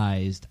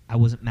realized I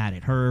wasn't mad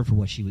at her for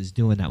what she was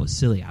doing. That was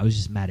silly. I was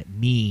just mad at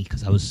me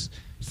because I was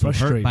so hurt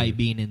Frustrated. by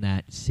being in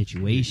that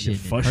situation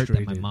and hurt that my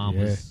frustrated, mom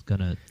yeah. was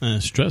gonna.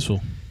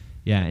 Stressful.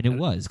 Yeah, and it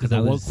was because the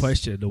I one was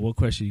question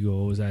you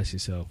always ask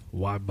yourself,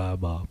 why my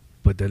mom?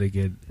 But then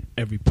again,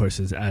 every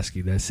person's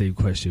asking that same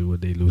question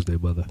when they lose their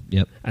mother.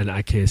 Yep. And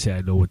I can't say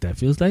I know what that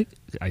feels like.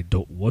 I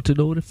don't want to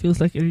know what it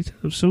feels like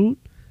anytime soon.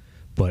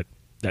 But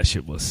that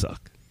shit must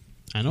suck.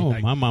 I know.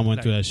 Like- my mom went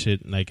like- through that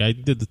shit. Like, I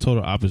did the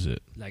total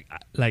opposite.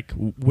 Like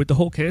with the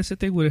whole cancer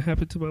thing, when it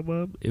happened to my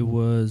mom, it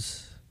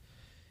was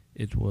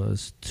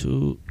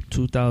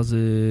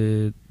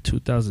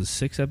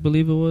 2006, I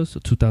believe it was, or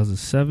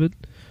 2007.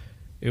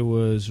 It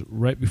was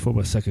right before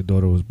my second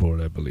daughter was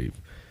born, I believe.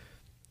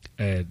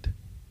 And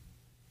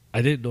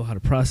I didn't know how to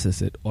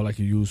process it. All I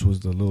could use was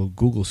the little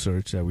Google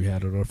search that we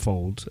had on our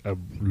phones.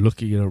 I'm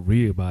looking and I'm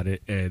reading about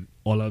it, and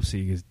all I'm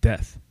seeing is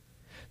death.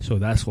 So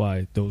that's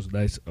why those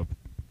nights of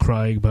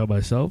crying by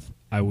myself,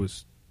 I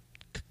was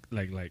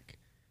like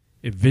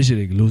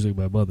envisioning losing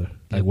my mother.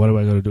 Like, what am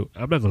I going to do?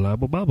 I'm not going to lie,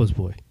 I'm a mama's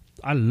boy.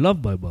 I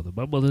love my mother.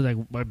 My mother's like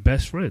my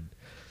best friend.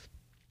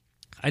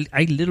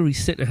 I literally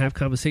sit and have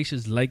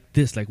conversations like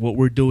this, like what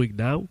we're doing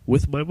now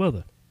with my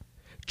mother.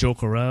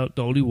 Joke around.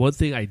 The only one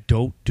thing I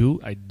don't do,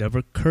 I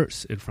never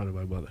curse in front of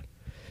my mother.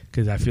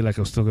 Because I feel like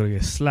I'm still going to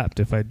get slapped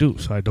if I do,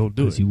 so I don't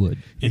do it. Because you would.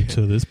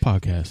 Into this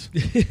podcast.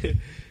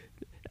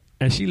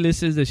 And she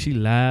listens and she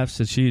laughs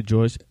and she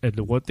enjoys. And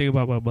the one thing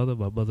about my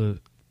mother,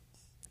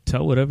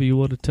 tell whatever you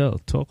want to tell.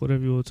 Talk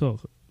whatever you want to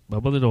talk. My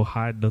mother don't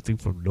hide nothing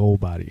from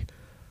nobody.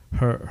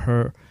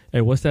 Her,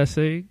 and what's that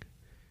saying?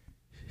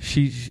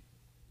 She's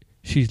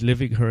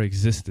living her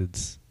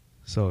existence.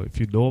 So if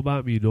you know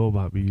about me, you know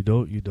about me. You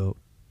don't, you don't.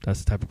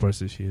 That's the type of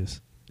person she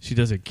is. She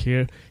doesn't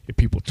care if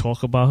people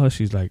talk about her.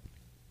 She's like,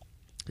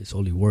 it's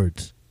only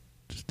words.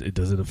 It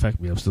doesn't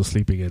affect me. I'm still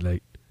sleeping at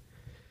night.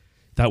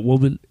 That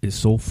woman is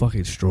so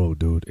fucking strong,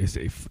 dude.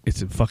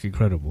 It's fucking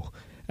incredible.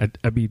 And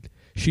I mean,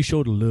 she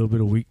showed a little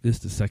bit of weakness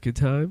the second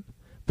time,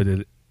 but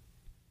then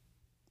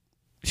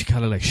she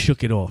kind of like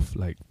shook it off.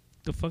 Like,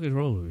 the fuck is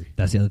wrong with me?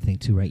 That's the other thing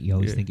too, right? You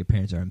always think your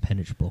parents are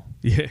impenetrable.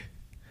 Yeah.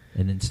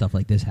 And then stuff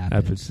like this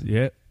happens.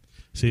 Yeah.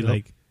 See,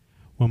 like,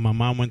 when my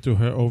mom went through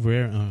her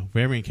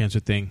ovarian cancer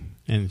thing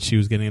and she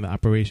was getting the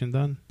operation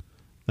done,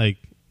 like,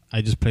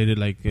 I just played it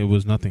like it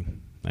was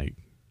nothing. Like,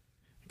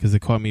 because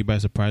it caught me by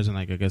surprise and,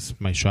 like, I guess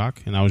my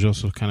shock. And I was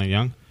also kind of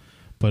young.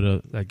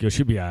 But, like, yo,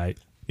 she'll be all right.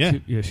 Yeah.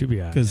 She'll be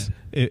all right. Because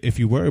if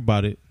you worry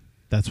about it,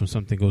 that's when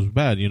something goes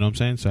bad. You know what I'm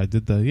saying? So I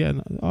did you're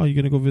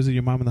going to go visit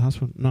your mom in the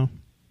hospital? No.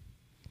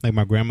 Like,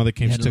 my grandmother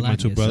came, she took my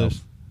two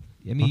brothers.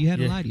 I mean, you had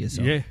to lie to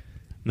yourself. Yeah. And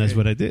that's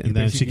what I did. And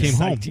then she came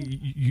home.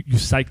 You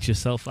psyched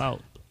yourself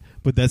out.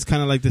 But that's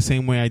kind of like the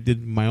same way I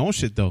did my own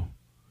shit, though.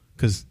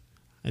 Because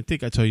I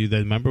think I told you that.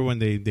 Remember when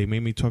they made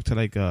me talk to,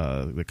 like,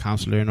 the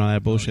counselor and all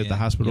that bullshit at the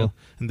hospital? Yep.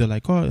 And they're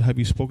like, oh, have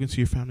you spoken to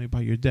your family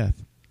about your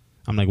death?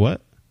 I'm like,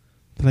 what?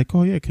 They're like,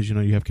 oh, yeah, because, you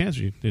know, you have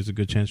cancer. There's a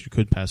good chance you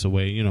could pass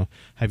away. You know,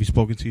 have you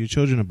spoken to your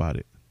children about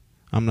it?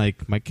 I'm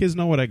like, my kids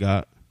know what I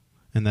got.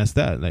 And that's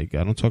that. Like,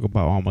 I don't talk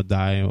about, oh, I'm going to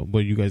die. What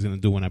are you guys going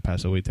to do when I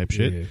pass away type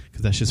shit.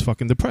 Because that's just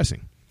fucking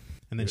depressing.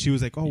 And then she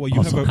was like, oh, well, you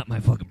also have not my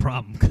fucking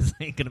problem because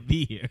I ain't going to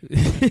be here.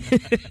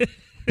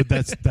 But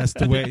that's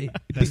the way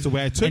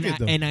I took it,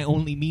 though. And I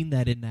only mean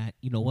that in that,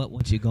 you know what,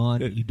 once you're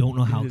gone, you don't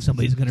know how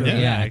somebody's going to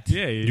react.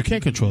 Yeah, you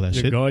can't control that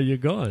shit. You're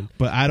gone.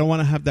 But I don't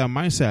want to have that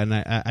mindset. And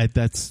I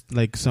that's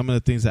like some of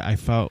the things that I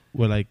felt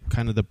were like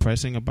kind of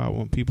depressing about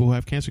when people who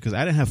have cancer. Because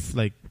I didn't have,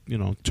 like, you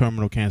know,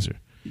 terminal cancer.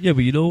 Yeah,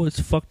 but you know what's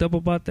fucked up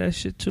about that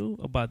shit too?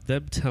 About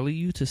them telling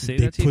you to say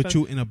that to They put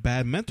you in a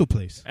bad mental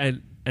place.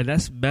 And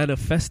that's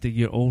manifesting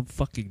your own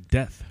fucking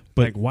death.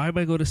 But like, why am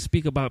I going to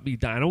speak about me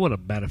dying? I don't want to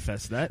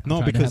manifest that.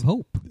 No, because to have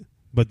hope.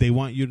 But they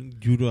want you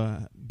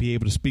to be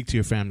able to speak to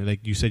your family.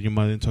 Like you said, your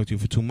mother didn't talk to you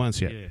for 2 months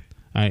yet. Yeah.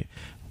 All right.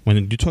 When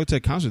you talk to a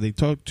counselor, they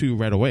talk to you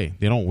right away.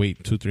 They don't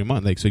wait 2-3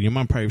 months. Like, so your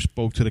mom probably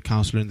spoke to the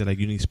counselor and they're like,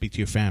 you need to speak to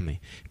your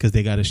family because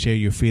they got to share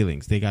your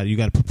feelings. You got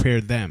to prepare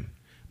them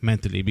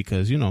mentally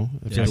because, you know,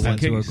 if they're the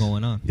ones who are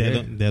going on.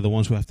 They're the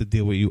ones who have to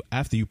deal with you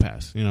after you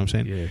pass. You know what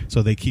I'm saying? Yeah.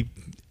 So they keep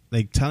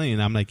like telling you,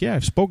 and I'm like, yeah,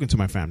 I've spoken to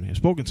my family. I've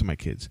spoken to my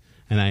kids.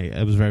 And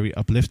it was very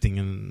uplifting.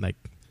 And like,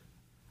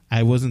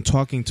 I wasn't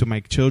talking to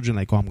my children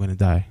like, oh, I'm going to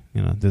die.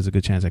 You know, there's a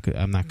good chance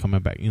I'm not coming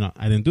back. You know,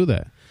 I didn't do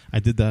that. I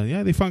did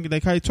they found,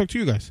 like how I talk to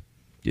you guys.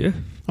 Yeah.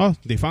 Oh,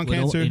 they found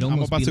cancer.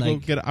 I'm about to go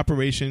like, get an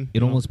operation.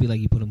 It'd almost be like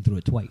you put them through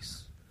it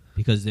twice.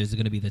 Because there's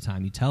going to be the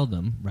time you tell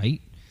them,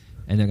 right?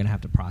 And they're going to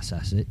have to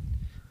process it.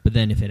 But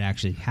then if it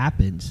actually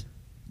happens,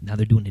 now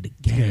they're doing it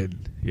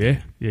again.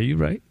 Yeah, you're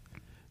right.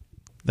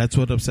 That's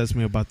what upsets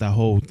me about that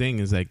whole thing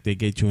is like they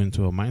get you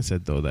into a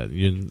mindset though that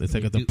it's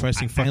like a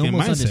depressing fucking mindset. I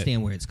almost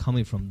understand where it's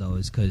coming from though,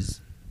 is because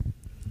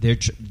they're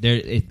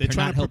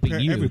not helping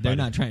you. Everybody. They're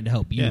not trying to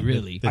help you,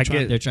 really.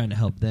 They're trying to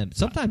help them.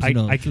 Sometimes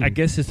I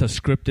guess it's a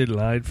scripted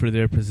line for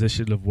their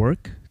position of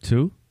work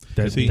too.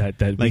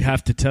 That we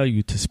have to tell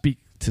you to speak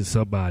to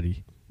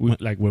somebody.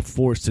 We're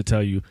forced to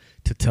tell you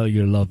to tell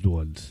your loved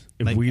ones.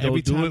 If like we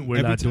don't do it,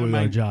 we're not doing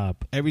our job.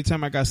 Every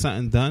time I got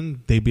something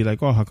done, they'd be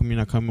like, oh, how come you're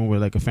not coming with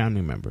like a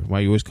family member? Why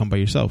you always come by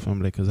yourself?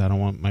 I'm like, because I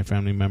don't want my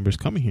family members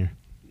coming here.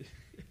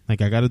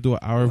 Like, I got to do an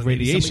hour of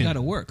radiation. Somebody got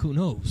to work. Who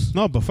knows?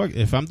 No, but fuck,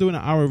 if I'm doing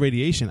an hour of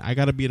radiation, I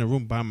got to be in a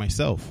room by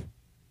myself.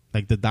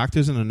 Like, the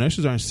doctors and the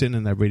nurses aren't sitting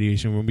in that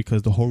radiation room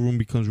because the whole room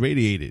becomes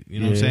radiated. You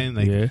know what I'm saying?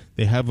 Like,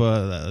 they have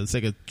it's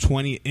like a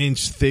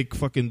 20-inch thick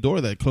fucking door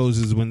that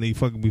closes when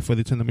before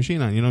they turn the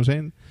machine on. You know what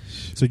I'm saying?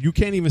 So you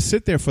can't even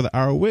sit there for the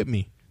hour with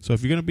me. So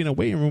if you're gonna be in a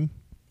waiting room,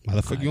 why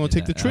the fuck you gonna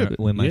take the trip?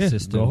 When my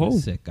sister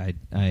was sick, I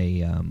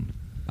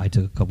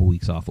took a couple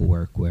weeks off of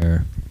work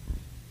where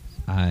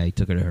I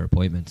took her to her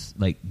appointments.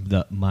 Like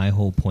my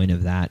whole point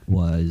of that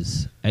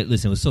was,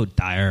 listen, it was so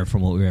dire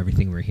from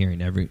everything we were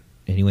hearing.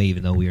 Anyway,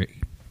 even though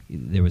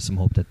there was some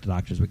hope that the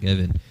doctors were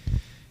given,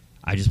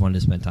 I just wanted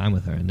to spend time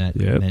with her, and that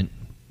meant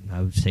I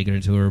was taking her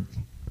to her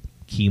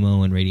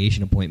chemo and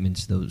radiation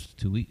appointments those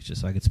 2 weeks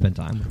just so I could spend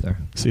time with her.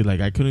 See,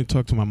 like, I couldn't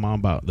talk to my mom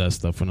about that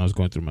stuff when I was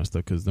going through my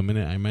stuff because the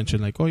minute I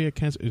mentioned, like, oh, yeah,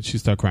 cancer, she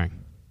started crying.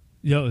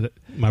 Yo,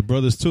 My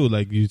brothers too.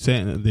 Like you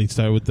said, they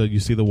start with you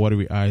see the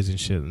watery eyes and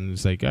shit, and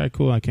it's like, all right,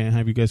 cool. I can't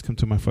have you guys come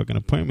to my fucking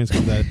appointments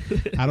because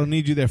I don't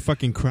need you there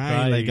fucking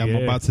crying like I'm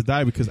about to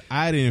die because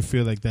I didn't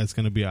feel like that's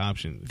gonna be an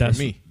option for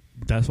me.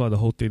 That's why the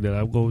whole thing that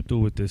I'm going through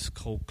with this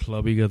cold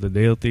clubbing of the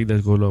nail thing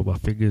that's going on my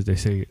fingers, they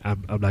say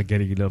I'm not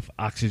getting enough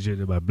oxygen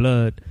in my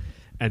blood,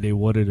 and they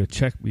wanted to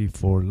check me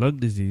for lung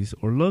disease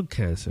or lung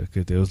cancer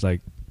because it was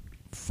like,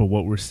 for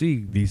what we're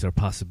seeing, these are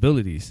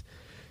possibilities.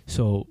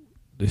 So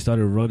they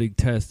started running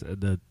tests, and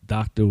the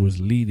doctor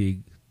was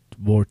leaning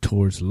more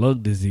towards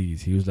lung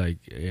disease. He was like,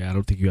 yeah, I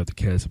don't think you have the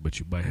cancer, but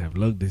you might have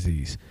lung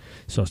disease.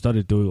 So I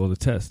started doing all the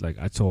tests. Like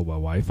I told my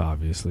wife,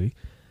 obviously,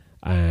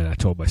 and I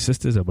told my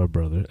sisters and my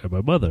brother and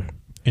my mother.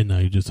 And now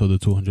you just told the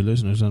 200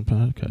 listeners on the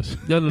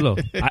podcast. No.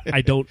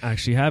 I don't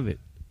actually have it.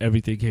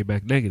 Everything came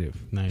back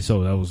negative. Nice.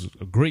 So that was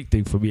a great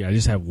thing for me. I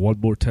just have one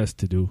more test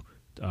to do,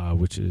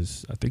 which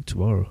is, I think,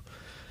 tomorrow.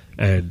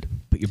 And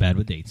But you're bad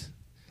with dates.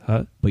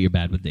 Huh? But you're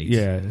bad with dates.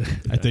 Yeah.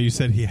 I thought you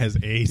said he has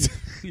AIDS.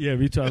 Yeah,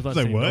 me too. I was like,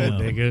 saying, what? no,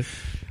 nigga.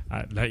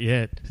 Not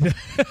yet.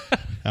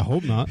 I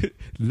hope not.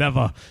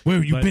 Never. Where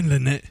have you But- been,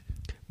 Lynette?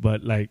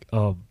 But like,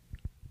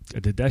 I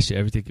did that shit,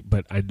 everything.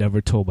 But I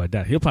never told my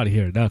dad. He'll probably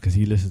hear it now because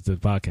he listens to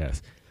the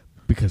podcast.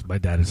 Because my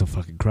dad is a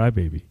fucking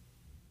crybaby.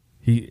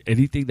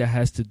 Anything that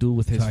has to do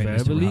with his Sorry,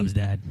 Mr. family, Rob's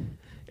dad.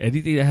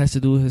 anything that has to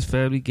do with his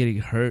family getting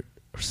hurt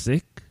or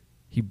sick,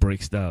 he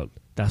breaks down.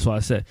 That's why I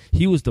said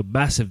he was the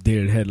massive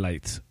deer in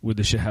headlights when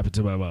the shit happened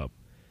to my mom,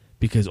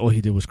 because all he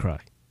did was cry.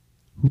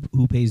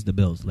 Who pays the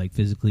bills? Like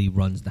physically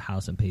runs the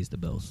house and pays the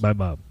bills. My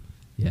mom.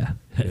 Yeah,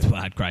 that's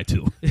why I'd cry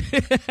too.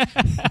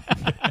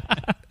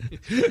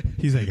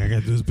 He's like, I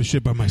got to do this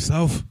shit by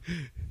myself.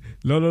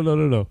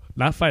 No.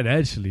 Not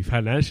financially.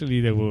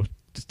 Financially, they were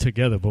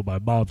together, but my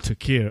mom took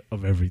care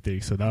of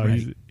everything. So now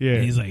Right.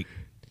 And he's like,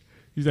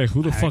 he's like,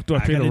 who the fuck do I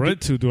pay gotta the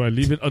rent to? Do I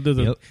leave it under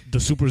the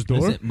super's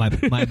door? listen,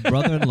 my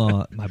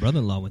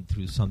brother-in-law went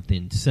through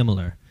something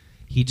similar.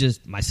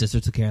 My sister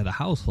took care of the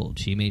household.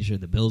 She made sure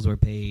the bills were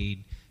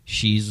paid.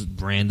 She's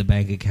ran the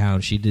bank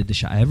account. She did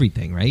the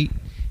everything, right?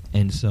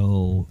 And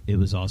so it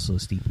was also a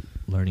steep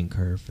learning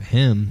curve for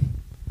him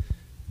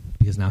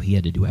because now he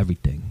had to do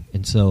everything.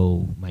 And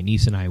so my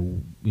niece and I,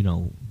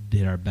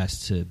 did our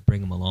best to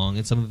bring him along.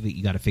 And some of it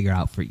you got to figure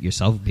out for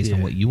yourself based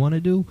on what you want to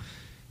do.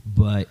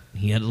 But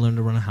he had to learn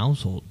to run a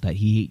household that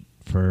he,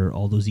 for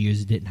all those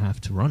years, didn't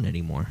have to run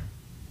anymore.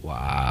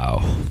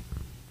 Wow.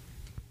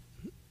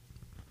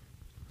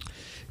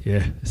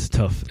 Yeah, it's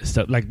tough. It's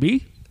tough. Like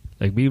me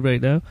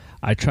right now,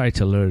 I try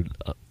to learn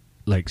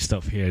like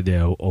stuff here and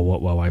there or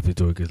what my wife is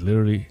doing. Because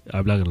literally,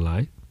 I'm not gonna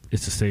lie,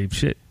 it's the same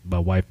shit. My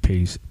wife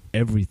pays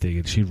everything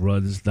and she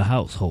runs the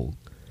household.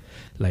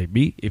 Like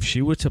me, if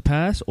she were to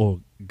pass or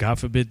God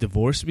forbid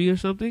divorce me or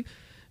something,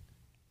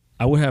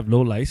 I would have no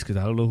lights because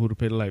I don't know who to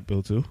pay the light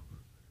bill to.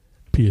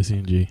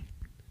 PSNG.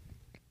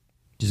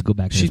 Just go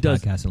back to She this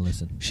does- podcast and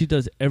listen. She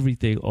does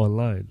everything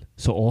online,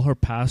 so all her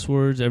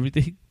passwords,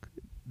 everything,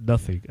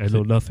 nothing. I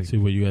know nothing. See,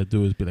 what you gotta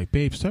do is be like,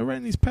 babe, start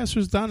writing these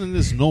passwords down in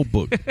this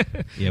notebook.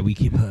 Yeah, we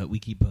keep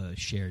a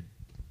shared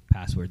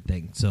password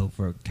thing. So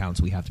for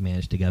accounts we have to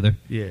manage together,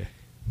 Yeah,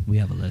 we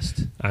have a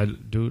list. I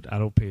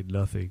don't pay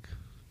nothing.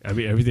 I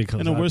mean, everything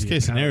comes. In a out worst the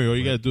case account, scenario, all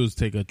you but- gotta do is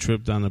take a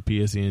trip down to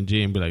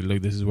PSENG and be like, look,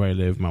 this is where I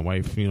live. My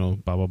wife, blah,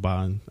 blah,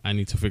 blah. And I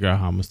need to figure out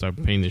how I'm gonna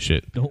start paying this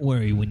shit. Don't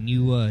worry, when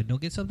you don't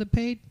get something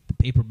paid, the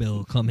paper bill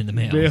will come in the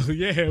mail.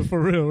 Yeah,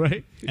 for real,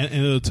 right? And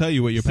it'll tell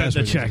you what your Send the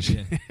password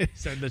check. is. Yeah.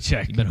 Send the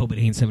check. You better hope it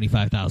ain't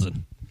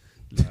 75,000.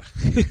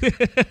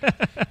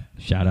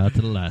 Shout out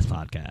to the last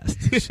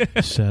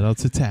podcast. Shout out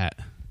to Tat.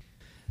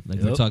 Like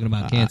we're Yep. talking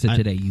about cancer I-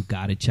 today, you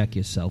got to check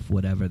yourself,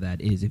 whatever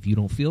that is. If you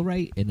don't feel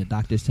right and the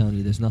doctor's telling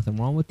you there's nothing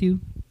wrong with you,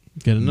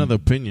 Get another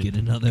opinion. Get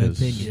another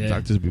 'Cause opinion. Yeah.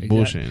 Doctors be Exactly.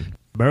 bullshitting.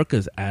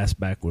 America's ass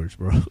backwards,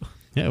 bro.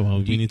 Yeah,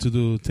 well, we need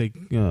to take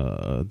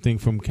a thing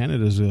from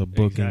Canada's book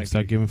and Exactly.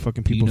 start giving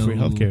fucking Do you people know free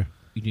who- healthcare.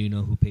 do you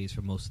know who pays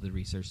for most of the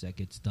research that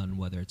gets done,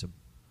 whether it's a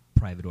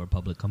private or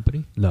public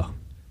company? No.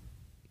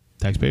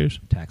 Taxpayers?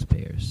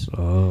 Taxpayers.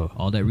 Oh.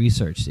 All that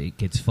research, it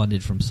gets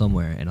funded from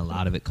somewhere, and a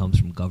lot of it comes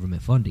from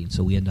government funding.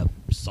 So we end up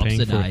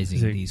subsidizing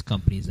it. these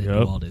companies that Yep.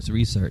 do all this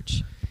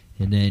research,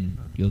 and then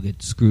you'll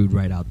get screwed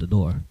right out the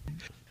door.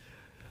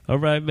 All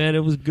right, man.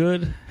 It was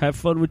good. Have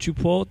fun with you,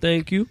 Paul.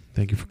 Thank you.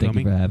 Thank you for Thank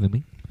coming. you for having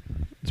me.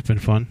 It's been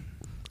fun.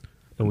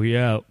 And we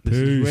out. This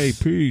is Ray.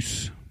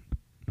 Peace.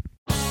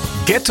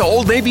 Get to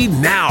Old Navy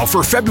now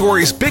for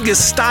February's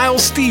biggest style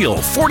steal.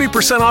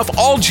 40% off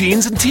all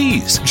jeans and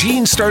tees.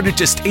 Jeans start at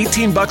just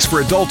 $18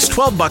 for adults,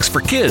 $12 for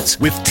kids.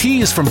 With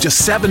tees from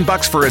just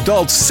 $7 for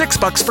adults,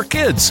 $6 for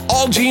kids.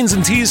 All jeans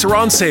and tees are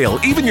on sale,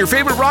 even your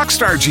favorite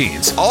Rockstar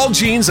jeans. All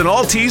jeans and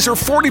all tees are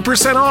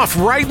 40% off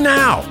right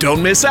now.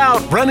 Don't miss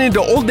out. Run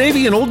into Old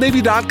Navy and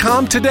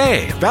OldNavy.com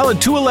today. Valid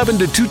 2/11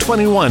 to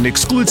 2/21.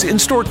 Excludes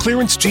in-store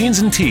clearance jeans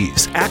and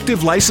tees.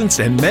 Active, licensed,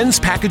 and men's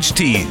package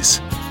tees.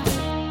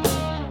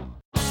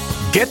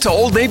 Get to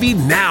Old Navy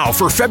now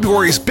for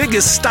February's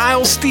biggest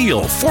style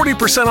steal.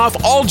 40% off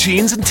all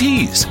jeans and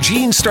tees.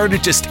 Jeans start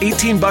at just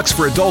 $18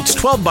 for adults,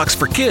 $12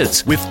 for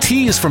kids. With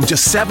tees from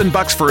just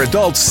 $7 for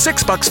adults,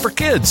 $6 for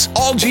kids.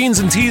 All jeans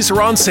and tees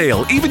are on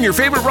sale, even your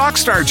favorite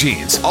Rockstar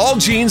jeans. All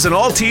jeans and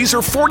all tees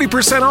are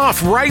 40%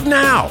 off right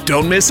now.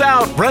 Don't miss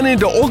out. Run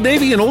into Old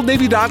Navy and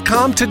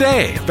OldNavy.com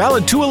today.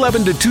 Valid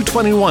 2/11 to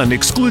 2/21.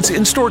 Excludes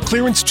in-store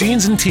clearance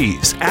jeans and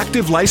tees.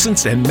 Active,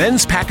 licensed, and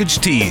men's package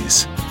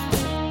tees.